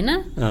हानेको थियो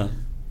होइन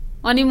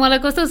अनि मलाई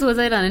कस्तो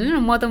सोचाइरहने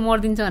म त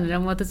मर्दिन्छु भनेर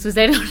म त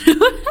सुसाइड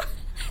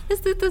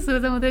यस्तो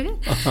सोचाउँथ्यो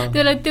क्या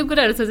त्यसलाई त्यो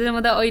कुराहरू सोचेर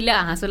म त अहिले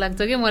हाँसो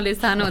लाग्छ क्या मैले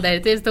सानो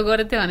हुँदाखेरि चाहिँ यस्तो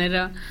गरेको थिएँ भनेर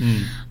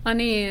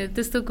अनि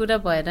त्यस्तो कुरा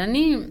भएर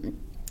नि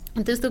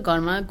त्यस्तो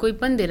घरमा कोही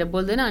पनि धेरै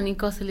बोल्दैन अनि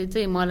कसैले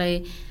चाहिँ मलाई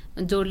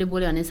जोडले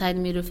बोल्यो भने सायद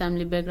मेरो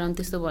फ्यामिली ब्याकग्राउन्ड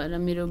त्यस्तो भएर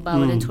मेरो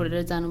बाबाले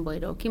छोडेर जानु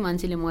भएर हो कि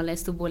मान्छेले मलाई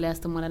यस्तो बोले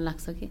जस्तो मलाई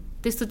लाग्छ कि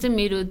त्यस्तो चाहिँ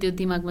मेरो त्यो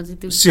दिमागमा चाहिँ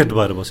त्यो सेट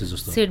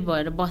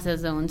भएर बसेर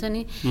हुन्छ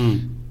नि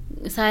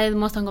सायद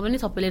मसँग पनि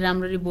सबैले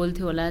राम्ररी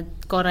बोल्थ्यो होला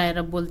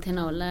कराएर बोल्थेन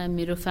होला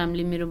मेरो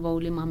फ्यामिली मेरो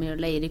बाउले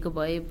मम्मीहरूलाई हेरेको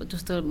भए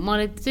जस्तो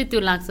मलाई चाहिँ त्यो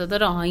लाग्छ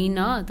तर होइन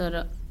तर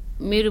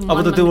मेरो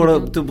अब त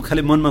त्योबाट त्यो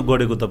खालि मनमा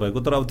गढेको तपाईँको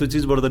तर अब त्यो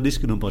चिजबाट त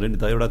निस्किनु पऱ्यो नि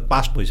त एउटा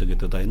पास्ट भइसक्यो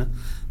त्यो त होइन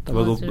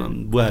तपाईँको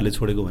बुवाहरूले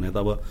छोडेको भने त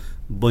अब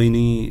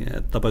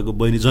तपाईँको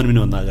बहिनी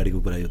जन्मिनुभन्दा अगाडिको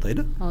कुरा यो त होइन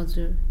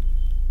हजुर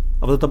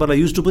अब त तपाईँलाई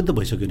युज टु पनि त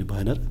भइसक्यो नि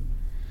भएन र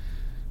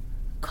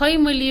खै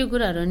मैले यो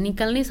कुराहरू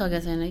निकाल्नै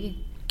सकेको छैन कि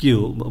के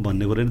हो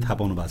भन्ने कुरा नि थाहा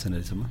पाउनु भएको छैन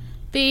रहेछ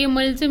त्यही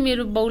मैले चाहिँ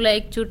मेरो बाउलाई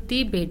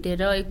एकचोटि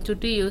भेटेर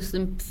एकचोटि यो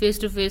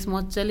फेस टु फेस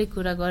मजाले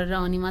कुरा गरेर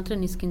अनि मात्र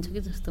निस्किन्छ कि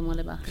जस्तो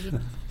मलाई भएको कि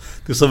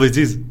त्यो सबै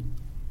चिज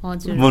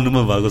हजुर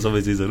मनमा भएको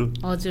सबै चिजहरू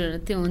हजुर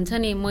त्यो हुन्छ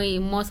नि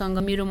मसँग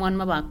मेरो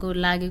मनमा भएको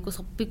लागेको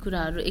सबै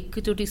कुराहरू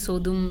एकैचोटि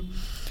सोधौँ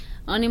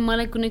अनि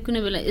मलाई कुनै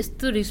कुनै बेला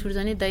यस्तो रिस उठ्छ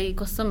नि दाइ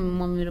कसम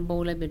म मेरो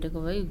बाउलाई भेटेको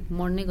भए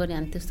मर्ने गरी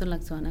हान त्यस्तो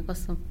लाग्छ भने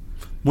कसम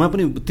उहाँ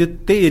पनि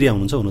त्यही एरिया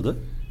हुनुहुन्छ हुनु त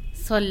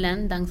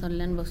दाङ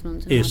सल्यान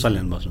बस्नुहुन्छ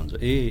सल्यान बस्नुहुन्छ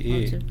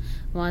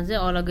उहाँ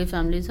चाहिँ अलग्गै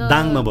फ्यामिली छ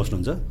दाङमा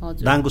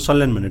बस्नुहुन्छ दाङको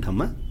सल्यान भन्ने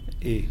ठाउँमा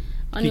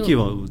अनि के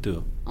भयो त्यो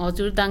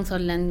हजुर दाङ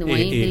सल्यान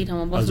त्यही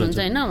ठाउँमा बस्नुहुन्छ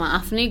होइन उहाँ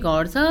आफ्नै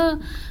घर छ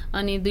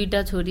अनि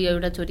दुईटा छोरी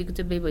एउटा छोरीको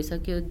चाहिँ बिहे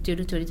भइसक्यो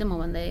जेठो छोरी चाहिँ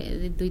मभन्दा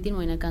 2-3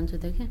 महिना कान्छो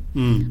थियो क्या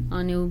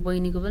अनि ऊ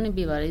बहिनीको पनि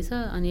बिहे भएरै छ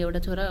अनि एउटा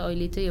छोरा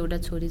अहिले चाहिँ एउटा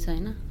छोरी छ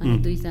होइन अनि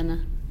 2जना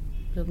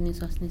लोग्ने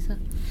स्वास्नी छ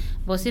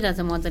बसिरहेछ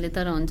मजाले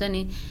तर हुन्छ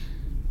नि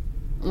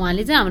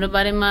उहाँले चाहिँ हाम्रो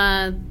बारेमा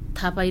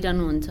थाहा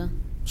पाइरहनुहुन्छ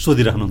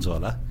सोधिराख्नुहुन्छ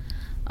होला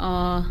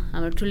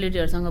हाम्रो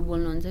ठुलेटीहरूसँग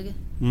बोल्नुहुन्छ कि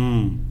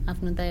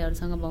आफ्नो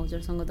दाइहरूसँग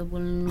भाउजूहरूसँग त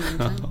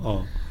बोल्नुहुन्छ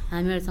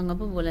हामीहरूसँग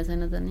पो बोलेको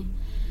छैन त नि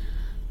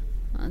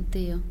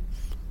त्यही हो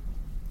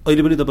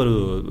अहिले पनि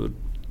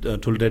तपाईँहरू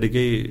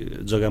ठुल्टाडीकै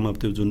जग्गामा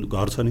त्यो जुन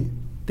घर छ नि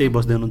त्यही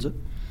बस्दै हुनुहुन्छ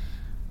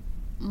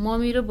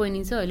मम्मी र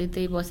बहिनी चाहिँ अहिले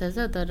त्यही बसेको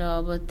छ तर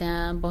अब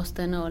त्यहाँ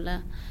बस्दैन होला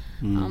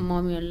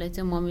मम्मीहरूलाई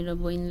चाहिँ मम्मी र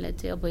बहिनीलाई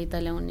चाहिँ अब यता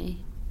ल्याउने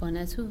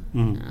भनेको छु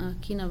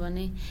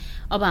किनभने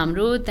अब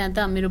हाम्रो त्यहाँ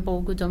त मेरो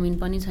बाउको जमिन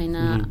पनि छैन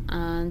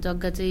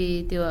जग्गा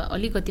चाहिँ त्यो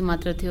अलिकति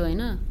मात्र थियो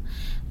होइन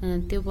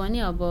त्यो पनि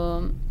अब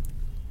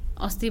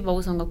अस्ति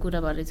बाउसँग कुरा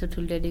भएर रहेछ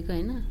ठुल्ड्याडीको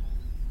होइन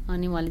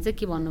अनि उहाँले चाहिँ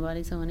के भन्नुभएको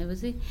रहेछ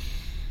भनेपछि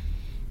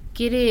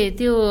के अरे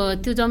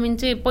त्यो जमिन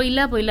चाहिँ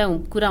पहिला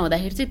कुरा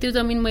हुँदाखेरि चाहिँ त्यो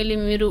जमिन मैले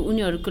मेरो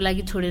उनीहरूको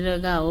लागि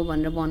छोडेर गएको हो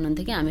भनेर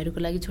भन्नुहुन्थ्यो क्या हामीहरूको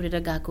लागि छोडेर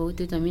गएको हो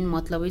त्यो जमिन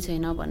मतलबै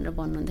छैन भनेर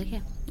भन्नुहुन्थ्यो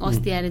क्या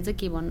अस्ति आएर चाहिँ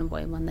के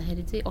भन्नुभयो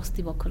भन्दाखेरि चाहिँ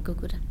अस्ति भर्खरको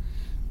कुरा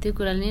त्यो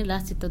कुराले नै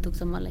लास्ट चित्त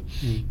दुख्छ मलाई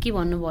के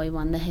भन्नुभयो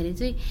भन्दाखेरि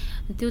चाहिँ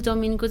त्यो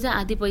जमिनको चाहिँ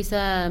आधी पैसा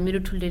मेरो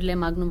ठुल्डेरीलाई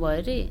माग्नु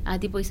भयो अरे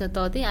आधी पैसा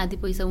तँदै आधी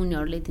पैसा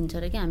उनीहरूले दिन्छ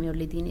अरे क्या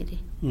हामीहरूले दिने अरे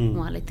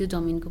उहाँलाई त्यो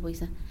जमिनको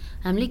पैसा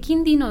हामीले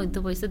किन दिनौँ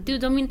त्यो पैसा त्यो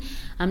जमिन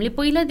हामीले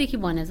पहिलादेखि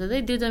भनेको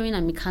छ त्यो जमिन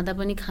हामी खाँदा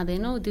पनि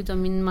खाँदैनौँ त्यो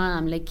जमिनमा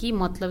हामीलाई के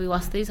मतलब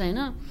वास्तै छैन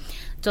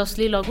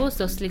जसले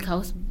लगोस् जसले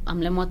खाओस्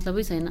हामीलाई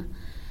मतलबै छैन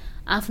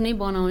आफ्नै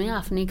बनाउने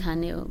आफ्नै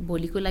खाने हो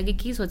भोलिको लागि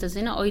के सोचेको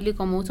छैन अहिले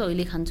कमाउँछु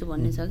अहिले खान्छु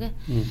भन्ने छ क्या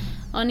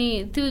अनि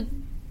त्यो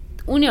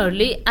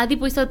उनीहरूले आधी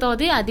पैसा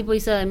तँदै आधी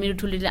पैसा मेरो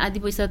ठुलीले आधी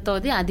पैसा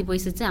तँदै आधी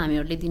पैसा चाहिँ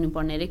हामीहरूले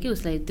दिनुपर्ने अरे कि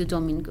उसलाई त्यो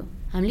जमिनको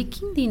हामीले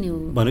किन दिने हो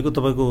भनेको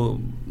तपाईँको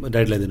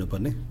ड्याडीलाई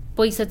दिनुपर्ने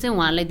पैसा चाहिँ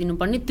उहाँलाई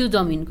दिनुपर्ने त्यो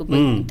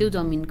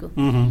जमिनको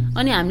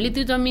अनि हामीले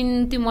त्यो जमिन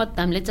त्यो मत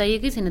हामीलाई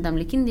चाहिएकै छैन त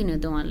हामीले किन दिने हो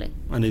त उहाँलाई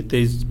अनि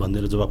त्यही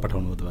भनेर जवाब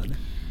पठाउनु हो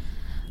तपाईँहरूले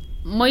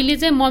मैले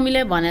चाहिँ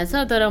मम्मीलाई भनेको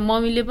छ तर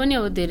मम्मीले पनि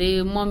अब धेरै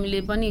मम्मीले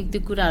पनि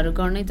त्यो कुराहरू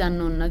गर्नै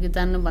जान्नुहुन्न कि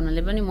जान्नु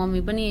भन्नाले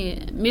पनि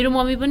मेरो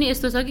मम्मी पनि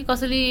यस्तो छ कि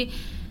कसैले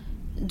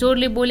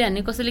जोडले बोल्यो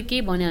भने कसैले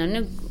केही भन्यो भने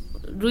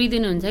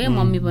रुइदिनुहुन्छ क्या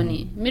मम्मी पनि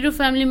मेरो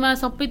फ्यामिलीमा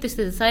सबै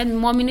त्यस्तै सायद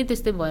मम्मी नै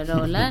त्यस्तै भएर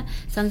होला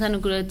सानो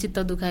कुरा चित्त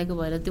दुखाएको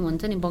भएर त्यो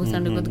भन्छ नि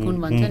बक्साण्डको गुण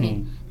भन्छ नि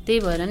त्यही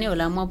भएर नै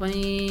होला म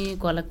पनि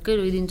घलक्कै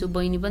रोइदिन्छु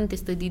बहिनी पनि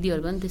त्यस्तै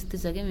दिदीहरू पनि त्यस्तै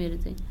छ क्या मेरो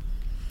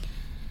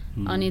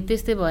चाहिँ अनि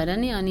त्यस्तै भएर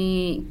नि अनि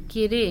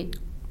के अरे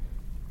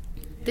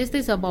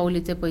त्यस्तै छ बाउले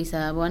चाहिँ पैसा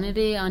भने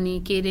रे अनि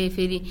के अरे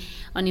फेरि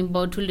अनि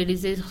बाउ ठुल्डेरी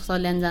चाहिँ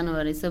सल्यान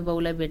जानुभएको रहेछ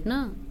बाउलाई भेट्न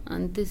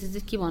अनि त्यसै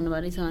चाहिँ के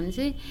भन्नुभएको रहेछ भने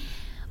चाहिँ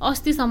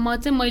अस्तिसम्म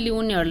चाहिँ मैले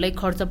उनीहरूलाई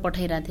खर्च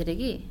पठाइरहेको थिएँ अरे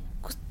कि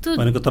कस्तो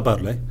भनेको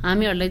तपाईँहरूलाई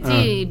हामीहरूलाई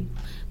चाहिँ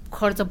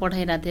खर्च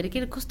पठाइरहेको थिएँ अरे के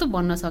कस्तो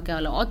भन्न सक्यो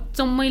होला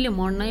अचम्मैले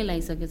मर्नै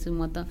लागिसकेको छु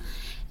म त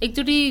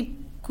एकचोटि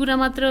कुरा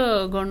मात्र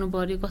गर्नु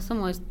पर्यो कस्तो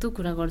म यस्तो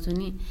कुरा गर्छु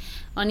नि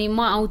अनि म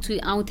आउँथेँ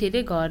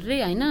अरे घर रे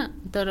होइन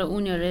तर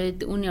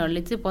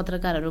उनीहरूले चाहिँ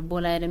पत्रकारहरू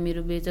बोलाएर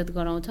मेरो बेइज्जत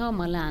गराउँछ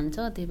मलाई हान्छ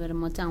त्यही भएर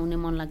म चाहिँ आउने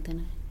मन लाग्दैन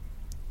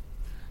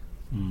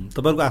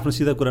तपाईँको आफ्नो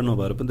सिधा कुरा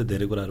नभएर पनि त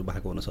धेरै कुराहरू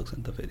भएको हुनसक्छ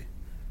नि त फेरि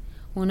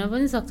हुन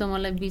पनि सक्छ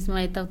मलाई बिचमा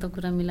यताउता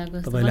कुरा मिलाएको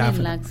जस्तो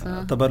पनि लाग्छ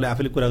तपाईँहरूले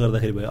आफैले कुरा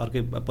गर्दाखेरि भयो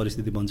अर्कै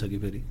परिस्थिति बन्छ कि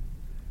फेरि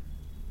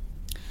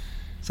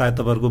सायद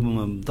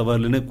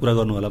तपाईँहरूले नै कुरा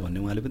गर्नु होला भन्ने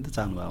उहाँले पनि त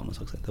चाहनु भएको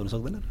हुनसक्छ त्यो हुन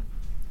सक्दैन र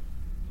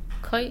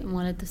खै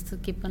मलाई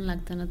त्यस्तो के पनि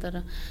लाग्दैन तर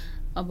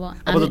अब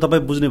त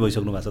तपाईँ बुझ्ने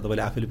भइसक्नु भएको छ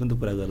तपाईँले आफैले पनि त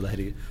कुरा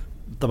गर्दाखेरि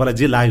तपाईँलाई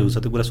जे लागेको छ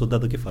त्यो कुरा सोद्धा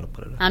त के फरक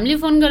परेर हामीले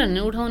फोन गऱ्यो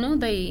भने उठाउनु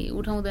दाइ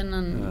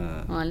उठाउँदैनन्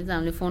उहाँले चाहिँ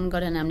हामीले फोन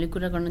गऱ्यो भने हामीले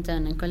कुरा गर्न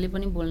चाह्यो भने कहिले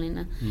पनि बोल्दैन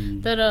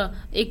तर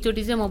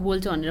एकचोटि चाहिँ म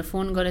बोल्छु भनेर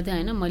फोन गरेको थिएँ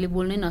होइन मैले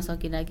बोल्नै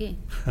नसकिरहेँ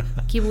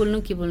के बोल्नु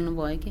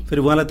भयो कि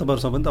फेरि उहाँलाई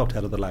तपाईँहरूसँग पनि त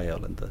अप्ठ्यारो त लाग्यो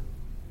होला नि त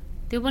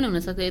त्यो पनि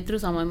हुनसक्छ यत्रो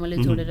समय मैले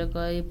छोडेर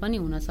गए पनि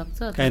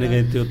हुनसक्छ काहीँ न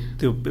काहीँ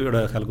त्यो एउटा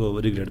खालको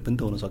रिग्रेट पनि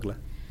त हुनसक्ला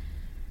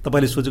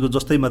तपाईँले सोचेको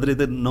जस्तै मात्रै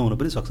त नहुन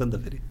पनि सक्छ नि त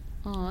फेरि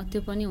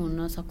त्यो पनि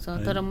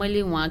हुनसक्छ तर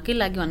मैले उहाँकै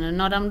लागि भनेर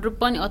नराम्रो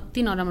पनि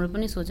अति नराम्रो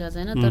पनि सोचेको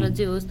छैन तर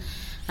जे होस्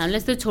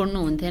हामीलाई यस्तो छोड्नु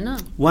हुन्थेन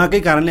उहाँकै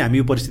कारणले हामी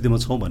यो परिस्थितिमा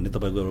छौँ भन्ने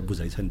तपाईँको एउटा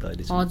बुझाइ छ नि त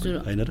अहिले हजुर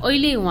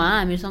अहिले उहाँ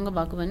हामीसँग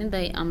भएको भने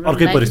दाइ हाम्रो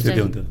अर्कै परिस्थिति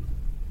हुन्थ्यो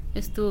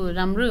यस्तो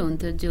राम्रै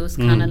हुन्थ्यो जे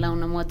होस् खाना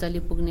लाउन मजाले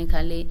पुग्ने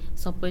खाले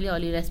सबैले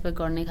अलि रेस्पेक्ट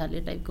गर्ने खाले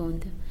टाइपको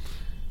हुन्थ्यो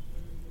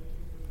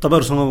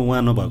तपाईँहरूसँग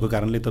उहाँ नभएको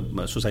कारणले त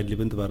सोसाइटीले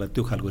पनि तपाईँलाई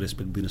त्यो खालको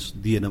रेस्पेक्ट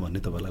दिएन भन्ने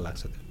तपाईँलाई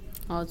लाग्छ त्यो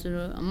हजुर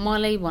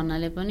मलाई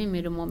भन्नाले पनि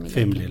मेरो मम्मीलाई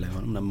फ्यामिलीलाई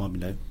भनौँ न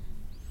मम्मीलाई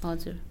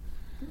हजुर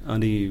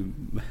अनि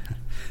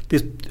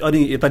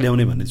यता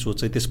ल्याउने भन्ने सोच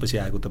चाहिँ त्यसपछि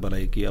आएको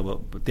तपाईँलाई कि अब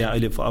त्यहाँ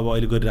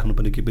अहिले गरिराख्नु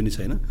पनि केही पनि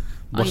छैन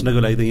बस्नको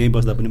लागि त यहीँ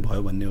बस्दा पनि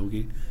भयो भन्ने हो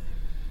कि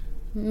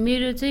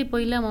मेरो चाहिँ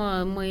पहिला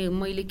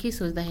मैले के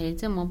सोच्दाखेरि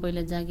चाहिँ म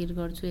पहिला जागिर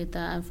गर्छु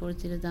यता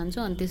आफूतिर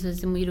जान्छु अनि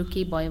त्यसपछि मेरो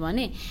के भयो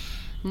भने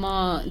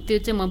त्यो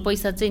चाहिँ म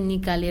पैसा चाहिँ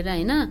निकालेर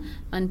होइन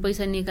अनि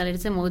पैसा निकालेर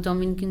चाहिँ म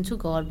जमिन किन्छु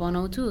घर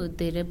बनाउँछु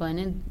धेरै भयो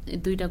भने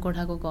 2टा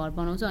कोठाको घर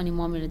बनाउँछु अनि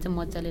मम्मीले चाहिँ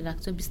मजाले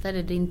राख्छु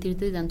बिस्तारै ऋण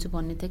तिर्दै जान्छु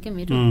भन्ने थियो क्या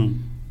मेरो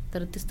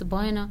तर त्यस्तो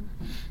भएन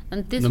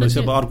अनि त्यसपछि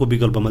अर्को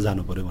विकल्पमा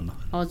जानु पर्यो भन्नु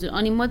हजुर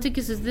अनि म चाहिँ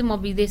के सोच्दै म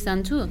विदेश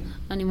जान्छु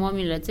अनि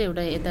मम्मीलाई चाहिँ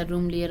एउटा यता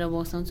रुम लिएर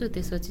बसाउँछु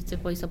त्यसपछि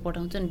चाहिँ पैसा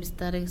पठाउँछु अनि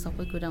बिस्तारै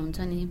सबै कुरा हुन्छ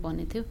नि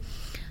भन्ने थियो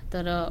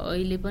तर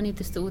अहिले पनि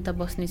त्यस्तो उता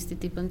बस्ने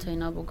स्थिति पनि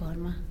छैन अब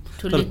घरमा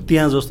तर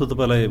त्यहाँ जस्तो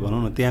तपाईँलाई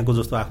भनौँ न त्यहाँको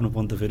जस्तो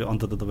आफ्नोपन त फेरि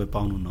अन्त त तपाईँ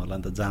पाउनुहुन्न होला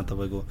नि त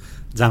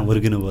जहाँ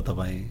हुर्किनु भयो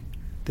तपाईँ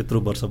त्यत्रो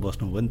वर्ष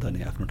बस्नुभयो नि त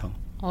नि आफ्नो ठाउँ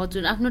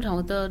हजुर आफ्नो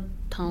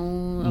ठाउँ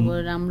अब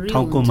राम्रै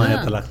ठाउँको माया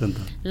त लाग्छ नि त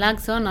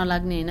लाग्छ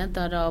नलाग्ने होइन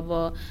तर अब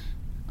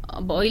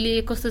अहिले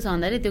कस्तो छ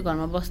भन्दाखेरि त्यो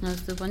घरमा बस्न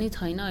जस्तो पनि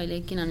छैन अहिले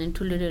किनभने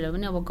ठुल्ठुलोहरू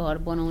पनि अब घर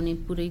बनाउने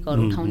पुरै घर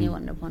उठाउने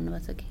भनेर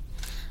भन्नुभएको छ कि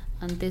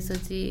अनि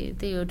त्यसपछि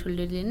त्यही हो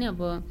ठुल्ठुलोले नै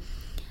अब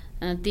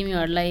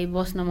तिमीहरूलाई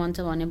बस्न मन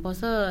छ भने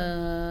बस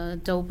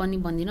जाऊ पनि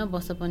भन्दिनँ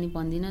बस पनि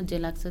भन्दिनँ जे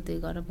लाग्छ त्यही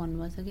गरेर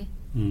भन्नुभएको छ कि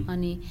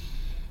अनि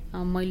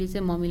मैले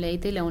चाहिँ मम्मीलाई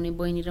यतै ल्याउने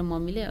बहिनी र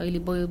मम्मीले अहिले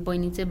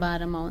बहिनी चाहिँ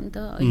 12मा हो नि त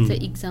अहिले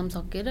चाहिँ इक्जाम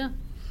सकेर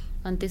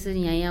अनि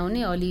त्यसरी यहीँ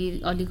आउने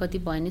अलिकति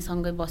भयो भने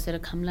सँगै बसेर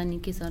खाम्ला नि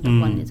के छ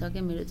भन्ने छ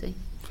क्या मेरो चाहिँ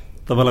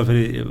तपाईँलाई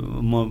फेरि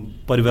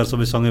परिवार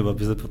सबै सँगै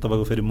भएपछि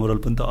तपाईँको फेरि मोरल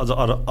पनि त अझ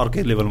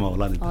अर्कै लेभलमा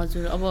होला नि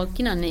हजुर अब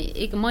किनभने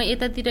म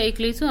यतातिर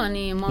एक्लै छु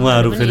अनि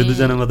उहाँहरू फेरि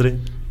 2जना मात्रै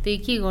त्यही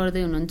के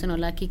गर्दै हुनुहुन्छ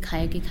होला कि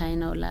खायो कि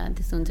खाएन होला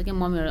त्यस्तो हुन्छ कि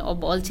मम्मीहरू अब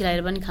अल्छी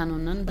लागेर पनि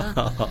खानुहुन्न नि त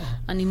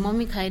अनि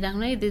मम्मी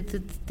खाइराख्नु है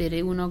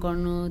धेरै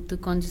नगर्नु त्यो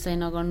कन्जुसाइ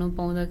नगर्नु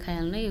पाउँदा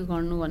खाइहाल्नु है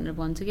गर्नु भनेर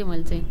भन्छु कि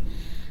मैले चाहिँ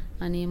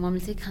अनि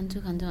मम्मीले चाहिँ खान्छु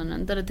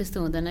भन्नु तर त्यस्तो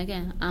हुँदैन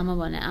क्या आमा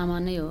भने आमा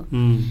नै हो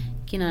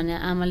किनभने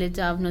आमाले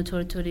चाहिँ आफ्नो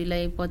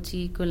छोरीलाई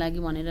पछिको लागि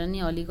भनेर नि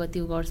अलिकति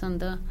गर्छ नि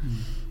त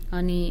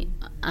अनि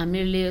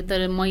हामीले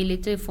तर मैले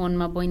चाहिँ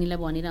फोनमा बहिनीलाई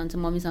भनिरहन्छ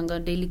मम्मीसँग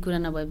डेली कुरा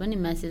नभए पनि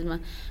मेसेजमा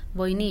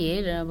बहिनी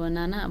हेर अब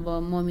नाना अब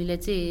मम्मीले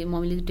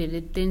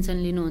धेरै टेन्सन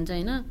लिनुहुन्छ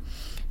होइन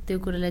त्यो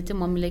कुरालाई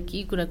चाहिँ मम्मीलाई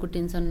के कुराको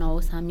टेन्सन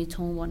नहोस् हामी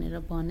छौँ भनेर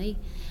भनै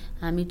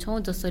हामी छौँ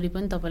जसरी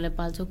पनि तपाईँलाई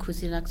पाल्छौँ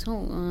खुसी राख्छौँ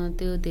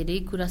त्यो धेरै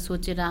कुरा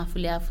सोचेर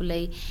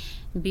आफूलाई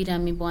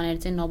बिरामी बनाएर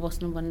चाहिँ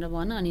नबस्नु भनेर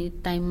भन अनि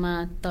टाइममा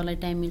तँलाई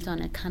टाइम मिल्छ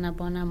भनेर खाना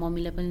बना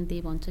मम्मीलाई पनि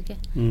त्यही भन्छ क्या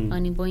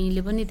अनि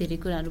बहिनीले पनि धेरै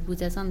कुराहरू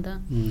बुझाएछ नि त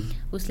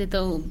उसले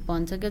त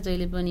भन्छ क्या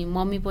जहिले पनि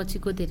मम्मी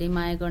पछिको धेरै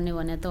माया गर्ने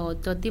भने त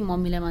जति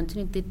मम्मीलाई मान्छु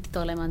नि त्यति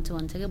तँलाई मान्छु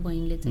भन्छ क्या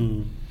बहिनीले चाहिँ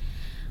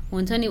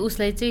हुन्छ नि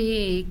उसलाई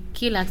चाहिँ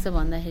के लाग्छ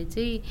भन्दाखेरि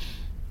चाहिँ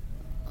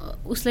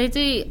उसलाई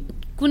चाहिँ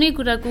कुनै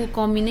कुराको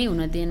कमी नै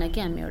हुन दिएन कि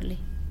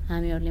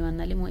हामीहरूले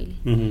भन्नाले मैले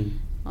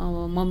अब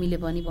मम्मीले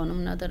पनि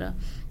भनौँ न तर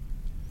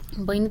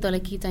बहिनी तँलाई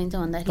के चाहिन्छ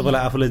भन्दाखेरि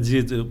तपाईँलाई आफूलाई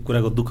जे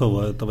कुराको दुःख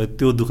भयो तपाईँ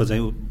त्यो दुःख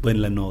चाहिँ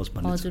बहिनीलाई नहोस्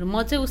भन्ने हजुर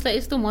म चाहिँ उसलाई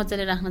यस्तो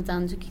मजाले राख्न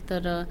चाहन्छु कि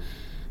तर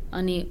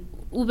अनि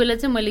ऊ बेला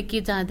चाहिँ मैले के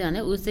चाहन्थेँ भने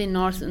ऊ चाहिँ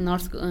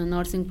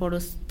नर्सिङ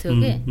पढोस् थियो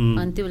कि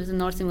अनि त्यो बेला चाहिँ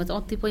नर्सिङमा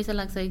चाहिँ अति पैसा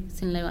लाग्छ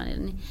एकछिनलाई भनेर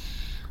नि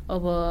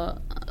अब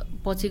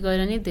पछि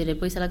गएर नि धेरै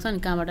पैसा लाग्छ अनि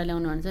कहाँबाट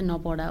ल्याउनु भने चाहिँ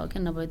नपढा हो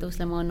क्या, नभए त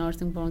उसलाई म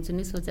नर्सिङ पढाउँछु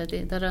नि सोचेको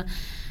थिएँ। तर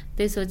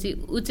त्यसपछि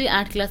ऊ चाहिँ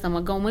 8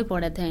 क्लाससम्म गाउँमै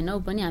पढाएको थियो होइन, ऊ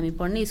पनि हामी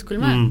पढ्ने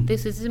स्कुलमा।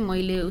 त्यसपछि चाहिँ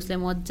मैले उसलाई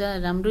मजा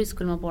राम्रो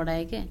स्कुलमा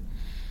पढाएँ क्या।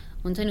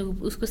 हुन्छ नि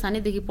उसको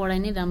सानैदेखि पढाइ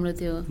नै राम्रो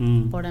थियो,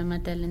 पढाइमा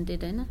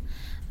ट्यालेन्टेड होइन।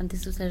 अनि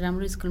त्यस उसलाई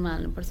राम्रो स्कुलमा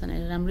हाल्नुपर्छ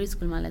भनेर राम्रो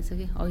स्कुलमा हालेको छ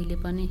कि अहिले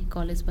पनि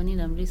कलेज पनि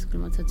राम्रै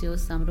स्कुलमा छ, जे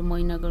होस् हाम्रो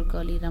मैनगरको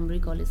अलि राम्रै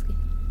कलेज कि।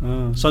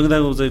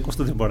 सङ्गीताको चाहिँ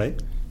कस्तो थियो पढाइ?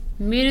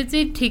 मेरो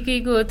चाहिँ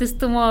ठिकैको,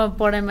 त्यस्तो म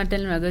पढाइमा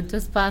ट्यालेन्ट भएको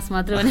जस्ट पास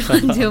मात्र भने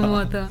मान्छे हो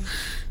म त।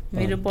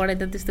 मेरो पढाइ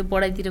त त्यस्तो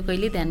पढाइतिर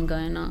कहिले ध्यान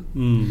गएन।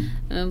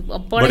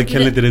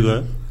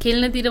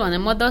 खेल्नतिर भन्दा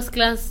म 10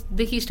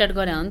 क्लासदेखि स्टार्ट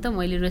गरेँ हो नि त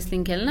मैले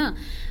रेस्लिङ खेल्न।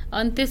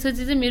 अनि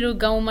त्यसपछि चाहिँ मेरो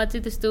गाउँमा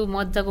चाहिँ त्यस्तो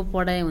मजाको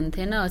पढाइ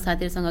हुन्थेन,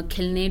 साथीहरूसँग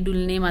खेल्ने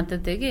डुल्ने मात्र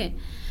थियो कि।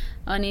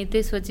 अनि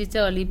त्यसपछि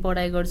चाहिँ अलि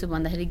पढाइ गर्छु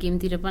भन्दाखेरि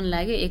गेमतिर पनि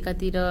लाग्यो,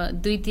 एकातिर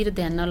दुईतिर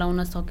ध्यान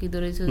नलाउन सकिँदो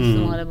रहेछ जस्तो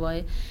मलाई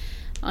भयो।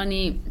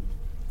 अनि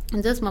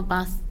जस्ट म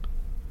पास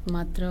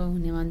मात्र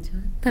हुने मान्छे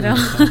हो, तर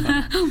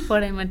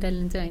पढाइमा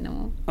ट्यालेन्ट चाहिँ होइन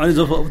म। अनि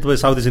जब तपाईँ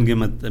साउथ एसियन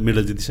गेममा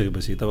मेडल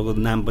जितिसकेपछि तपाईँको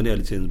नाम पनि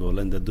अलिक चेन्ज भयो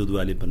होला नि त,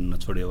 दुधवाली भन्न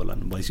छोड्यो होला,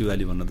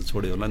 भैँसीवाली भन्न त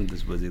छोड्यो होला नि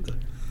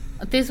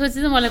त्यसपछि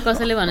चाहिँ मलाई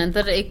कसैले भने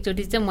तर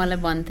एकचोटि चाहिँ मलाई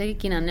भन्थ्यो कि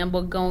किनभने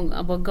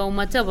अब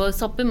गाउँमा चाहिँ अब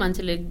सबै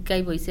मान्छेले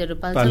गाई भैँसीहरू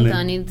पाल्छ नि त,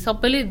 अनि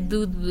सबैले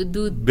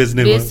दुध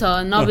बेच्छ,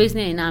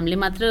 नबेच्ने होइन, हामीले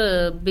मात्र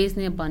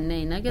बेच्ने भन्ने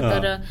होइन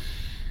क्या।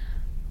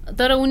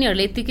 तर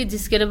उनीहरूले यतिकै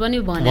जिस्केर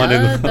पनि भन्यो।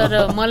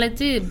 तर मलाई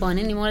चाहिँ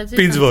भने नि, मलाई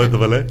चाहिँ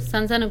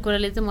सानो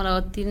कुराले चाहिँ मलाई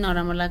अति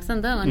नराम्रो लाग्छ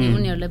नि त। अनि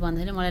उनीहरूले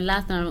भन्दाखेरि मलाई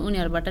लास्ट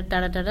उनीहरूबाट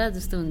टाढा टाढा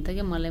जस्तो हुन्थ्यो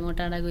क्या, मलाई म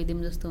टाढा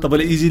गइदिउँ जस्तो।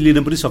 तपाईँले इजी लिन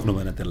पनि सक्नु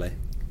भएन त्यसलाई?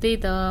 त्यही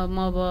त, म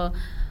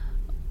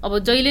अब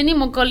जहिले नि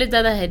म कलेज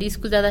जाँदाखेरि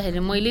स्कुल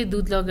जाँदाखेरि मैले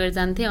दुध लगेर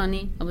जान्थेँ।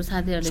 अनि अब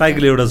साथीहरूले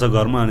साइकल एउटा छ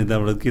घरमा, अनि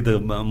त्यहाँबाट कि त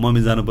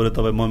मम्मी जानु पऱ्यो,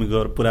 तपाईँ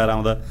मम्मीको पुऱ्याएर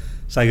आउँदा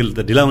साइकल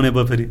त ढिला हुने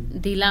भयो, फेरि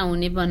ढिला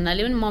हुने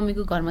भन्नाले पनि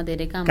मम्मीको घरमा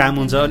धेरै काम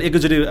हुन्छ। अनि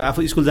एकैचोटि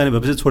आफू स्कुल जाने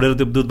भएपछि छोडेर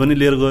त्यो दुध पनि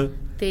लिएर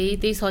गयो,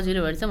 त्यही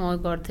सजिलो भएर चाहिँ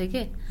म गर्थेँ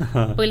कि।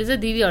 पहिले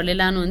चाहिँ दिदीहरूले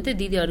लानुहुन्थ्यो,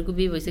 दिदीहरूको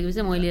बिहे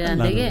भइसकेपछि मैले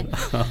लान्थेँ कि।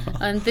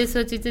 अनि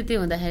त्यसपछि चाहिँ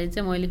त्यो हुँदाखेरि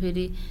चाहिँ मैले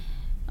फेरि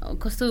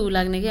कस्तो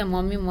लाग्ने क्या,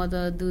 मम्मी म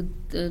त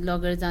दुध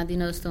लगेर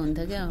जाँदिनँ जस्तो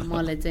हुन्थ्यो क्या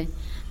मलाई चाहिँ।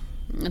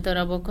 तर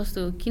अब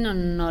कस्तो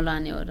किन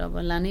नलाने हो र,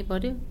 अब लानै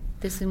पर्यो।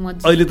 त्यसै म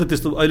अहिले त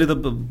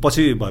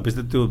पछि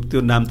भएपछि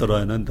त्यो नाम त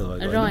रहेन नि त,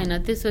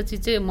 रहेन। त्यसपछि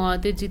चाहिँ म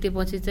त्यो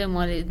जितेपछि चाहिँ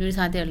मैले मेरो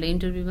साथीहरूले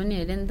इन्टरभ्यू पनि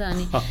हेरेँ नि त।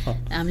 अनि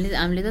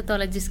हामीले त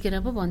तँलाई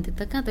जिस्केर पो भन्थ्यो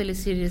त, कहाँ तैँले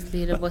सिरियस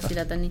लिएर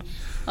बसिरह त नि,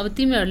 अब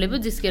तिमीहरूले पो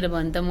जिस्केर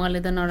भन्यो त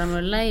मलाई त नराम्रो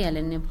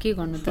लगाइहाल्यो नि, अब के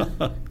गर्नु त।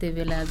 त्यो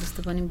बेला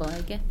जस्तो पनि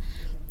भयो क्या।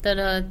 तर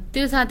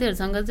त्यो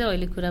साथीहरूसँग चाहिँ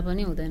अहिले कुरा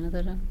पनि हुँदैन।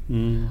 तर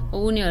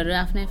उनीहरू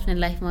आफ्नै आफ्नै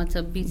लाइफमा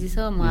छ, बिजी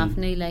छ, म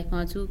आफ्नै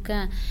लाइफमा छु।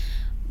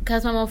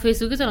 खासमा म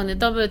फेसबुकै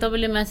चलाउँथेँ।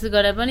 तपाईँले म्यासेज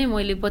गरे पनि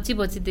मैले पछि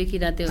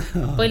देखिरहेको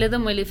थियो। पहिला त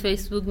मैले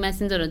फेसबुक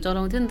मेसेन्जरहरू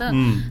चलाउँथेँ नि त,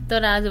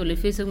 तर आजभोलि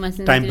फेसबुक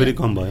मेसेन्जर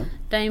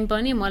टाइम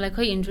पनि मलाई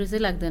खै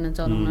इन्ट्रेस्टै लाग्दैन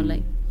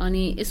चलाउनलाई।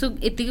 अनि यसो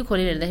यत्तिकै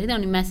खोलेर हेर्दाखेरि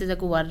अनि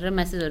मेसेजको वारेर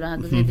मेसेजहरू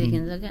आएको चाहिँ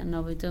देखिन्छ क्या,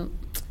 नभए चाहिँ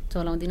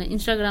चलाउँदिनँ।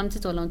 इन्स्टाग्राम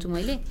चाहिँ चलाउँछु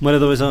मैले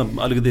तपाईँसँग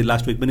अलिकति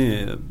लास्ट विक पनि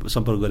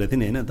सम्पर्क गरेको थिएँ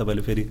नि होइन,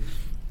 तपाईँले फेरि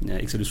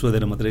एकचोटि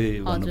सोधेर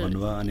मात्रै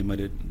भन्नुभयो। अनि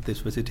मैले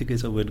त्यसपछि ठिकै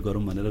छ वेट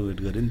गरौँ भनेर वेट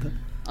गरेँ नि त।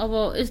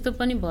 अब यस्तो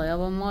पनि भयो,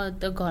 अब म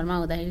त घरमा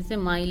हुँदाखेरि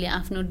चाहिँ मैले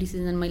आफ्नो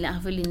डिसिजन मैले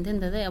आफै लिन्थेँ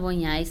नि त। अब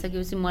यहाँ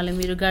आइसकेपछि मलाई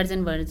मेरो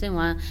गार्जियन भएर चाहिँ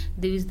उहाँ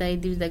दिविज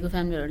दाईको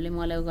फ्यामिलीहरूले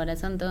मलाई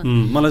गरेछ नि त।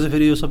 मलाई चाहिँ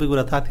फेरि यो सबै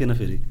कुरा थाहा थिएन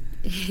फेरि।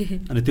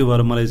 अनि त्यो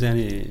भएर मलाई चाहिँ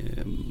अनि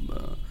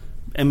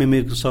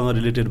एमएमएसँग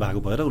रिलेटेड भएको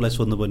भएर उसलाई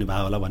सोध्नुपर्ने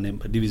भयो होला भन्ने,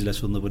 डिभिजलाई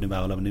सोध्नुपर्ने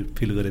भयो होला भन्ने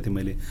फिल गरेको थिएँ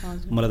मैले।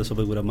 मलाई त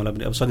सबै कुरा मलाई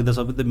पनि अब सङ्गीता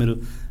सबै त मेरो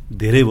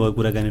धेरै भयो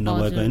कुराकानी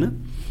नभएको होइन।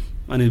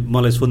 अनि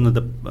मलाई सोध्न त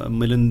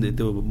मैले पनि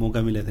त्यो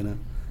मौका मिलेको थिएन।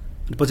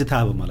 अनि पछि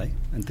थाहा भयो मलाई,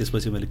 अनि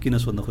त्यसपछि मैले किन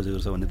सोध्न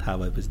खोजेको छ भन्ने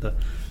थाहा भएपछि त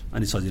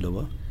अनि सजिलो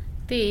भयो।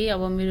 त्यही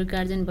अब मेरो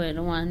गार्जियन भएर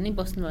उहाँ नै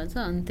बस्नुभएको छ।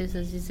 अनि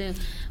त्यसपछि चाहिँ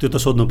त्यो त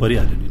सोध्नु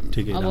परिहाल्यो नि,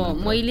 ठिकै।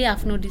 अब मैले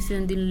आफ्नो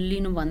डिसिजन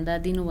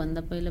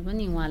दिनुभन्दा पहिला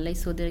पनि उहाँलाई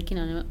सोधेर,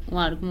 किनभने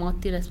उहाँहरूको म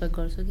अति रेस्पेक्ट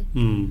गर्छु कि।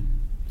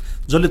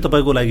 जसले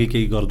तपाईँको लागि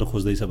केही गर्न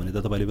खोज्दैछ भने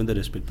त तपाईँले पनि त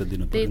रेस्पेक्ट त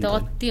दिनु पर्छ। त्यही त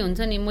अति हुन्छ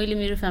नि, मैले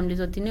मेरो फ्यामिली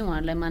जति नै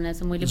उहाँहरूलाई मानेको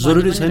छ। मैले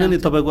जरुरी छैन नि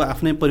तपाईँको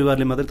आफ्नै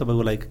परिवारले मात्रै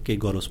तपाईँको लागि केही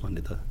गरोस्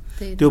भन्ने त,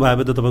 त्यो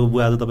भए त तपाईँको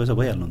बुवा त तपाईँसँग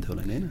भइहाल्नुहुन्थ्यो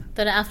होला नि होइन।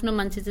 तर आफ्नो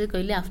मान्छे चाहिँ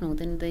कहिले आफ्नो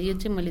हुँदैन त, यो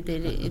चाहिँ मैले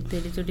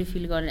धेरैचोटि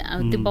फिल गरेँ। अब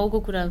त्यो बाउको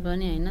कुरा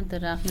पनि होइन,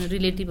 तर आफ्नो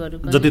रिलेटिभहरू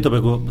जति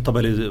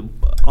तपाईँले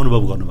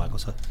अनुभव गर्नुभएको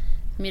छ,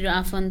 मेरो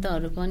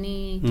आफन्तहरू पनि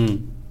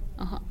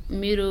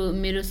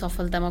मेरो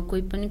सफलतामा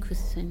कोही पनि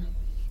खुसी छैन।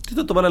 त्यो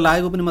त तपाईँलाई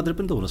लागेको पनि मात्रै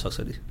पनि त हुनसक्छ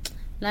नि,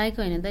 लागेको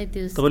होइन दाइ।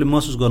 त्यो तपाईँले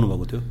महसुस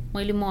गर्नुभएको थियो?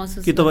 मैले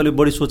महसुस कि तपाईँले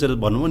बढी सोचेर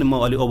भन्नुभयो नि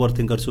म अलि ओभर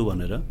थिङ्कर छु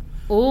भनेर?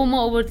 हो, म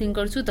ओभर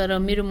थिङ्कर छु, तर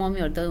मेरो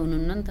मम्मीहरू त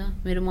हुनुहुन्न नि त।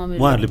 मेरो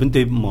उहाँहरूले पनि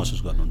त्यही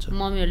महसुस गर्नुहुन्छ?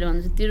 मम्मीहरूले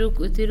भन्छ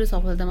तेरो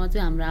सफलतामा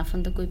चाहिँ हाम्रो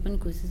आफन्त कोही पनि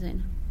खुसी छैन।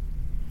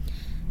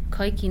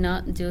 खै किन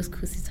जे होस्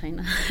खुसी छैन।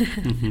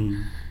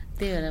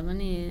 त्यही भएर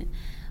पनि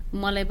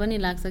मलाई पनि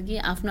लाग्छ कि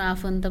आफ्नो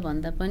आफन्त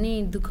भन्दा पनि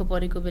दुःख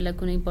परेको बेला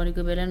कुनै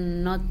परेको बेला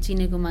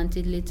नचिनेको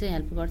मान्छेले चाहिँ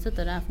हेल्प गर्छ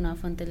तर आफ्नो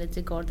आफन्तले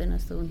चाहिँ गर्दैन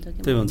जस्तो हुन्छ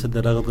कि त्यही भन्छ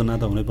त्यो रगतको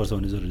नाता हुनैपर्छ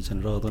भन्ने जरुरी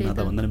छैन रगतको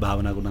नाता भन्दा नि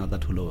भावनाको नाता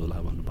ठुलो होला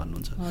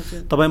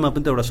भन्नुहुन्छ तपाईँमा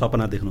पनि त एउटा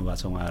सपना देख्नु भएको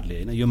छ उहाँहरूले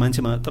होइन यो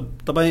मान्छेमा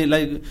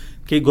तपाईँलाई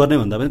केही गर्ने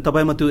भन्दा पनि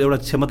तपाईँमा त्यो एउटा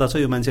क्षमता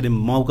छ यो मान्छेले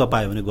मौका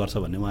पायो भने गर्छ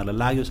भन्ने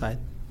उहाँहरूलाई लाग्यो सायद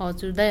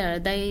हजुर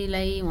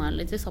दाइलाई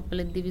उहाँहरूले चाहिँ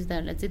सबैले दिविज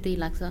दाइहरूलाई चाहिँ त्यही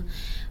लाग्छ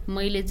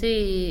मैले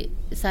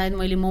चाहिँ सायद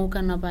मैले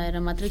मौका नपाएर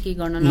मात्रै केही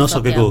गर्न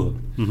नसकेको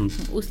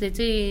उसले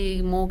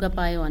चाहिँ मौका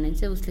पायो भने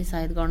चाहिँ उसले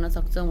सायद गर्न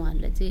सक्छ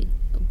उहाँहरूले चाहिँ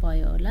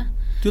भयो होला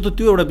त्यो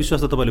एउटा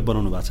विश्वास त तपाईँले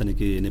बनाउनु भएको छ नि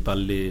कि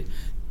नेपालले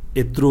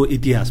यत्रो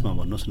इतिहासमा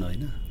भन्नुहोस् न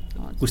होइन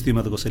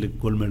कुस्तीमा त कसैले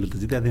गोल्ड मेडल त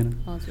जिताएको थिएन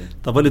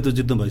तपाईँले त्यो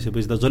जित्नु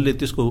भइसकेपछि त जसले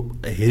त्यसको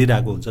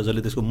हेरिरहेको हुन्छ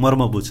जसले त्यसको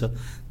मर्म बुझ्छ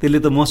त्यसले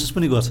त महसुस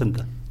पनि गर्छ नि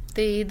त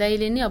त्यही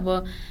दाइले नि अब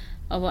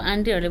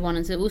आन्टीहरूले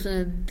भन्नुहुन्छ उस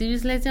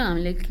दिविजलाई चाहिँ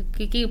हामीले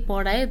के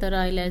पढायो तर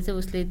अहिले चाहिँ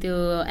उसले त्यो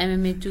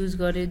एमएमए चुज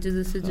गर्यो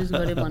जुजुत्सु चुज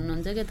गर्यो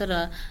भन्नुहुन्छ क्या तर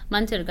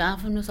मान्छेहरूको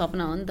आफ्नो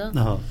सपना हो नि त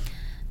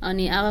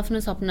अनि आफ्नो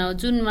सपना हो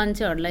जुन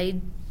मान्छेहरूलाई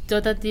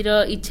जतातिर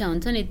इच्छा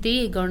हुन्छ नि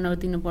त्यही गर्न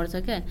दिनुपर्छ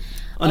क्या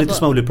अनि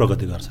त्यसमा उसले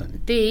प्रगति गर्छ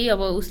त्यही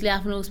अब उसले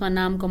आफ्नो उसमा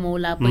नाम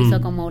कमाउला पैसा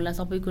कमाउला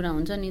सबै कुरा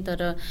हुन्छ नि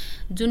तर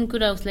जुन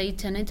कुरा उसलाई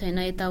इच्छा नै छैन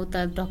यताउता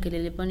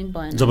ढकेलेले पनि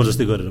भएन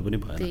जबरजस्ती गरेर पनि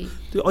भएन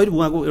त्यो अहिले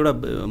उहाँको एउटा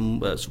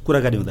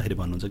कुराकानी हुँदाखेरि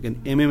भन्नुहुन्छ कि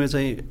एमएमए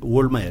चाहिँ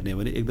वर्ल्डमा हेर्ने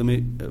भने एकदमै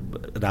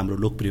राम्रो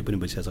लोकप्रिय पनि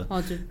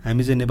भइसकेको छ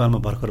हामी चाहिँ नेपालमा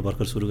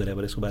भर्खर सुरु गरे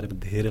भने यसको बारेमा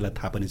धेरैलाई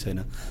थाहा पनि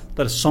छैन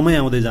तर समय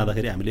आउँदै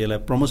जाँदाखेरि हामीले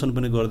यसलाई प्रमोसन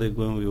पनि गर्दै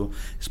गयौँ यो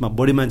यसमा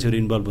बढी मान्छेहरू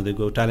इन्भल्भ हुँदै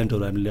गयो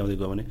ट्यालेन्टहरू हामीले ल्याउँदै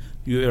गयो भने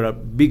यो एउटा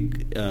बिग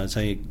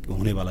चाहिँ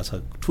हुनेवाला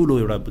छ ठुलो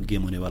एउटा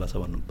गेम हुनेवाला छ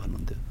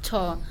भन्नुहुन्थ्यो छ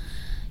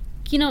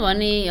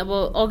किनभने अब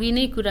अघि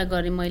नै कुरा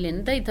गरेँ मैले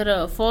नि त तर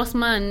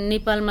फर्स्टमा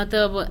नेपालमा त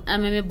अब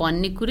एमएमए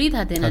भन्ने कुरै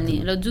थाहा थिएन नि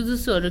र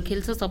जुजुत्सुहरू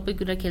खेल्छ सबै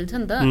कुरा खेल्छ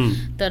नि त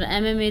तर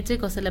एमएमए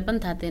चाहिँ कसैलाई पनि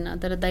थाहा थिएन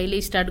तर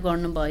दाइले स्टार्ट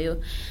गर्नुभयो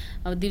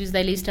अब दिविज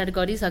दाइले स्टार्ट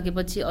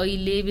गरिसकेपछि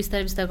अहिले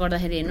बिस्तारै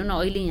गर्दाखेरि हेर्नु न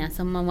अहिले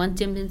यहाँसम्म वान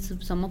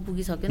च्याम्पियनसिपसम्म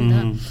पुगिसक्यो नि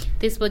त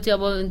त्यसपछि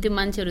अब त्यो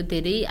मान्छेहरू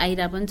धेरै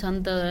आइरहेको पनि छ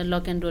नि त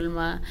लक एन्ड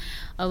रोलमा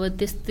अब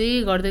त्यस्तै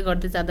गर्दै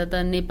जाँदा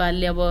त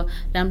नेपालले अब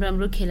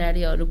राम्रो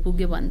खेलाडीहरू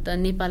पुग्यो भने त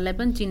नेपाललाई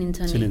पनि चिनिन्छ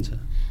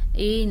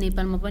नि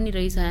नेपालमा पनि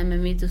रहेछ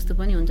एमएमए जस्तो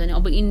पनि हुन्छ नि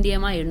अब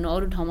इन्डियामा हेर्नु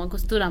अरू ठाउँमा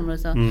कस्तो राम्रो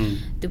छ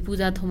त्यो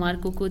पूजा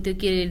थोमारको त्यो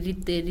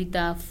के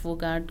रिता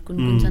फोगाट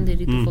कुन छ नि त्यो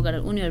रितु फोगाट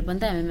उनीहरू पनि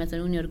त एमएमए छ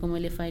उनीहरूको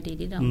मैले फाइट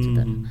हेरिरहन्छु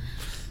तर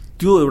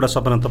त्यो एउटा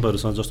सपना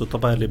तपाईँहरूसँग जस्तो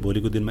तपाईँहरूले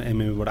भोलिको दिनमा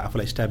एमएमएबाट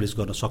आफूलाई इस्टाब्लिस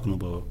गर्न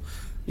सक्नुभयो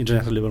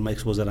इन्टरनेसनल लेभलमा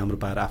एक्सपोजर राम्रो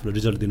पाएर आफूले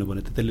रिजल्ट दिनु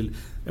भने त्यसले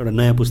एउटा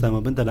नयाँ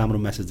पुस्तामा पनि त राम्रो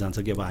मेसेज जान्छ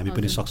कि अब हामी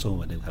पनि सक्छौँ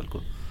भन्ने खालको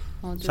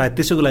सायद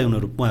त्यसैको लागि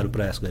उहाँहरू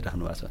प्रयास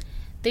गरिराख्नु भएको छ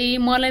त्यही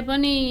मलाई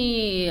पनि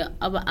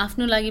अब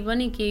आफ्नो लागि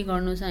पनि केही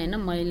गर्नु छ होइन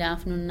मैले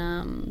आफ्नो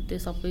नाम त्यो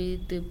सबै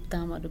त्यो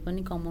दामहरू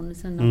पनि कमाउनु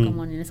छ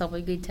नकमाउने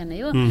सबैको इच्छा नै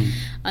हो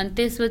अनि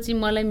त्यसपछि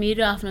मलाई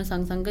मेरो आफ्नो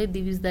सँगसँगै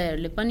दिविज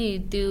दाइहरूले पनि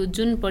त्यो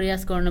जुन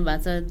प्रयास गर्नु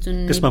भएको छ जुन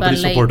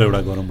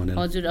नेपाललाई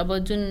हजुर अब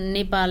जुन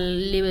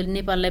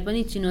नेपाललाई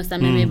पनि चिनोस्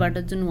एमएमएबाट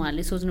जुन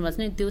उहाँहरूले सोच्नु भएको छ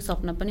नि त्यो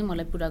सपना पनि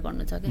मलाई पुरा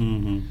गर्नु छ क्या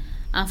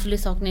आफूले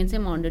सक्ने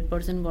चाहिँ म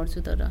 100%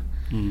 गर्छु तर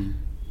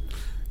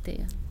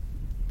त्यही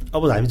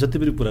अब हामी जति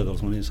पनि कुरा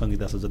गर्छौँ नि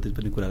सङ्गीतासँग जति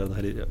पनि कुरा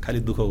गर्दाखेरि खालि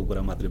दुःखको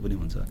कुरा मात्रै पनि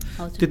हुन्छ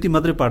त्यति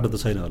मात्रै पाटो त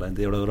छैन होला नि त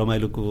एउटा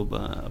रमाइलोको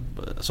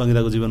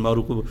सङ्गीताको जीवनमा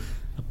अरूको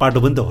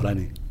पाटो पनि त होला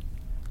नि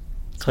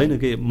छैन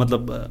कि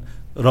मतलब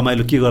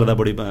रमाइलो के गर्दा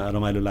बढी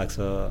रमाइलो लाग्छ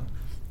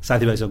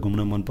साथीभाइसँग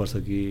घुम्न मनपर्छ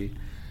कि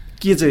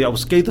के चाहिँ अब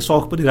केही त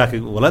सौख पनि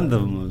राखेको होला नि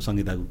त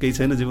सङ्गीताको केही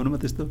छैन जीवनमा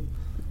त्यस्तो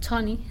छ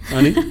नि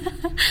अनि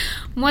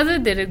म चाहिँ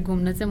धेरै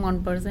घुम्न चाहिँ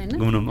मनपर्छ होइन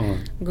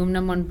घुम्न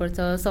मनपर्छ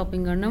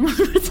सपिङ गर्न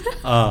मनपर्छ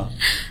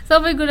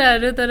सबै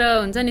कुराहरू तर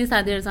हुन्छ नि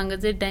साथीहरूसँग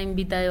चाहिँ टाइम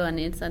बितायो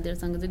भने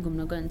साथीहरूसँग चाहिँ घुम्न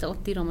गयो भने चाहिँ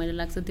अति रमाइलो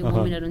लाग्छ त्यो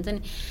मोमेन्टहरू हुन्छ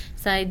नि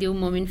सायद यो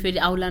मोमेन्ट फेरि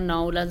आउला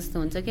नआउला जस्तो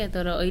हुन्छ क्या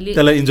तर अहिले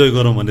त्यसलाई इन्जोय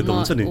गरौँ भन्ने त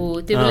हुन्छ नि हो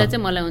त्यो बेला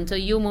चाहिँ मलाई हुन्छ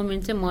यो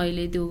मोमेन्ट चाहिँ म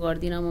अहिले त्यो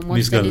गर्दिनँ म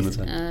मजाले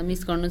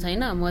मिस गर्नु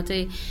छैन म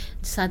चाहिँ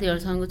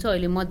साथीहरूसँग छु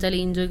अहिले मजाले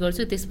इन्जोय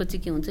गर्छु त्यसपछि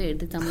के हुन्छ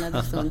हेर्दै चाम्ला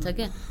जस्तो हुन्छ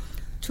क्या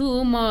छु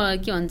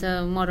म के भन्छ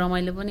म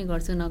रमाइलो पनि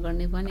गर्छु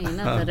नगर्ने पनि होइन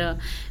तर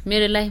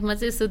मेरो लाइफमा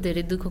चाहिँ यस्तो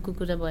धेरै दुःखको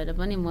कुरा भएर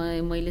पनि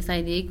मैले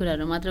सायद यही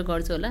कुराहरू मात्र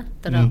गर्छु होला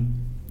तर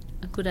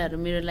कुराहरू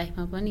मेरो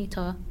लाइफमा पनि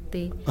छ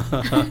त्यही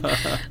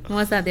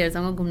म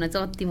साथीहरूसँग घुम्न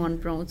चाहिँ अति मन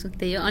पराउँछु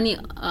त्यही हो अनि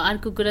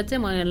अर्को कुरा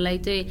चाहिँ मलाई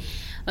चाहिँ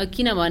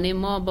किनभने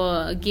म अब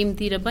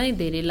गेमतिर पनि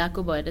धेरै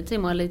लाग्को भएर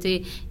चाहिँ मलाई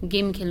चाहिँ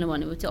गेम खेल्नु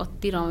भनेपछि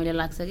अति रमाइलो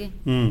लाग्छ कि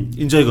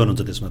इन्जोय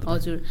गर्नुहुन्छ त्यसमा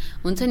हजुर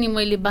हुन्छ नि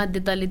मैले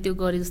बाध्यताले त्यो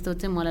गरे जस्तो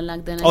चाहिँ मलाई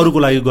लाग्दैन अरूको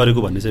लागि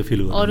गरेको भन्ने चाहिँ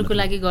फिल गर्छु अरूको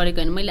लागि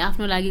गरेको होइन मैले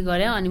आफ्नो लागि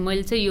गरेँ अनि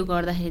मैले चाहिँ यो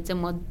गर्दाखेरि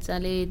चाहिँ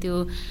मजाले त्यो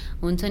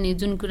हुन्छ नि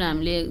जुन कुरा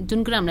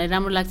हामीलाई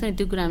राम्रो लाग्छ नि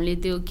त्यो कुरा हामीले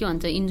त्यो के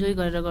भन्छ इन्जोय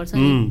गरेर गर्छ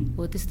नि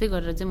हो त्यस्तै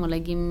गरेर चाहिँ मलाई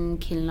गेम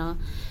खेल्न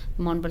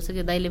मनपर्छ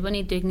कि दाइले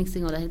पनि टेक्निक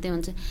सिकाउँदाखेरि त्यही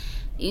हुन्छ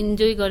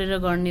इन्जोय गरेर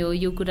गर्ने हो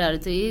यो कुराहरू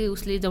चाहिँ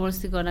उसले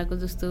जबरजस्ती गराएको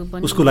जस्तो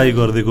पनि उसको लागि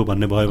गरिदिएको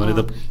भन्ने भयो भने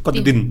त कति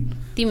दिन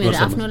तिमीहरू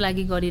आफ्नो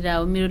लागि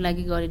गरिरह मेरो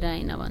लागि गरिरह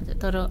होइन भन्छ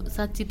तर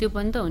साँच्ची त्यो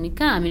पनि त हो नि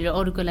कहाँ हामीहरू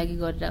अरूको लागि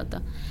गरिरह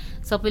त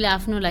सबैले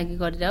आफ्नो लागि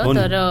गरिरह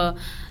तर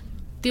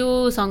त्यो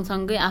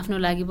सँगसँगै आफ्नो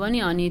लागि पनि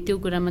अनि त्यो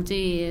कुरामा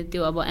चाहिँ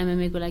त्यो अब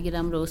एमएमए को लागि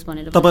राम्रो होस्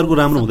भनेर तपाईहरुको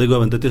राम्रो हुँदै गयो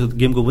भने त त्यो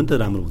गेमको पनि त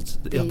राम्रो हुन्छ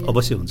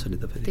अवश्य हुन्छ नि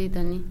त फेरि त्यही त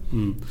नि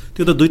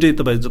त्यो त दुईटै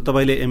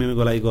तपाईले एमएमए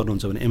को लागि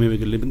गर्नुहुन्छ भने एमएमए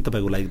ले पनि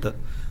तपाईको लागि त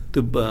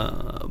त्यो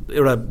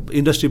एउटा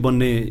इन्डस्ट्री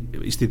बन्ने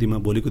स्थितिमा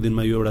भोलिको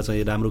दिनमा यो एउटा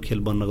चाहिँ राम्रो खेल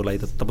बन्नको लागि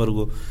त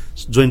तपाईहरुको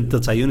जोइन्ट त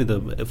चाहियो नि त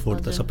एफोर्ट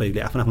त सबैले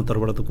आफ्नो आफ्नो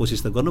तर्फबाट त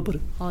कोसिस त गर्नु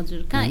पर्यो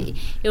हजुर कहाँ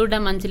एउटा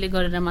मान्छेले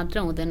गरेर मात्र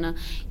हुँदैन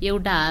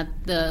एउटा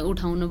हात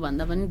उठाउनु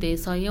भन्दा पनि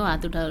सयौं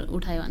हात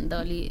उठायो भने त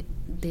अलि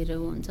धेरै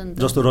हुन्छ नि त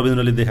जस्तो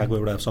रविन्द्रले देखाएको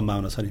एउटा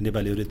सम्भावना छ नि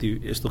नेपालीहरु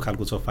यस्तो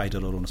खालको छ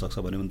फाइटरहरु हुन सक्छ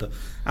भने त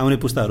आउने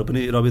पुस्ताहरु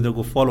पनि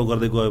रविन्द्रको फलो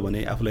गर्दै गयो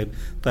भने आफुलाई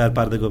तयार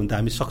पार्दै गयो भने त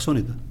हामी सक्छौं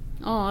नि त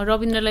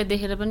रविन्द्रलाई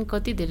देखेर पनि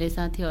कति धेरै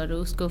साथीहरु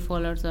उसको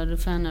फलोअर्सहरु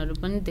फ्यानहरु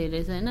पनि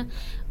धेरै छ हैन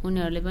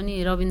उनीहरुले पनि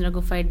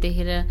रविन्द्रको फाइट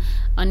देखेर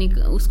अनि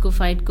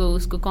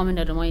उसको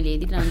कमेन्टहरु मैले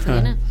हेरिरहन्छु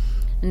हैन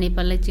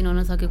नेपाललाई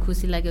चिनाउन सक्यो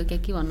खुसी लाग्यो के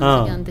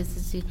भन्नुहुन्छ कि अनि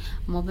त्यसपछि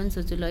म पनि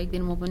सोच्छु ल एक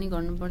दिन म पनि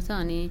गर्नुपर्छ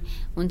अनि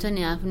हुन्छ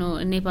नि आफ्नो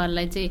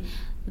नेपाललाई चाहिँ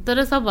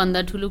तर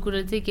सबभन्दा ठुलो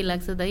कुरा चाहिँ के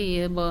लाग्छ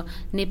दाइ अब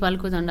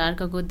नेपालको झण्डा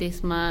अर्काको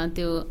देशमा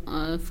त्यो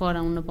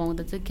फहराउन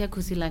पाउँदा चाहिँ क्या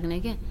खुसी लाग्ने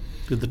के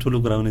त्यो त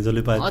ठुलो कुरा हुने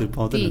जसले पाए त्यो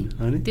पाउँदैन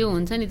हैन त्यो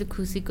हुन्छ नि त्यो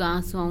खुसीको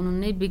आँसु आउनु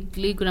नै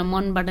बिग्ली कुरा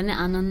मनबाट नै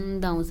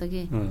आनन्द आउँछ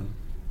के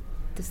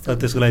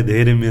त्यसको लागि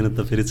धेरै मेहनत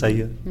त फेरि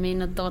चाहियो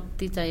मेहनत त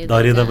अति चाहियो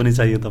धैर्यता पनि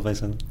चाहियो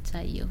तपाईसँग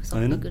चाहियो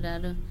सबै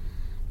कुराहरु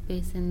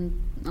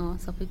पेशेन्ट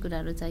सबै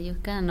कुराहरु चाहियो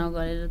कहाँ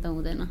नगरेर त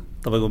हुँदैन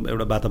तपाईको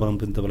एउटा वातावरण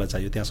पनि तपाईलाई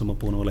चाहियो त्यहाँसम्म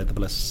पुग्नको लागि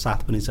तपाईलाई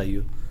साथ पनि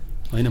चाहियो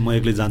हैन म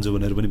एक्लै जान्छु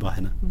भनेर पनि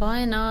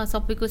भएन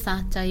सबैको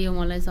साथ चाहियो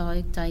मलाई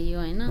सहयोग चाहियो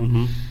हैन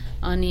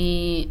अनि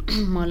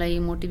मलाई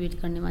मोटिभेट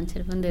गर्ने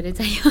मान्छेहरु पनि धेरै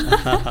चाहियो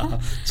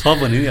छ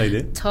पनि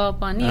अहिले छ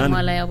पनि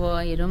मलाई अब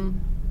हेरौं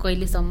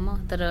कहिलेसम्म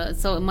तर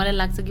मलाई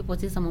लाग्छ कि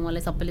पछिसम्म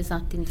मलाई सबैले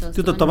साथ दिन्छ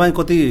त्यो त तपाई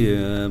कति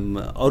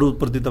अरु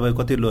प्रति तपाई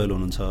कति लोयल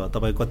हुनुहुन्छ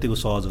तपाई कतिको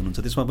सहज हुनुहुन्छ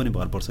त्यसमा पनि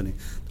भर पर्छ नि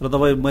तर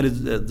तपाई मैले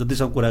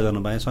जतिसम्म कुरा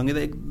गर्न पाएँ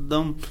संगीता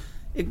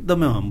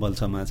एकदमै हम्बल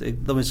छ मान्छे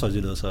एकदमै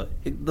सजिलो छ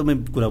एकदमै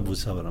कुरा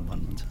बुझ्छ भनेर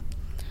भन्नुहुन्छ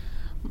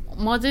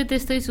म चाहिँ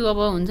त्यस्तै छु अब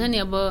हुन्छ नि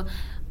अब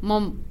म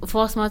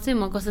फर्स्टमा चाहिँ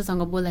म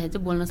कसैसँग बोल्दाखेरि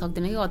चाहिँ बोल्न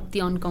सक्दिनँ कि अति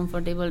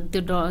अनकम्फर्टेबल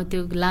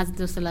त्यो लाज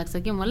जस्तो लाग्छ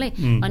कि मलाई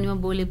अनि म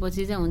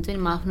बोलेपछि चाहिँ हुन्छ नि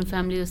म आफ्नो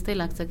फ्यामिली जस्तै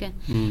लाग्छ क्या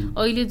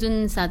अहिले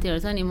जुन साथीहरु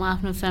छ नि म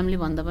आफ्नो फ्यामिली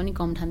भन्दा पनि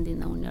कम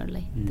ठान्दिनँ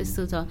उनीहरुलाई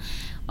त्यस्तो छ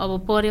अब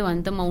पर्यो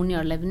भने त म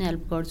उनीहरुलाई पनि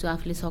हेल्प गर्छु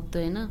आफूले सक्दो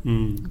हैन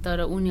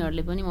तर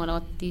उनीहरुले पनि मलाई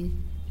अति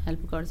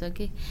हेल्प गर्छ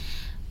कि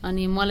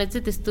अनि मलाई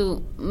चाहिँ त्यस्तो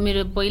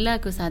मेरो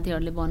पहिलाको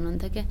साथीहरुले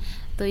भन्नुहुन्थ्यो क्या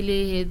तैले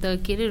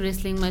त के रे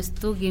रेस्लिङमा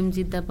यस्तो गेम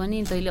जित्दा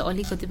पनि तैले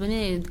अलिकति पनि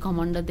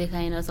घमण्ड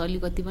देखाएनस्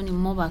अलिकति पनि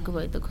म भएको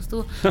भए त कस्तो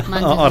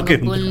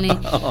मान्छेसँग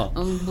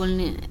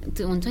बोल्ने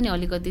हुन्छ नि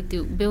अलिकति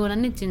त्यो बेहोरा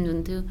नै चेन्ज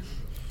हुन्थ्यो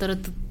तर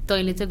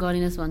तैले चाहिँ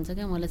गरिनस् भन्छ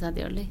क्या मलाई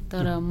साथीहरुले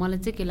तर मलाई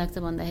चाहिँ के लाग्छ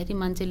भन्दाखेरि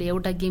मान्छेले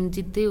एउटा गेम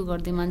जित्दै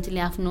गर्दै मान्छेले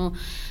आफ्नो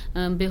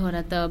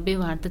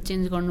व्यवहार त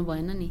चेन्ज गर्नु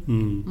भएन नि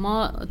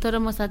तर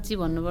म साच्चै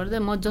भन्नुपर्दा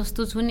म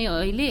जस्तो छु नि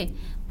अहिले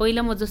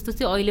पहिला म जस्तो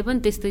छु अहिले पनि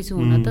त्यस्तै छु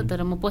हुन त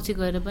तर म पछि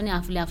गएर पनि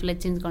आफूलाई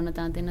चेन्ज गर्न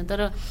चाहदिन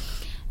तर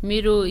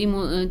मेरो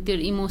त्यो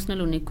इमोसनल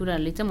हुने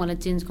कुराहरुले चाहिँ मलाई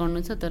चेन्ज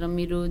गर्नु छ तर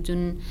मेरो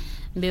जुन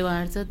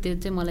व्यवहार छ त्यो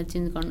चाहिँ मलाई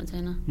चेन्ज गर्नु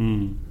छैन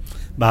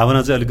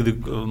भावना चाहिँ अलिकति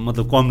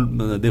मतलब कम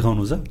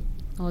देखाउनु छ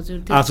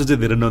हजुर आँसु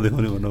चाहिँ धेरै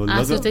नदेखाउने भन्नु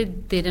आँसु चाहिँ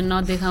धेरै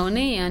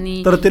नदेखाउने अनि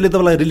तर त्यसले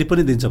तपाईलाई रिलिफ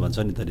पनि दिन्छ भन्छ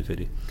नि त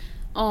फेरि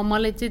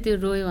मलाई चाहिँ त्यो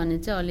रोयो भने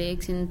चाहिँ अलि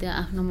एकछिन त्यो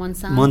आफ्नो मन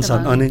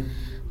शान्त अनि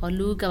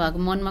हलुका भएको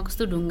मनमा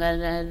कस्तो ढुङ्गा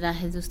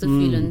राखे जस्तो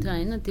फिल हुन्छ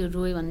हैन त्यो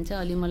रोयो भने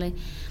चाहिँ अलि मलाई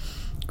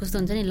कस्तो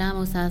हुन्छ नि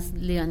लामो सास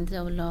लियो भने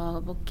चाहिँ अब ल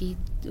अब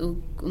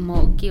म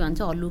के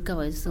भन्छ हलुका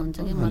भए जस्तो हुन्छ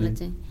कि मलाई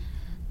चाहिँ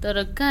तर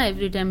कहाँ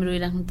एभ्री टाइम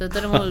रोइराख्नु त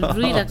तर म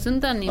रोइराख्छु नि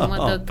त नि म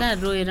त कहाँ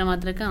रोएर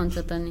मात्र कहाँ हुन्छ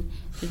त नि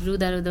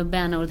रुदा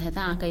बिहान उठ्दा त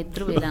आँखा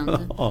यत्रो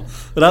भइरहेको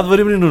हुन्छ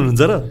रातभरि पनि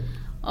रुनुहुन्छ र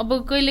अब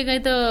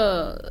कहिलेकाहीँ त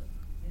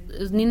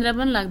निन्द्रा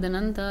पनि लाग्दैन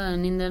नि त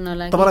निन्द्रा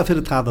नलागे तपाईलाई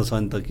फेरि थाहा त छ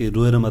नि त कि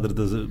रोएर मात्र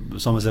त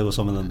समस्याको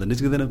समाधान त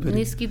निस्किदैन फेरि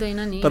निस्किदैन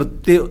नि तर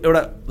त्यो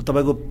एउटा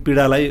तपाईको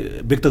पीडालाई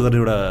व्यक्त गर्ने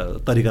एउटा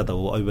तरिका त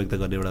हो अभिव्यक्त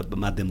गर्ने एउटा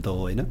माध्यम त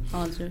हो हैन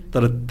हजुर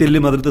तर त्यसले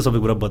मात्र त सबै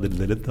कुरा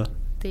बदलिदैन नि त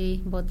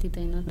त्यही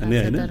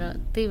बदलिदैन तर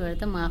त्यही भएर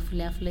त म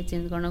आफूलाई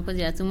चेन्ज गर्न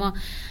खोजिरहेको छु म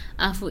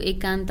आफू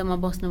एकान्तमा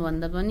बस्नु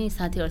भन्दा पनि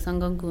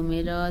साथीहरुसँग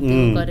घुमेर त्यो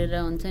गरेर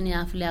हुन्छ नि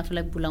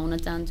आफूलाई भुलाउन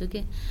चाहन्छु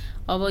के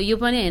अब यो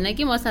पनि हैन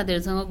कि म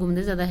साथीहरुसँग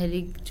घुम्दै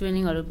जाँदाखेरि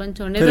ट्रेनिङहरु पनि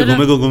छोड्ने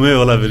तर घुमे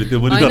होला फेरि त्यो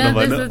पनि गर्न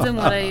भएन त्यस्तो चाहिँ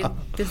मलाई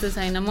त्यस्तो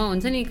छैन म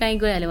हुन्छ नि कहीँ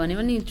गइहाल्यो भने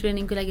पनि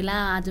ट्रेनिङको लागि ला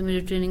आज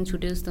मेरो ट्रेनिङ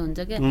छुट्यो जस्तो हुन्छ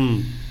क्या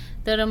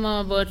तर म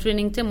अब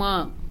ट्रेनिङ चाहिँ म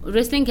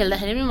रेस्लिङ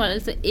खेल्दाखेरि पनि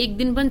मैले एक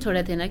दिन पनि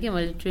छोडेको थिएन कि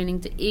मैले ट्रेनिङ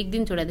चाहिँ एक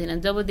दिन छोडेको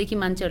थिएन जबदेखि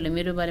मान्छेहरूले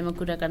मेरो बारेमा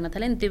कुरा गर्न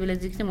थाले नि त्यो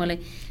बेलादेखि चाहिँ मलाई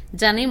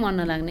जानै मन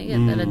नलाग्ने क्या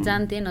तर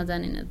जान्थे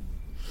नजानेन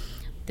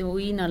त्यो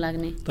उही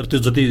नलाग्ने तर त्यो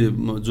जति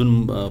जुन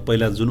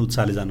पहिला जुन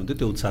उत्साहले जानुहुन्थ्यो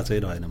त्यो उत्साह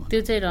चाहिँ रहेन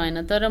त्यो चाहिँ रहेन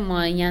तर म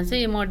यहाँ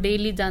चाहिँ म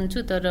डेली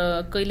जान्छु तर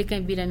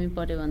कहिलेकाहीँ बिरामी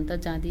पर्यो भने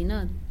त जाँदिनँ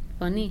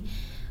पनि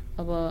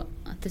अब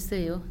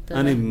त्यस्तै हो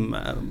अनि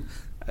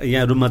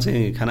यहाँ रुममा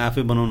चाहिँ खाना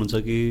आफै बनाउनुहुन्छ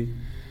कि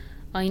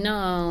हैन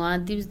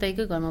दिवस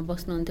दाइकै घरमा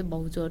बस्नुहुन्थ्यो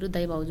भाउजूहरू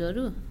दाइ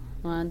भाउजूहरू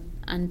उहाँ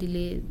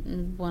आन्टीले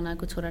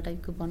बनाएको छोरा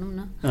टाइपको भनौँ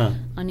न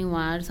अनि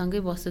उहाँहरूसँगै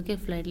बस्छु के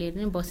फ्लाइट लिएर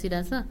नै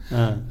बसिरहेछ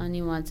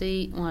अनि उहाँ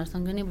चाहिँ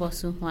उहाँहरूसँग नै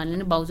बस्छु उहाँले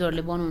नै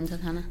भाउजूहरूले बनाउनुहुन्छ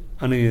खाना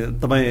अनि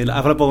तपाईँ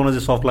आफूलाई पकाउन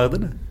चाहिँ सफ्ट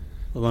लाग्दैन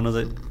पकाउन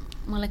चाहिँ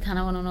मलाई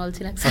खाना बनाउन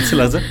अल्छी लाग्छ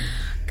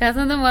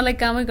खासमा त मलाई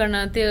काम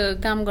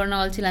गर्न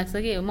अल्छी लाग्छ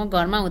कि म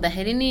घरमा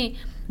हुँदाखेरि नि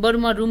बरु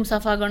म रुम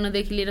सफा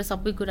गर्नदेखि लिएर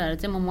सबै कुराहरू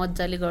चाहिँ म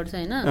मजाले गर्छु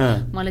होइन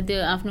मलाई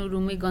त्यो आफ्नो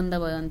रुमै गन्दा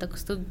भयो भने त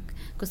कस्तो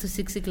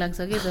सिक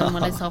लाग्छ कि तर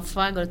मलाई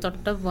सफा गरेर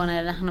चट्ट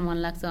बनाएर राख्न मन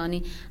लाग्छ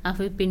अनि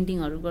आफै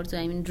पेन्टिङहरू गर्छु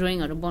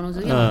ड्रइङहरू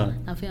बनाउँछु कि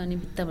आफै अनि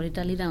भित्ताभरि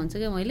टालिरहेको हुन्छ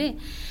क्या मैले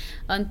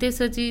अनि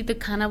त्यसपछि त्यो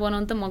खाना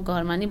बनाउनु त म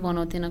घरमा नै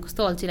बनाउँथेन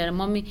कस्तो अल्छी लागेर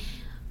मम्मी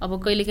अब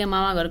कहिलेकाहीँ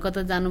मामा घर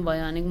कता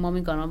जानुभयो भने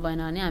मम्मी घरमा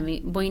भएन भने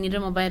हामी बहिनी र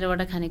म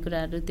बाहिरबाट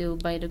खानेकुराहरू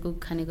त्यो बाहिरको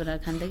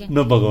खानेकुराहरू खान्थेँ क्या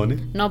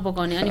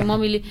नपकाउने अनि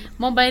मम्मीले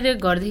म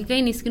बाहिर घरदेखि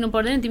कहीँ निस्किनु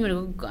पर्दैन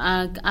तिमीहरूको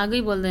आगै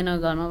बोल्दैन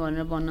घरमा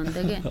भनेर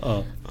भन्नुहुन्थ्यो क्या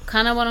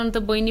खाना बनाउनु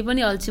त बहिनी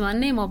पनि अल्छी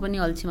मान्ने म पनि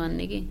अल्छी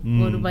मान्ने कि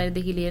बरु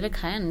बाहिरदेखि लिएर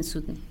खाएँ अनि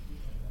सुत्ने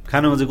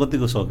खानामा चाहिँ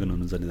कतिको सकिन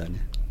हुनुहुन्छ नि जाने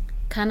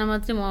खानामा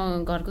चाहिँ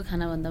म घरको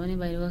खाना भन्दा पनि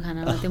बाहिरको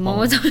खानामा त्यो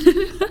मोमो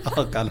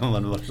खाना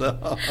भन्नुपर्छ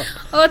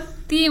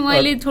अति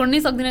मैले छोड्नै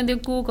सक्दिनँ त्यो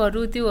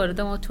कोकहरू त्योहरू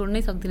त म छोड्नै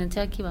सक्दिनँ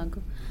च्याखी भएको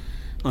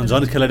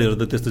झन् खेलाडीहरू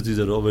त त्यस्तो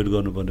चिजहरू अभोइड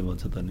गर्नुपर्ने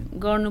भन्छ त नि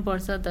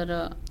गर्नुपर्छ तर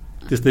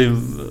त्यस्तै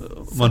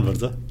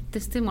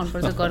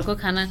मनपर्छ घरको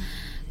खाना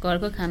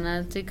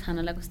चाहिँ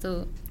खानालाई कस्तो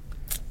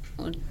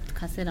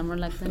खासै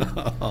राम्रो लाग्दैन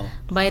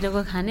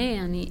बाहिरको खाने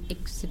अनि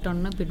एकछिन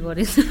टन्न पेट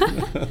भरेछ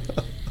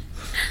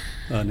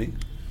अनि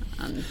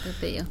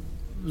त्यही हो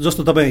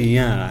जस्तो तपाईँ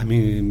यहाँ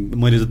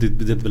मैले जति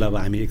बेला अब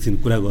हामी एकछिन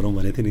कुरा गरौँ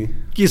भनेको थिएँ नि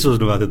के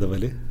सोच्नु भएको थियो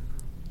तपाईँले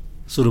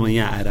सुरुमा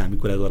यहाँ आएर हामी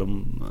कुरा गरौँ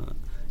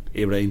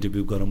एउटा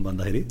इन्टरभ्यू गरौँ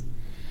भन्दाखेरि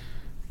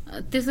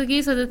त्यस्तो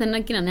केही सोचेको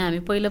थिएन किनभने हामी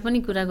पहिला पनि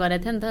कुरा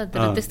गरेको थियो नि त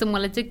तर त्यस्तो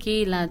मलाई चाहिँ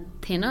केही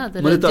थिएन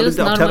मलाई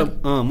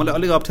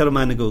अलिक अप्ठ्यारो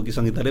मानेको हो कि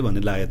सङ्गीताले भन्ने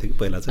लागेको थियो कि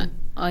पहिला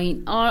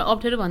चाहिँ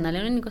अप्ठ्यारो भन्नाले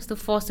नि कस्तो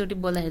फर्स्टचोटि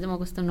बोल्दाखेरि चाहिँ म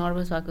कस्तो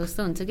नर्भस भएको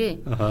जस्तो हुन्छ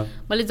कि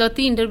मैले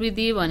जति इन्टरभ्यू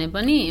दिएँ भने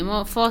पनि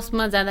म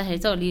फर्स्टमा जाँदाखेरि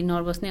चाहिँ अलि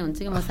नर्भस नै हुन्छ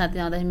कि म साथी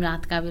आउँदाखेरि मेरो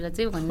हात कापेर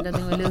चाहिँ भनेर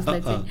थिएँ मैले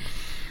उसलाई चाहिँ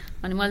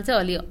अनि मलाई चाहिँ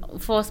अलि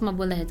फर्स्टमा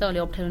बोल्दाखेरि चाहिँ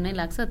अलि अप्ठ्यारो नै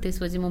लाग्छ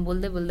त्यसपछि म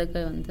बोल्दै गयो भने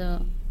चाहिँ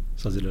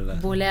सजिलो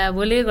लाग्छ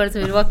बोले गर्छु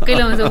फेरि वक्कै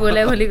लाउँछु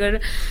बोली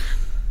गरेर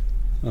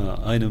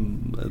होइन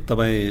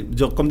तपाईँ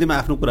जो कम्तीमा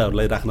आफ्नो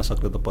कुराहरूलाई राख्न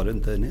सक्नु त पऱ्यो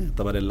नि त होइन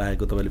तपाईँले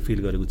लागेको तपाईँले फिल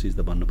गरेको चिज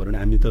त भन्नु पऱ्यो नि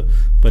हामी त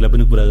पहिला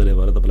पनि कुरा गरे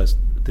भएर तपाईँलाई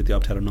त्यति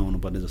अप्ठ्यारो नहुनु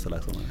पर्ने जस्तो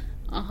लाग्छ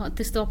मलाई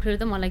त्यस्तो अप्ठ्यारो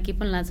त मलाई केही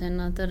पनि लाग्छ छैन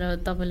तर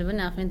तपाईँले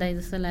पनि आफ्नै दाइ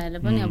जस्तो लागेर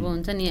पनि अब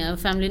हुन्छ नि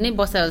फ्यामिली नै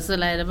बसाए जस्तो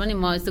लागेर पनि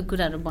म यस्तो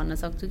कुराहरू भन्न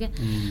सक्छु क्या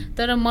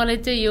तर मलाई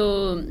चाहिँ यो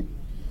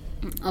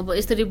अब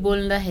यसरी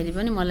बोल्दाखेरि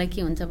पनि मलाई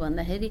के हुन्छ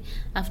भन्दाखेरि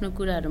आफ्नो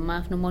कुराहरूमा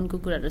आफ्नो मनको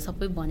कुराहरू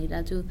सबै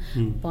भनिरहेको छु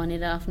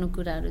भनेर आफ्नो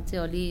कुराहरू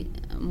चाहिँ अलि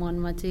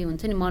मनमा चाहिँ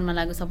हुन्छ नि मनमा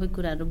लागेको सबै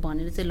कुराहरू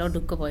भनेर चाहिँ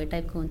लडुक्क भयो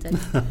टाइपको हुन्छ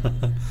नि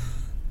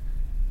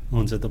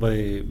हुन्छ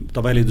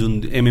तपाईँले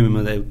जुन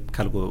एमएमएमा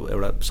खालको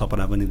एउटा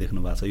सपना पनि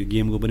देख्नु भएको छ यो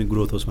गेमको पनि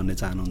ग्रोथ होस् भन्ने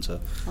चाहनुहुन्छ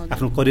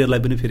आफ्नो करियरलाई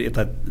पनि फेरि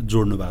यता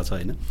जोड्नु भएको छ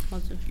होइन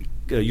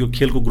यो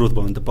खेलको ग्रोथ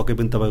भयो भने त पक्कै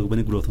पनि तपाईँको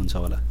पनि ग्रोथ हुन्छ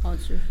होला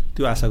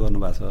त्यो आशा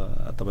गर्नुभएको छ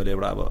तपाईँले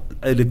एउटा अब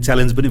अहिले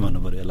च्यालेन्ज पनि भन्नु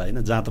पऱ्यो यसलाई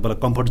होइन जहाँ तपाईँलाई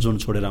कम्फर्ट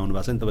जोन छोडेर आउनु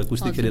भएको छ नि तपाईँ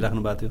कुस्ती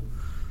खेलिराख्नु भएको थियो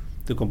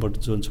त्यो कम्फर्ट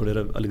जोन छोडेर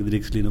अलिकति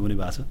रिस्क लिनु पनि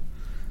भएको छ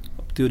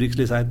त्यो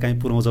रिस्कले सायद कहीँ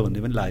पुऱ्याउँछ भन्ने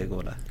पनि लागेको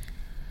होला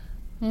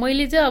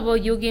मैले चाहिँ अब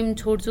यो गेम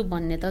छोड्छु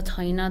भन्ने त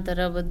छैन तर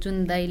अब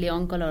जुन दाइले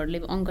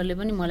अङ्कलले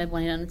पनि मलाई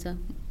भनिरहनु छ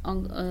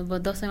अब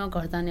दसैँमा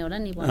घर जाने होला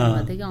नि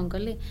भन्नुभएको थियो कि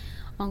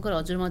अङ्कल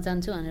हजुर म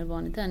जान्छु भनेर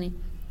भनेको थियो अनि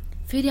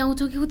फेरि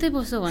आउँछौ कि उतै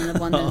बस्छौ भनेर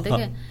भन्नुहुन्थ्यो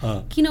क्या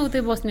किन उतै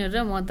बस्ने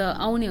र म त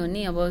आउने हो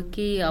नि अब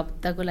केही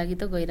हप्ताको लागि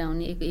त गएर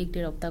आउने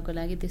 1-1.5 हप्ताको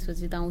लागि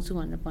त्यसपछि त आउँछु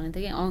भनेर भनेको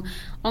थियो कि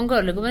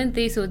अङ्कलहरूको पनि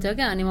त्यही सोच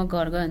क्या अनि म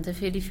घर गयो भने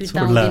चाहिँ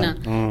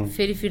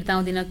फेरि फिर्ता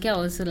आउँदिनँ क्या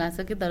हो जस्तो लाग्छ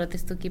कि तर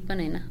त्यस्तो केही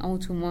पनि होइन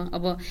आउँछु म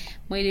अब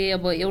मैले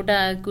अब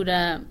एउटा कुरा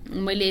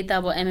मैले यता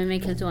अब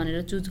एमएमए खेल्छु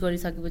भनेर चुज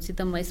गरिसकेपछि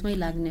त म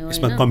यसमै लाग्ने हो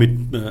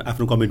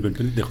आफ्नो कमिटमेन्ट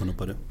पनि देखाउनु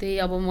पर्यो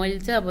त्यही अब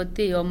मैले चाहिँ अब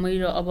त्यही हो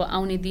मेरो अब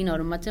आउने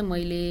दिनहरूमा चाहिँ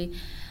मैले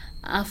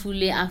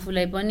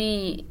आफूलाई पनि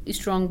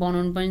स्ट्रङ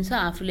बनाउनु पनि छ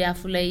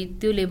आफूलाई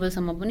त्यो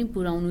लेभलसम्म पनि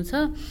पुर्याउनु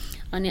छ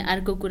अनि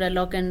अर्को कुरा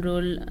लक एन्ड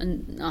रोल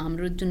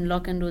हाम्रो जुन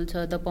लक एन्ड रोल छ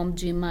द पम्प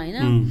जिममा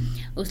होइन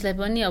उसलाई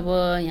पनि अब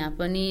यहाँ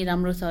पनि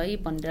राम्रो छ है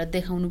भनेर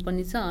देखाउनु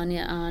पनि छ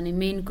अनि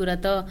मेन कुरा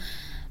त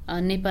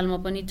नेपालमा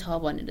पनि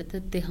छ भनेर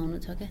त देखाउनु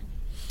छ क्या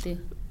त्यो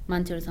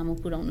मान्छेहरूसम्म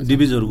पुर्याउनु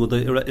दिविजहरूको त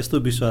एउटा यस्तो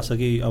विश्वास छ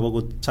कि अबको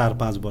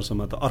 4-5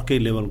 वर्षमा त अर्कै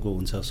लेभलको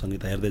हुन्छ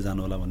सङ्गीता हेर्दै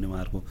जानु होला भन्ने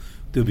उहाँहरूको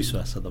त्यो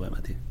विश्वास छ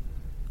तपाईँमाथि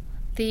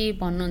त्यही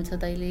भन्नुहुन्छ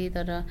दाइले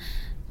तर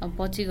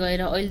पछि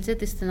गएर अहिले चाहिँ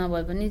त्यस्तो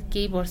नभए पनि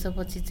केही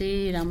वर्षपछि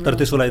चाहिँ राम्रो तर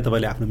त्यसको लागि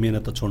तपाईँले आफ्नो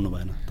मेहनत त छोड्नु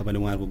भएन तपाईँले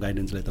उहाँहरूको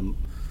गाइडेन्सलाई त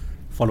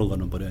फलो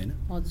गर्नु पऱ्यो होइन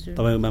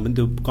तपाईँमा पनि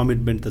त्यो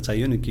कमिटमेन्ट त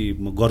चाहियो नि कि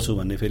म गर्छु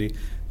भन्ने फेरि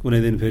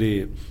कुनै दिन फेरि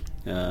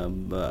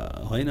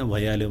होइन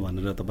भइहाल्यो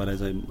भनेर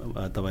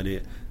तपाईँले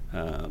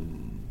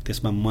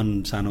त्यसमा मन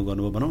सानो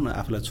गर्नुभयो भनौँ न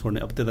आफूलाई छोड्ने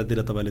अब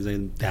त्यतातिर तपाईँले चाहिँ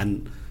ध्यान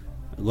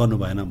गर्नु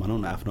भएन भनौँ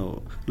न आफ्नो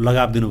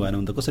लगाव दिनु भएन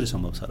भने त कसरी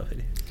सम्भव छ र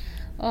फेरि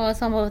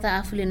सम्भवतः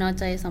आफूले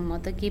नचाहेसम्म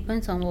त केही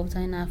पनि सम्भव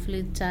छैन।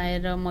 आफूले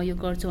चाहेर म यो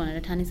गर्छु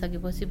भनेर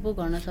ठानिसकेपछि पो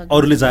गर्न सक्छ।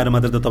 अरूले चाहेर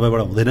मात्र त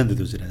तपाईँबाट हुँदैन नि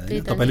त्यो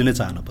चाहिँ, तपाईँले नै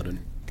चाहनु पर्यो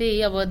नि।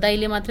 त्यही अब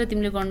दाइले मात्रै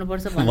तिमीले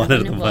गर्नुपर्छ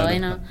भन्ने पनि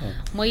भएन।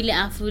 मैले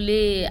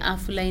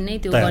आफूलाई नै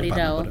त्यो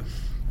गरिरह हो।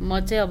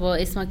 म चाहिँ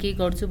अब यसमा के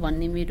गर्छु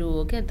भन्ने मेरो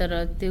हो क्या।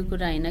 तर त्यो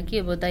कुरा होइन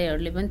कि अब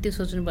दाइहरूले पनि त्यो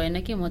सोच्नु भएन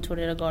कि म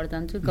छोडेर घर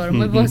जान्छु,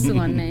 घरमै बस्छु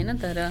भन्ने होइन।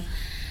 तर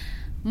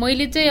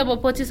मैले चाहिँ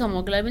अब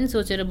पछिसम्मको लागि पनि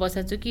सोचेर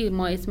बसेको छु कि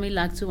म यसमै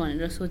लाग्छु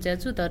भनेर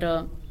सोचेको छु।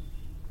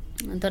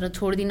 तर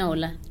छोड्दिनँ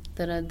होला।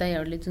 तर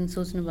दाइहरूले जुन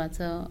सोच्नु भएको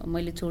छ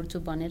मैले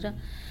छोड्छु भनेर।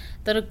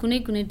 तर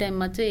कुनै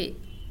टाइममा चाहिँ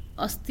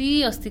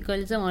अस्ति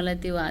कहिले चाहिँ मलाई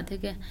त्यो आएको थियो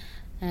क्या,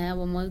 अब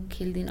म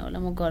खेल्दिनँ होला,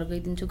 म घर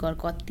गइदिन्छु, घर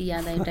कति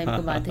याद आयो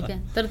टाइपको भएको थियो क्या।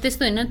 तर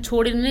त्यस्तो होइन,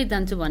 छोडेर नै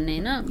जान्छु भन्ने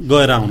होइन,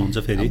 गएर आउनुहुन्छ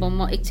फेरि। अब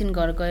म एकछिन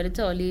घर गएर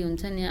चाहिँ अलि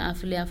हुन्छ नि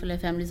आफूलाई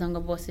फ्यामिलीसँग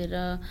बसेर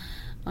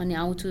अनि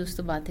आउँछु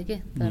जस्तो भएको थियो कि।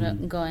 तर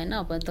गएन।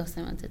 अब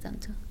दसैँमा चाहिँ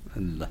जान्छु।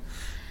 ल,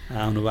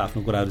 आउनुभयो, आफ्नो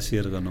कुराहरू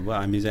सेयर गर्नुभयो।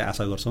 हामी चाहिँ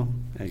आशा गर्छौँ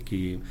कि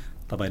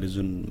तपाईँले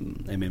जुन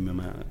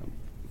एमएमएमा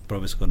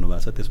प्रवेश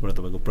गर्नुभएको छ त्यसबाट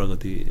तपाईँको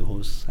प्रगति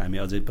होस्, हामी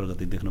अझै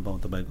प्रगति देख्न पाऊँ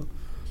तपाईँको।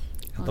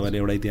 तपाईँले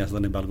एउटा इतिहास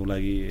त नेपालको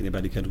लागि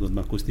नेपाली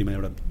खेलकुदमा कुस्तीमा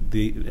एउटा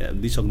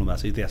दिइसक्नु भएको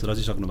छ, इतिहास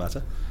रचिसक्नु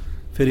भएको छ।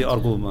 फेरि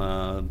अर्को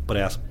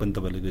प्रयास पनि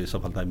तपाईँले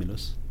सफलता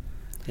मिलोस्।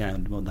 यहाँ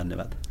बहुत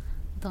धन्यवाद।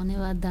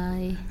 धन्यवाद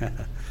दाइ।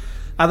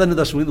 आदरणीय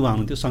दर्शक, उहाँ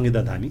हुनुहुन्थ्यो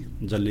सङ्गीता धामी,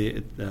 जसले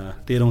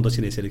 13औं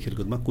दक्षिण एसियाली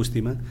खेलकुदमा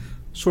कुस्तीमा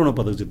स्वर्ण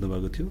पदक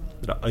जित्नुभएको थियो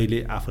र अहिले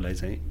आफूलाई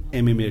चाहिँ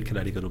एमएमए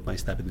खेलाडीको रूपमा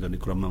स्थापित गर्ने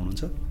क्रममा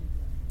हुनुहुन्छ।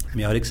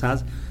 हामी हरेक साँझ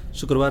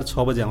शुक्रबार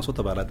 6 बजे आउँछौँ।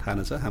 तपाईँहरूलाई थाहा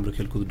नै छ, हाम्रो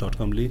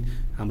खेलकुद.comले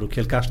हाम्रो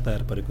खेलकास्ट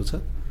तयार पारेको छ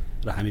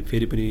र हामी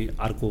फेरि पनि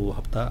अर्को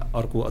हप्ता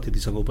अर्को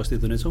अतिथिसँग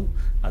उपस्थित हुनेछौँ।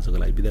 आजको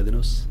लागि बिदा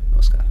दिनुहोस्।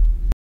 नमस्कार।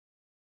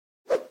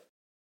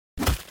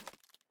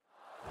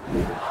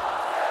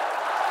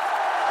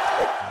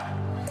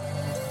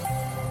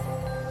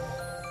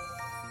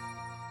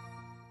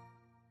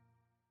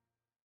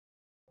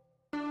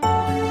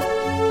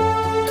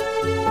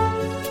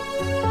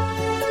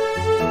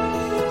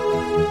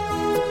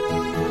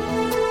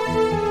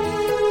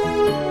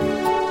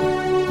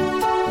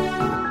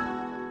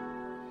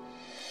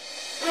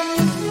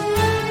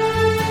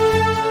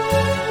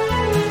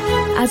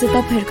 आज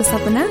तपाईहरुको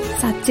सपना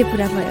साँच्चै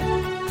पूरा भयो।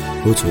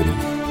 हो छोरी,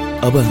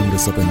 अब हाम्रो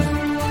सपना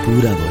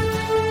पूरा भयो।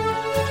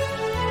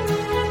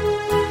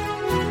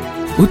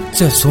 उच्च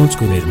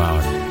सोचको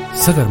निर्माण,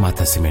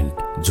 सगरमाथा सिमेन्ट,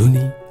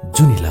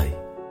 जुनीलाई